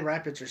like Grand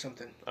Rapids or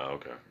something. Oh,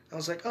 okay. I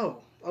was like,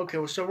 oh, okay.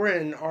 Well, so we're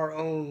in our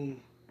own,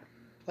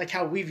 like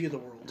how we view the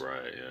world.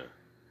 Right. Yeah.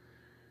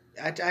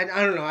 I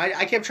don't know.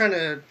 I kept trying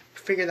to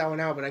figure that one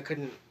out, but I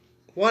couldn't.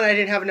 One, I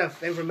didn't have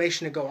enough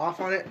information to go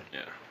off on it.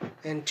 Yeah.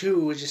 And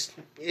 2, it was just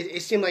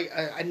it seemed like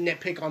a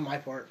nitpick on my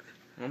part.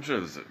 I'm sure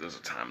there's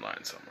a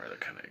timeline somewhere that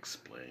kind of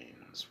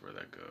explains where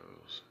that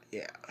goes.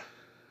 Yeah.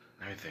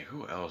 I think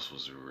who else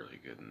was really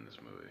good in this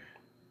movie?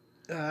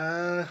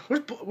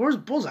 Where's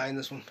Bullseye in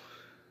this one?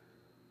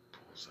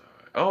 Bullseye.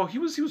 Oh, he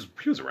was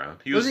around.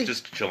 He was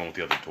just chilling with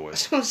the other toys.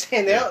 That's what I'm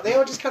saying. They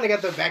all just kind of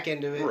got the back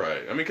end of it.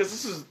 Right. I mean,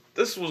 because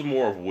this was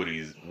more of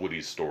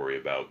Woody's story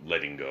about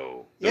letting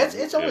go. Yeah,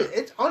 it's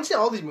always honestly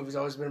all these movies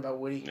have always been about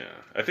Woody. Yeah,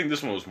 I think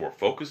this one was more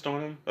focused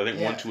on him. I think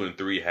 1, 2, and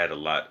 3 had a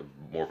lot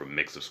more of a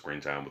mix of screen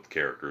time with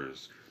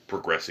characters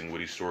progressing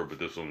Woody's story, but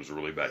this one was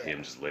really about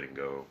him just letting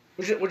go.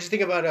 What'd you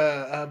think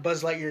about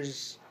Buzz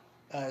Lightyear's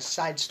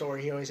side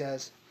story he always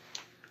has?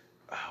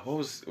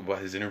 What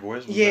his inner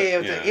voice?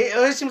 It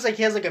always seems like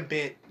he has like a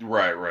bit.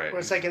 Right. Where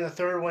it's like in the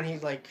third one he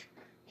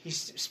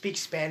speaks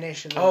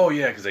Spanish. And then,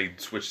 because they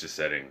switched the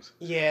settings.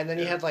 Yeah, and then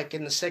you had like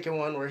in the second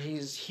one where he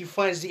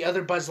finds the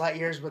other Buzz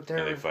Lightyears, but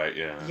they fight.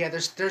 Yeah,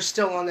 they're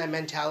still on that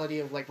mentality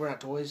of like we're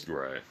not toys.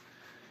 Right.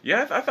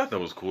 Yeah, I thought that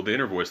was cool. The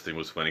inner voice thing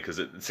was funny because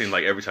it seemed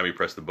like every time he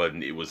pressed the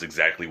button, it was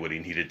exactly what he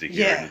needed to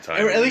hear in the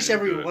time. At least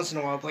every once in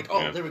a while, like,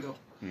 there we go.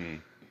 Mm.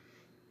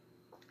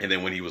 And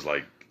then when he was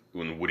like,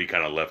 when Woody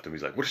kind of left him,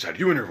 he's like, "What is that?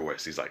 You inner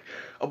voice?" He's like,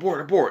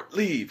 "Abort,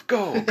 leave,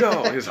 go."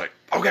 He's like,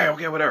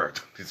 okay, whatever.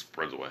 He just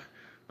runs away.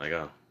 Like,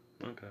 oh,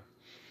 okay.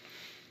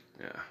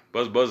 Yeah,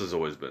 Buzz has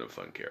always been a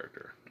fun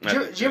character.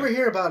 Did you ever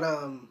hear about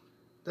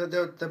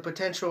the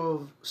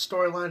potential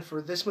storyline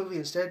for this movie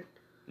instead?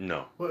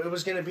 No. Well, it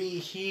was gonna be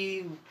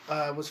he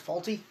was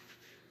faulty,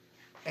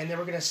 and there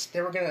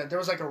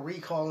was like a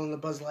recall on the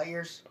Buzz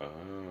Lightyears,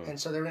 and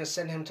so they were gonna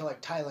send him to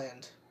like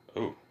Thailand.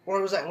 Oh. Or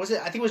was it? I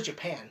think it was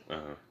Japan.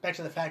 Back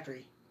to the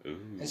factory. Ooh.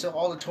 And so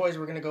all the toys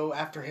were gonna go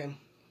after him.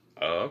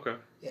 Oh, okay.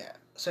 Yeah.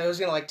 So it was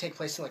gonna like take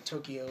place in like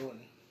Tokyo,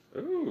 and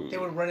ooh. They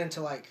would run into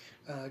like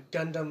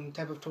Gundam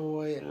type of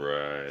toy, and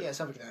right.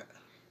 Stuff like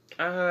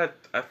that.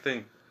 I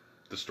think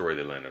the story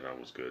they landed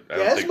on was good.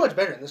 It's much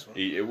better than this one.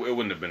 It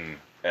wouldn't have been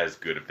as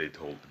good if they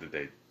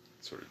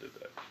sort of did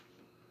that.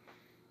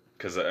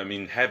 Because I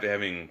mean,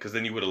 because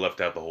then you would have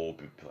left out the whole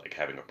like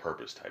having a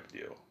purpose type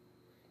deal.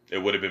 It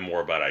would have been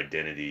more about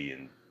identity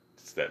and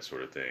that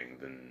sort of thing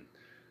than,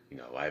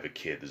 I have a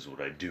kid, this is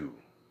what I do.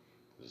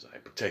 I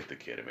protect the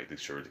kid and make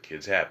sure the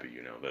kid's happy,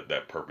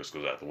 that purpose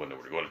goes out the window.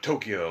 We're going to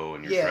Tokyo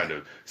and you're trying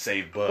to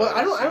save Buzz. Well,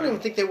 I don't even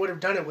think they would have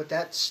done it with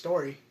that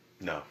story.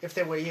 No. If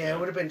they would, it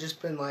would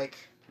have been like,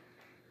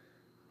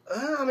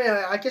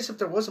 I guess if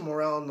there was a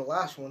morale in the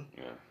last one.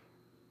 Yeah.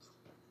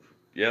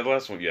 Yeah, the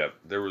last one,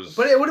 there was...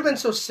 But it would have been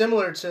so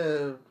similar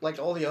to, like,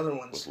 all the other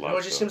ones.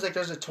 It just seems like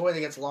there's a toy that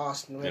gets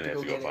lost, and we have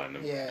to go find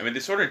them. Yeah. I mean, they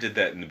sort of did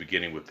that in the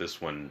beginning with this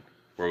one,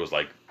 where it was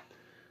like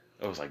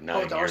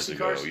 9 years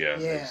ago. Cars? Yeah,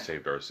 they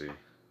saved RC.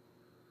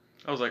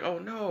 I was like, oh,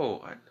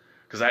 no.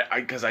 Because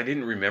I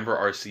didn't remember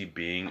RC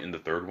being in the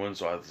third one,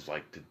 so I was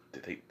like, did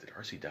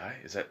RC die?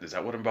 Is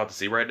that what I'm about to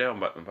see right now?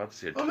 I'm about to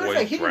see a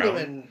toy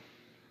drown.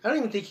 I don't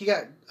even think he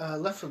got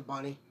left with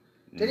Bonnie.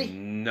 Did he?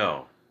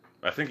 No.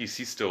 I think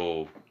he's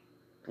still...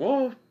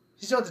 Well,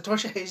 he's still at the toy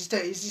shop. Is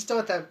he still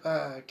at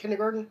that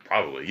kindergarten?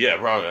 Probably, yeah,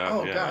 probably.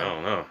 Oh, God. I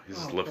don't know. He's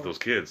just left those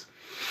kids.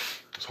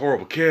 Those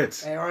horrible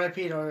kids. Hey,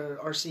 R.I.P. to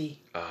RC.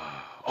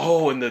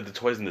 And the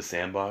toys in the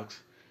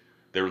sandbox.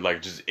 They were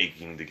like just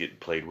aching to get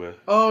played with.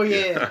 Oh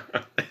yeah.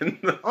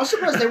 I'm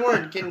surprised they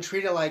weren't getting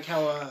treated like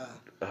how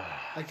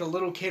like the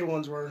little kid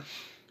ones were.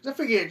 I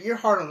figured you're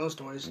hard on those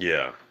toys.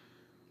 Yeah,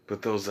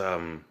 but those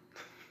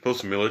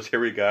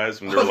military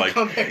guys when they're like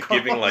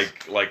giving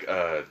like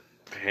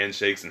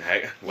handshakes and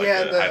high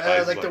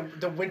fives. like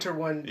the winter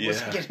one was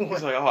getting one.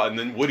 He's like, and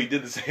then Woody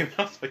did the same.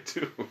 I was like,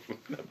 dude,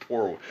 that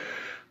poor one.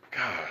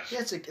 Gosh.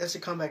 Yeah, it's a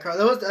combat car.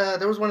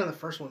 There was one in the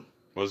first one.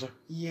 Was there?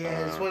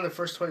 Yeah, it's one of the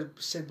first toys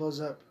Sid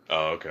blows up.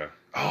 Oh, okay.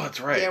 Oh,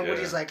 that's right. Yeah,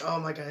 Woody's like, oh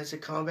my god, it's a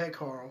combat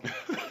car.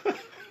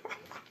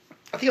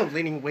 I think I'm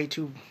leaning way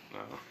too...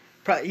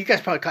 you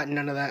guys probably caught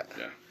none of that.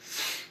 Yeah.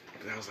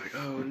 I was like,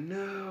 oh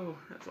no,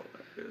 that's all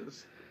that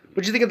is.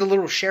 What'd you think of the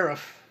little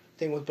sheriff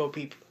thing with Bo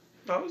Peep?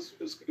 Oh,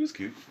 it was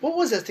cute. What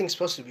was that thing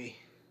supposed to be?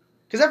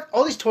 Because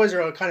all these toys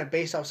are kind of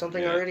based off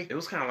something already. It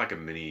was kind of like a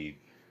mini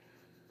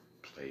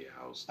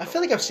playhouse. I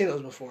feel like I've seen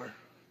those before.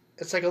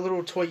 It's like a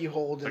little toy you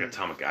hold. Like a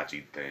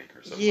Tamagotchi thing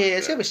or something. Yeah,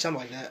 it's got to be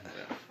something like that.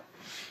 Yeah.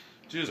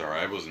 She was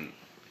alright. I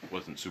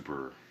wasn't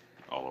super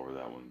all over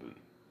that one,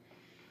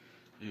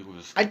 but it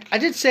was... I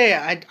did say,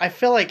 I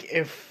feel like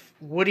if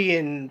Woody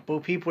and Bo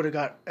Peep would have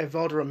got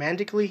involved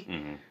romantically,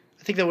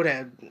 I think that would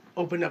have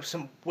opened up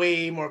some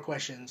way more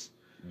questions.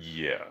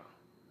 Yeah.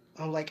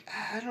 I'm like,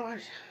 I don't know.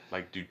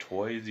 Like, do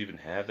toys even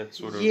have that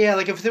sort of... Yeah,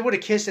 like if they would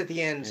have kissed at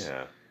the end.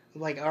 Yeah.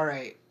 I'm like,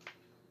 alright.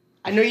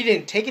 I know you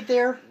didn't take it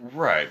there.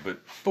 Right, but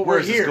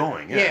where's this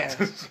going? Yeah.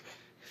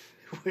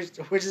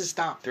 Where's this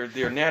stop?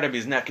 Their anatomy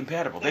is not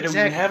compatible. They don't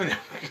even have it.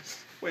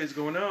 What is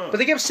going on? But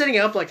they kept setting it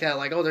up like that,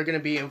 like, they're going to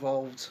be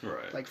involved.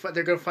 Right. Like,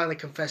 they're going to finally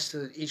confess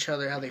to each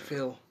other how they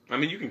feel. I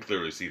mean, you can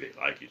clearly see they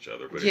like each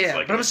other, but yeah, it's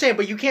like... but I'm saying,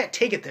 but you can't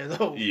take it there,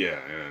 though. Yeah.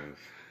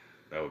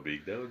 That would be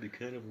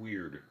kind of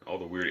weird. All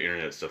the weird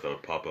internet stuff that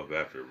would pop up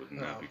after would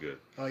not be good.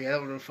 Oh, yeah, that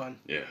would have been fun.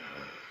 Yeah. What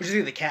do you think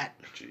of the cat?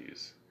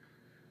 Jeez.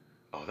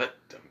 Oh, that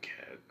dumb cat.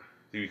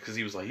 Because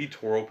he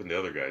tore open the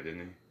other guy, didn't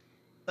he?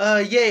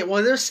 Yeah,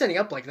 well, they're setting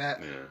up like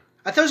that. Yeah.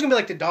 I thought it was gonna be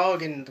like the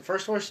dog in the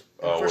first Toy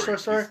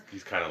Story.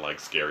 He's kind of like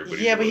scary, but but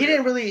he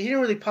didn't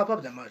really pop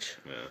up that much.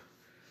 Yeah,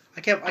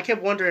 I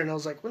kept wondering. I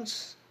was like,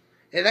 when's...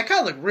 Yeah, that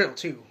kind of looked real,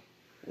 too.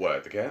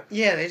 What, the cat?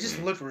 Yeah, they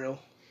just looked real.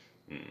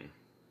 Mm.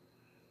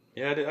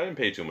 Yeah, I didn't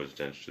pay too much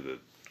attention to the...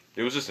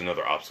 It was just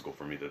another obstacle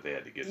for me that they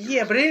had to get through.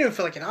 Yeah, but it didn't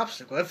feel like an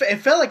obstacle. It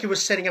felt like it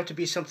was setting up to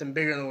be something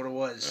bigger than what it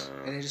was,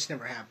 and it just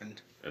never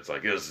happened. It's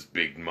like, it was this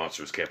big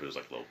monstrous cat, but it was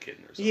like a little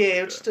kitten or something. Yeah, like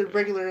it was just a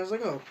regular... I was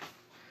like, oh,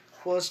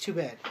 well, it's too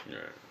bad. Yeah.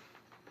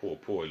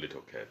 Poor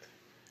little cat.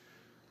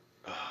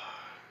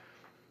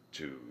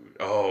 Dude.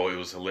 Oh, it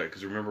was hilarious.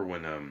 Because remember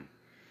when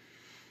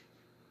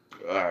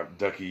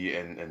Ducky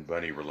and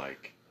Bunny were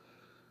like...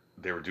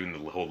 They were doing the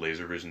whole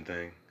laser vision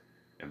thing.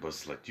 And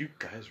Buzz is like, do you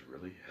guys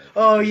really have...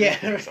 Oh, yeah.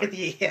 Like,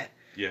 yeah.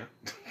 Yeah.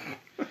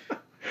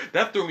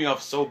 That threw me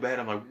off so bad.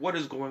 I'm like, what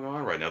is going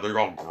on right now? They're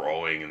all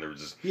growing and they're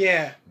just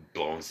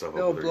blowing stuff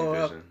up with their blow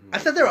up. vision. I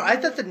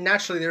thought that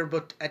naturally they were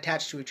both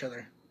attached to each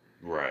other.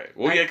 Right.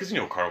 Well, yeah, because,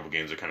 carnival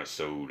games are kind of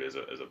sewed as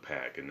a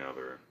pack, and now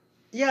they're...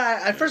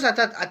 Yeah, at first I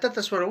thought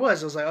that's what it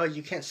was. I was like, oh,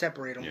 you can't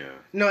separate them. Yeah.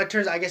 No, it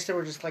turns I guess they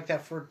were just like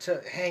that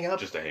to hang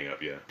up. Just to hang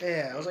up, yeah.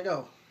 Yeah, I was like,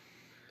 oh.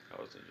 That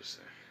was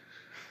interesting.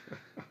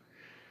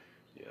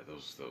 Yeah,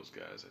 those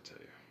guys, I tell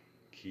you.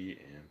 Key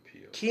and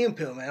Peele. Key and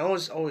Peele, man,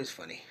 always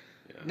funny.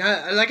 Yeah.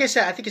 Now, like I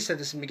said, I think I said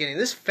this in the beginning.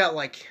 This felt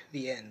like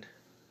the end.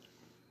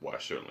 Well, I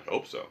certainly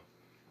hope so.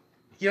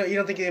 You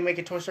don't think they make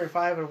a Toy Story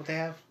 5 or what they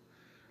have?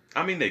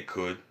 I mean, they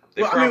could.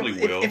 They probably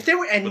will. If they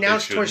were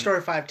announced Toy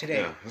Story 5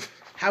 today, yeah.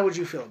 how would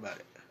you feel about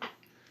it?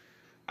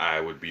 I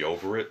would be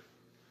over it.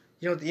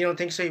 You don't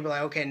think so? You'd be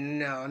like, okay,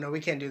 no, we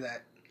can't do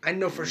that. I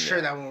know for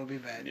sure that one would be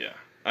bad. Yeah.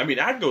 I mean,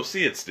 I'd go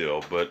see it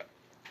still, but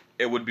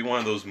it would be one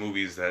of those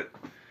movies that,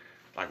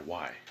 like,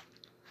 why?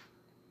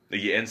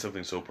 Like, you end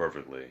something so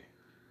perfectly.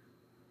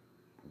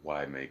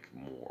 Why make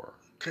more?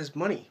 Because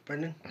money,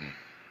 Brendan.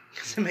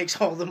 Because it makes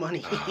all the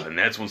money. And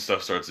that's when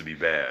stuff starts to be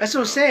bad. That's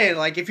what I'm saying.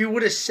 Like, if you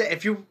would have said,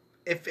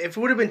 if it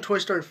would have been Toy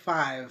Story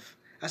 5,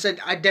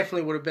 I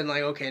definitely would have been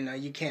like, okay, no,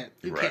 you can't.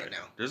 You can't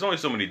now. There's only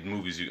so many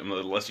movies,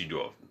 unless you do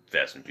a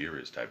Fast and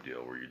Furious type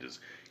deal where you just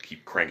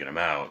keep cranking them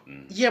out.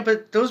 And yeah,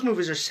 but those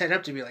movies are set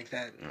up to be like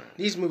that. Right.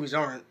 These movies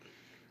aren't.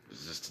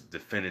 It's just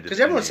definitive. Because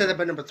everyone said that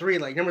about number 3.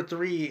 Like, number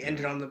 3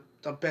 ended on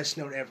the best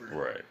note ever.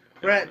 Right.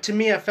 Right. To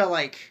me, I felt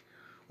like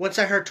once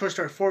I heard Toy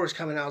Story 4 was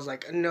coming, I was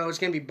like, no, it's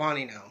going to be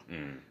Bonnie now.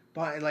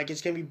 Bonnie, like,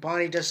 it's going to be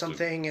Bonnie does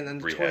something, and then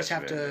the toys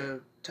have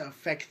to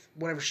affect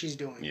whatever she's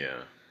doing. Yeah.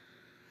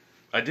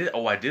 I did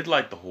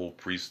like the whole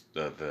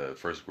the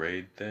first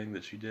grade thing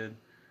that she did.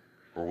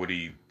 Or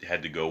Woody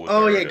had to go with her.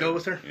 Oh, yeah, go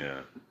with her. Yeah.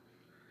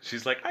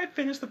 She's like, I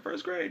finished the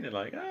first grade. And they're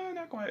like, oh,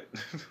 not quite.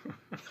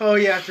 Oh,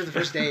 yeah, after the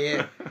first day,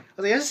 yeah. I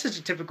was like, that's such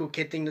a typical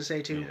kid thing to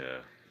say, too. Yeah.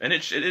 And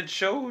it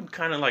showed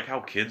kind of like how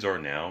kids are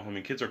now. I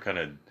mean, kids are kind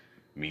of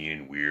mean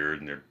and weird,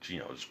 and they're,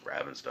 just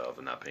grabbing stuff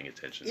and not paying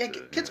attention to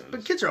it. Kids,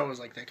 but kids are always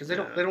like that, because they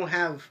don't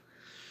have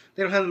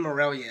the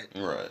morale yet.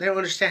 Right. They don't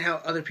understand how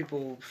other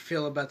people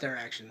feel about their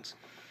actions.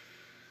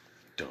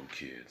 Dumb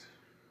kids.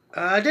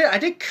 I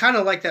did kind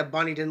of like that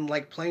Bonnie didn't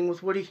like playing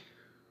with Woody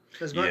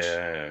as much.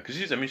 Yeah, because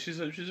she's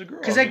a girl.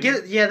 Because that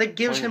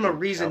gives him a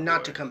reason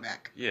not to come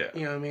back. Yeah.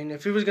 You know what I mean?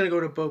 If he was gonna go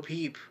to Bo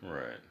Peep,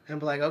 right,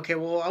 and be like, okay,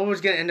 well, I was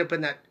gonna end up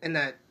in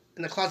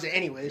the closet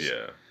anyways.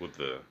 Yeah, with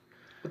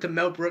the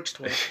Mel Brooks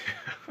toy.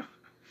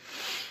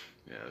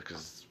 Yeah,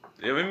 because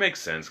it makes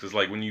sense. Because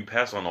like when you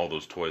pass on all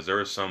those toys, there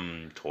are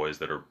some toys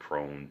that are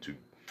prone to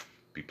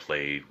be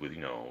played with,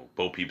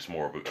 Bo Peep's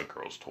more of a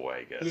girl's toy,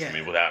 I guess. Yeah. I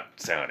mean, without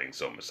sounding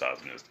so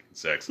misogynistic and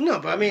sexist. No,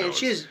 but I mean,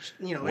 she is,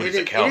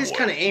 it is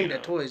kind of aimed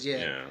at toys, yeah.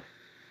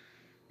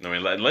 Yeah.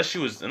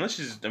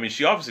 I mean,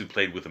 she obviously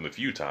played with him a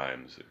few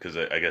times, because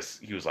I guess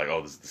he was like,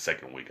 oh, this is the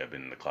second week I've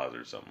been in the closet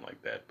or something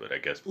like that, but I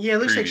guess yeah, it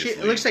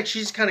looks like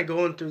she's kind of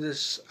going through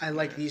this, I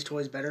like these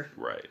toys better.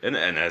 Right. And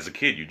as a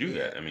kid, you do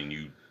that. I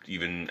mean,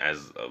 even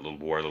as a little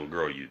boy or little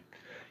girl, you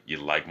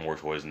like more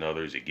toys than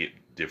others, you get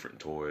different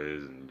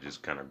toys, and you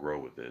just kind of grow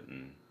with it,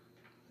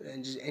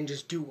 and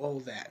just do all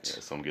that.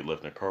 Yeah, some get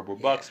left in a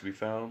cardboard box to be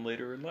found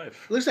later in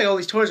life. It looks like all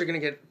these toys are gonna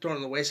get thrown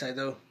on the wayside,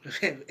 though.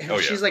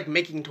 She's like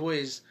making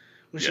toys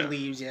when she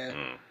leaves. Yeah.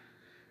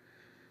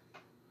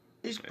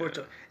 These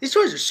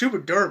toys are super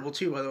durable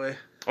too, by the way.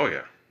 Oh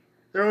yeah.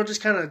 They're all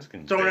just kind of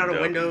thrown out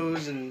of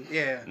windows and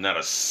not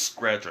a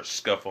scratch or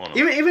scuff on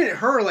them. Even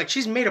her, like,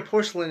 she's made of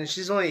porcelain and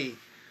she's only,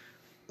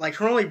 like,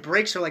 her only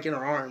breaks are like in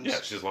her arms.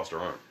 Yeah, she just lost her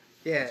arm.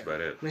 Yeah. That's about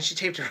it. And then she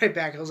taped it right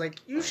back. I was like,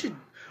 you should...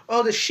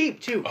 Oh, the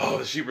sheep, too. Oh,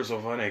 the sheep are so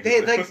funny.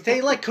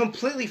 They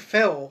completely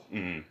fell.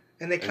 Mm-hmm.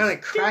 And they kind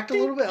of cracked a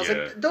little bit. I was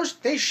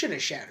like, they should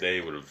have shattered. They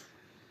would have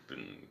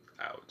been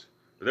out.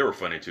 But they were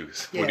funny, too,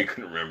 because Woody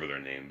couldn't remember their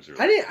names.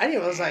 I didn't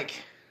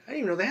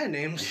even know they had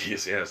names.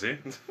 Yes, yeah, see?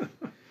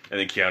 And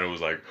then Keanu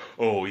was like,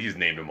 oh, he's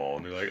named them all.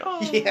 And they're like,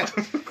 oh. Yeah.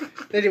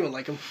 They didn't even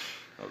like him.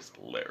 That was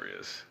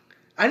hilarious.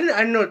 I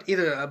didn't know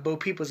either Bo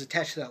Peep was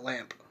attached to that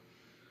lamp.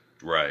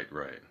 Right.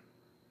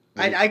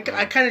 I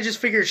kind of just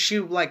figured she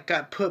like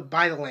got put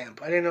by the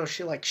lamp. I didn't know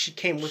she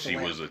came with the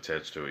lamp. She was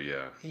attached to it,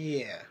 yeah.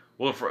 Yeah.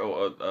 Well,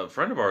 a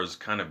friend of ours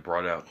kind of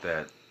brought out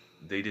that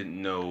they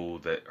didn't know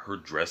that her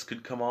dress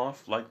could come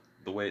off like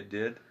the way it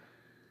did.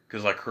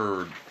 Because like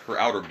her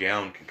outer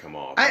gown can come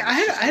off. I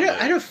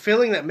had a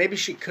feeling that maybe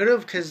she could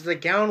have, because the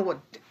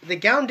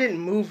gown didn't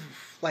move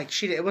like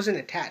it wasn't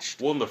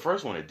attached. Well, in the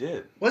first one it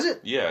did. Was it?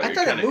 Yeah, I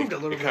thought it moved a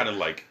little bit. It kind of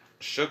like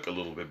shook a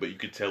little bit, but you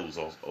could tell it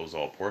was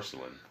all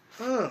porcelain.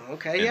 Oh,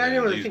 okay. Yeah, I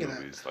didn't really think of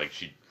that. Like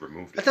she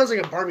removed it. I thought it was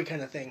like a Barbie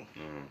kind of thing.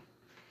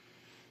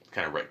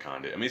 Kind of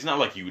retconned it. I mean, it's not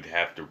like you would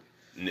have to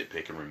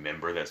nitpick and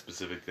remember that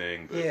specific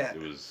thing, but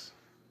it was.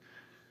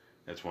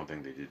 That's one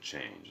thing they did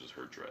change, is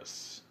her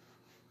dress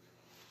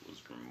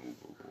was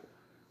removable.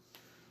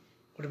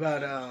 What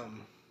about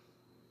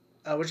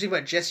what do you think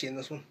about Jessie in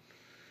this one?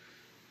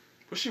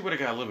 Well, she would have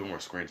got a little bit more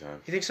screen time.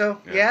 You think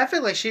so? Yeah, I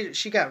feel like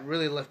she got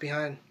really left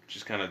behind.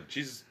 She's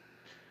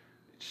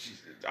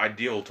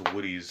ideal to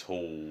Woody's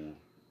whole.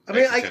 I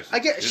mean, I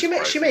get she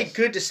made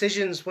good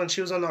decisions when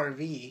she was on the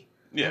RV.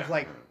 Yeah. Of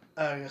like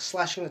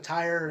slashing the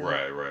tire.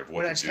 And right.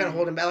 When I just kind of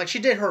holding back, like she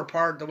did her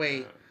part the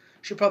way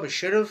she probably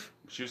should have.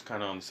 She was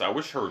kind of on the side. I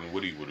wish her and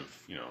Woody would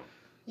have,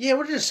 Yeah,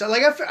 what is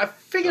like? I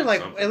figured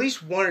like something. At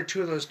least one or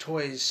two of those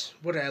toys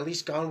would have at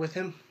least gone with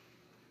him.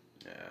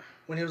 Yeah.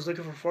 When he was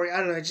looking for 40, I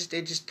don't know. It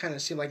just kind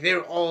of seemed like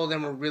all of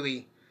them were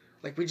really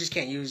like, we just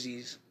can't use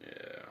these.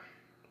 Yeah.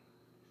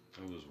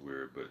 It was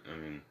weird, but I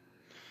mean,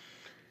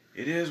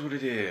 it is what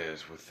it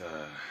is with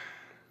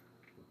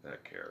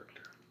that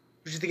character.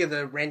 What did you think of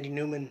the Randy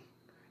Newman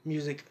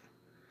music?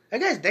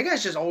 That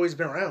guy's just always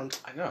been around.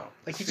 I know.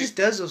 Like, he just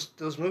does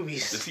those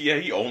movies. Yeah,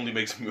 he only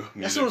makes music.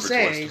 That's what I'm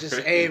saying. He just,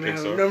 hey, man,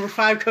 when number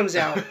 5 comes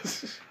out,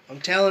 I'm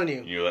telling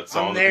you. You know that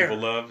song that people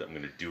loved? I'm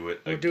going to do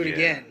it again. We'll do it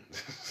again.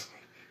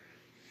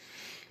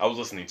 I was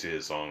listening to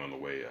his song on the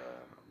way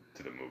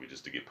to the movie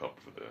just to get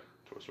pumped for the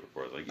Toy Story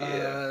 4. I was like,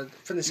 yeah.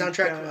 For the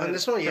soundtrack on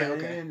this one? Yeah,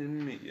 okay.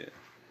 Yeah.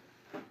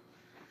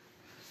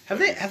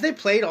 Have they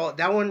played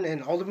that one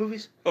in all the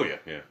movies? Oh yeah.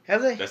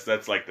 Have they?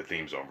 That's like the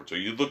theme song. So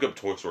you look up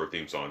Toy Story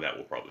theme song, that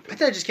will probably be. I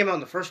thought it just came out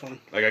in the first one.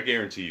 Like, I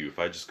guarantee you, if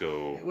I just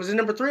go. Was it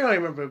number 3? I don't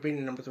remember it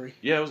being number 3.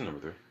 Yeah, it was number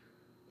 3.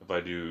 If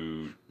I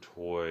do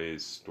Toy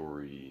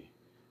Story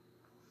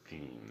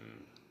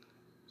theme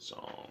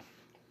song,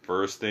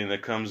 first thing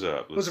that comes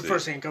up. What's the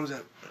first thing that comes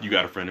up? You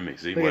Got a Friend in Me.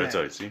 See what I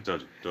tell you? See,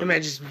 told you. Hey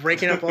man, just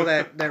raking up all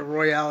that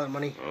Royale and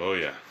money. Oh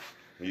yeah,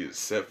 he is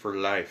set for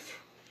life.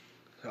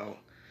 So.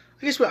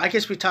 I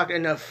guess we talked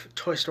enough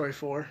Toy Story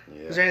 4.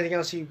 Yeah. Is there anything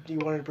else you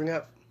wanted to bring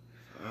up?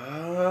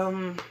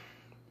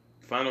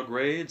 Final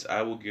grades.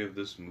 I will give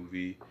this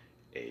movie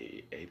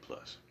A+.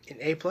 An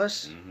A+?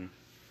 Mm-hmm.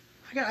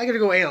 I got to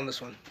go A on this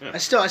one. Yeah. I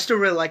still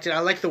really liked it. I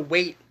like the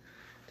weight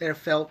that it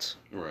felt.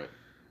 Right.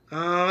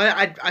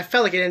 I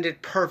felt like it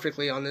ended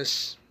perfectly on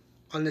this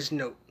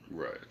note.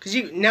 Right. Because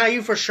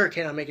you for sure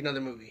cannot make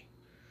another movie.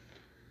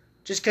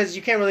 Just because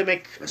you can't really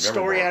make a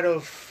story out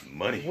of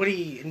money.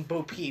 Woody and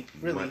Bo Peep,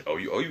 really. Money. Oh,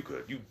 you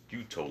could.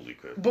 You totally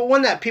could. But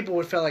one that people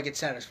would feel like it's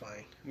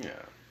satisfying. Yeah.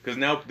 Because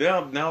now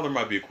there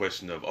might be a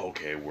question of,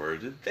 okay, where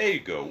did they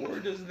go? Where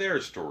does their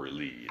story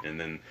lead? And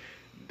then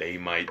they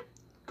might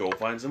go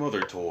find some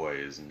other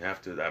toys and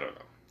have to, I don't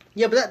know.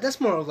 Yeah, but that's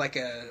more of like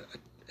a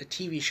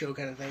TV show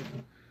kind of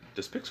thing.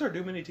 Does Pixar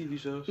do many TV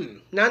shows?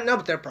 Not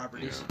with their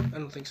properties. Yeah. I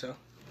don't think so.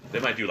 They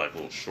might do like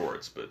little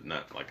shorts, but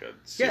not like a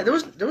series. Yeah, there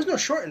was no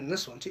short in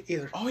this one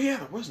either. Oh yeah,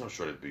 there was no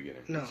short at the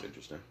beginning. No. That's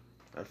interesting.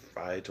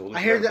 I totally.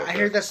 I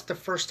heard that's the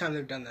first time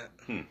they've done that.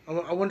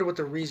 I wonder what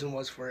the reason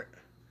was for it.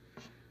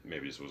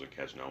 Maybe it just wasn't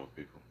catching on with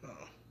people.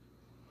 Oh.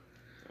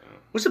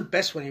 What's the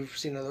best one you've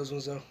seen of those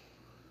ones though?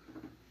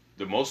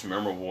 The most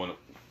memorable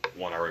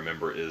one I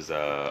remember is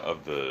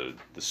of the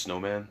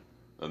snowman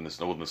and the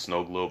snow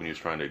globe, and he was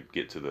trying to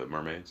get to the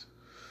mermaids.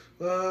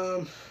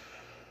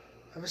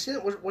 Have I seen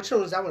it? Which one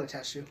was that one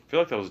attached to? I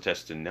feel like that was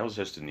attached to Nemo. I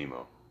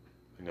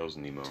think that was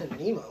Nemo. To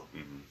Nemo?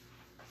 Mm-hmm.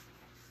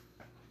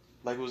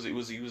 Like he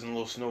was in a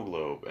little snow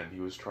globe, and he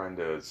was trying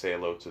to say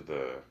hello to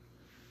the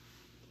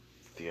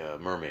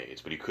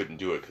mermaids, but he couldn't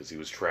do it because he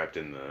was trapped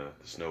in the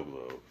snow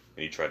globe,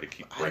 and he tried to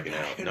keep breaking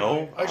out.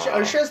 No? Are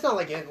you sure it's not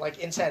like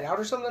Inside Out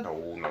or something?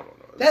 No.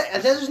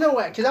 There's no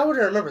way, because I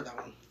wouldn't remember that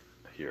one.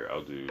 Here,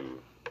 I'll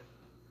do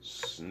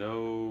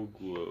snow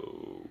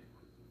globe.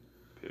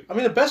 I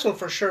mean, the best one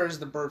for sure is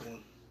the bird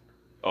one.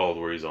 Oh,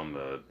 where he's on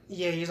the...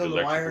 Yeah, he's on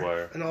the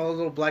wire. And all the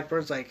little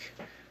blackbirds, like...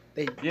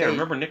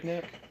 remember Knick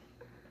Knack?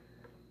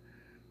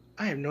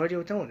 I have no idea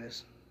what that one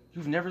is.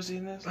 You've never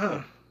seen this?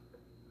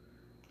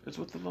 It's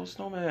with the little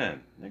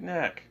snowman. Knick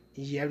Knack.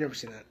 Yeah, I've never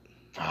seen that.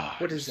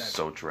 What is that?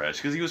 So trash.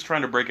 Because he was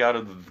trying to break out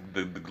of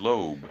the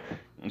globe.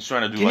 He's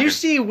trying to do Can you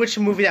see which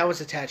movie that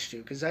was attached to?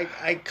 Because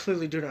I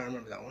clearly do not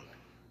remember that one.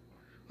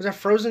 Was that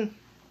Frozen?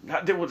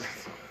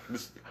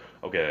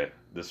 Okay,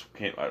 this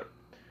came...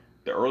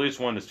 the earliest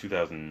one is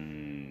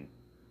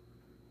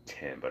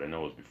 2010, but I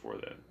know it was before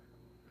that.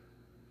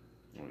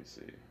 Let me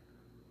see.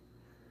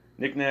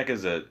 Knick Knack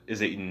is a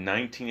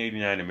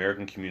 1989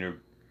 American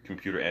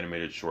computer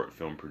animated short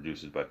film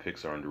produced by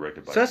Pixar and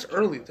directed by... So that's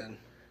early then.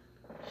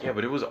 Yeah,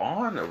 but it was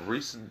on a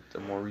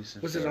more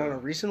recent... Was it on a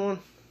recent one?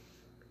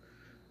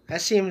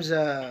 That seems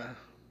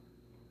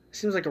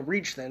like a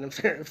reach then,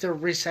 if they're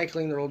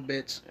recycling their old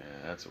bits. Yeah,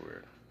 that's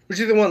weird. Which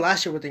is the one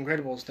last year with The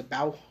Incredibles, The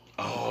Bow?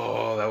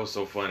 Oh, that was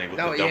so funny with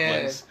Oh, the yeah.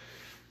 dumplings.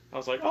 I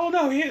was like, oh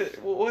no,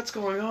 what's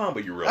going on?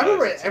 But you I realize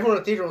remember it's- everyone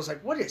in the theater was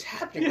like, "What is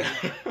happening?"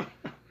 Yeah.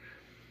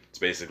 It's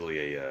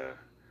basically a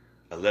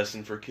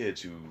lesson for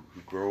kids who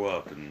grow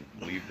up and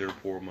leave their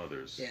poor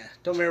mothers. Yeah,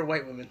 don't marry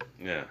white women.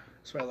 Yeah.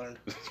 That's what I learned.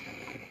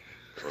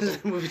 Or This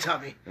they'll- movie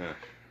taught me. yeah.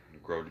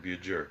 Grow up to be a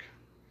jerk.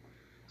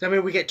 Does that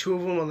mean we get 2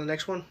 of them on the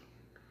next one?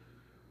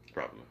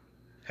 Probably.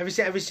 Have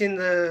you seen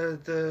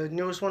the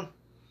newest one?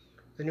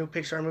 The new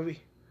Pixar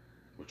movie?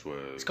 Which was.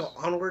 It's called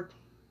Onward.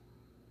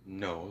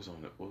 No, what was on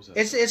it? What was that?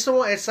 It's the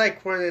one. It's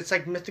like where it's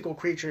like mythical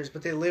creatures,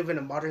 but they live in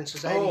a modern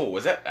society. Oh,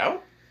 was that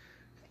out?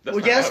 well,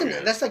 not yeah, out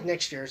yet. that's like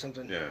next year or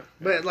something. Yeah.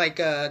 But like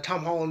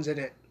Tom Holland's in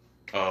it,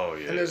 Oh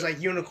yeah. and there's like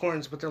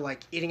unicorns, but they're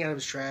like eating out of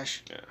his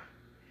trash. Yeah.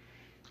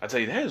 I tell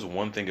you, that is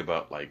one thing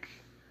about like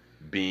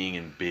being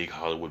in big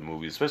Hollywood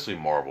movies, especially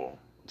Marvel.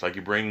 It's like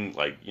you bring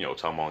like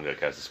Tom Holland got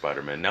cast as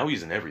Spider-Man. Now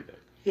he's in everything.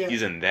 Yeah.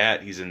 He's in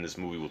that. He's in this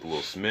movie with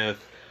Will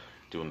Smith,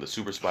 doing the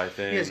super spy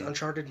thing. He has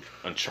Uncharted.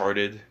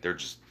 Uncharted. They're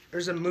just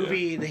There's a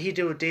movie that he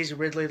did with Daisy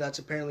Ridley that's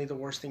apparently the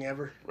worst thing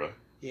ever. right.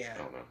 Yeah. I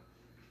don't know.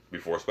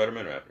 Before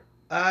Spider-Man or after?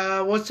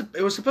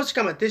 It was supposed to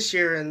come out this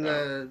year, and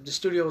the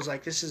studio was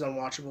like, "This is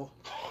unwatchable.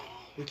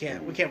 We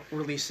can't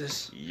release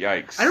this."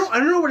 Yikes. I don't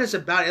know what it's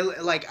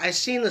about. Like I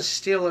seen the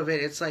still of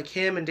it. It's like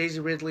him and Daisy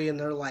Ridley, and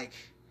they're like,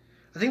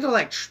 I think they're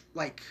like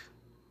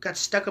got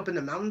stuck up in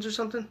the mountains or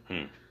something,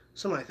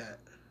 something like that.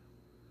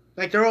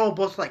 Like they're all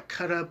both like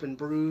cut up and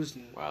bruised.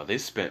 And Wow, they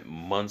spent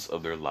months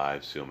of their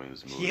lives filming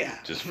this movie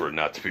just for it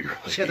not to be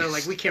released. yeah, they're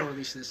like, we can't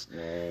release this.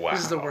 Wow. This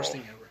is the worst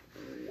thing ever.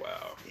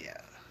 Wow. Yeah.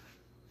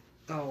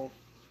 Oh,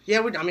 yeah.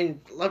 I mean,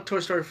 love Toy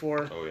Story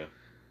 4. Oh yeah.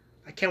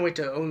 I can't wait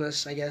to own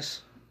this. I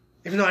guess,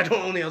 even though I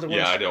don't own the other ones.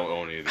 Yeah, I don't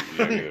own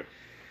either.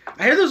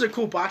 I hear there's a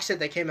cool box set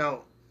that came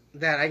out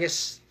that I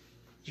guess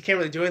you can't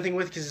really do anything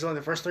with because it's only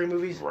the first 3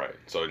 movies. Right.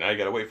 So now you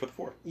gotta wait for the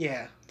 4th.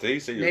 Yeah. Today you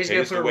say Now you're he's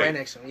gonna taste put it away. right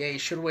next to him. Yeah, you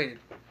should have waited.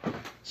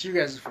 It's you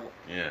guys' fault.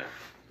 Yeah.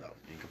 So.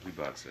 Incomplete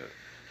box set.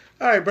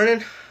 All right,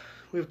 Brennan.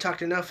 We've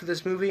talked enough for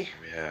this movie.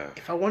 Yeah.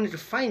 If I wanted to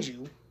find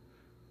you,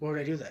 where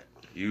would I do that?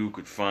 You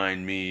could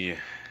find me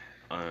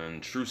on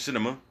True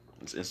Cinema.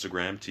 It's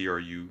Instagram,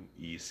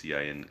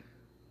 TrueCinema,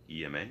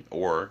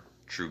 or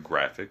True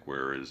Graphic,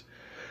 where is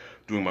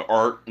doing my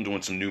art. I'm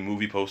doing some new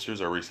movie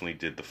posters. I recently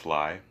did The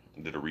Fly.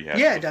 Did a rehash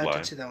Yeah, of The I Fly.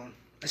 did see that one.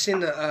 I seen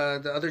the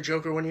other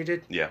Joker one you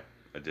did. Yeah,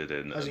 I did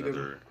was a good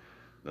one.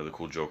 another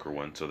cool Joker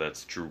one. So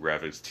that's True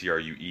Graphics,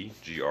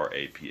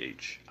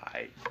 TrueGraphic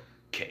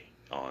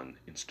on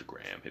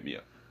Instagram. Hit me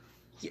up.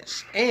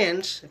 Yes, and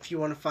if you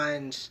want to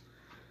find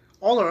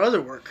all our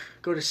other work,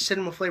 go to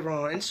Cinema Flavor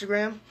on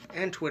Instagram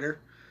and Twitter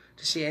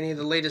to see any of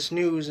the latest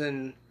news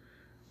and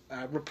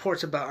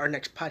reports about our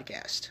next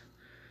podcast.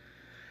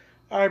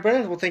 All right,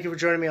 Brennan, well, thank you for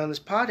joining me on this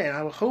pod, and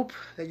I will hope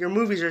that your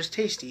movies are as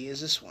tasty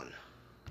as this one.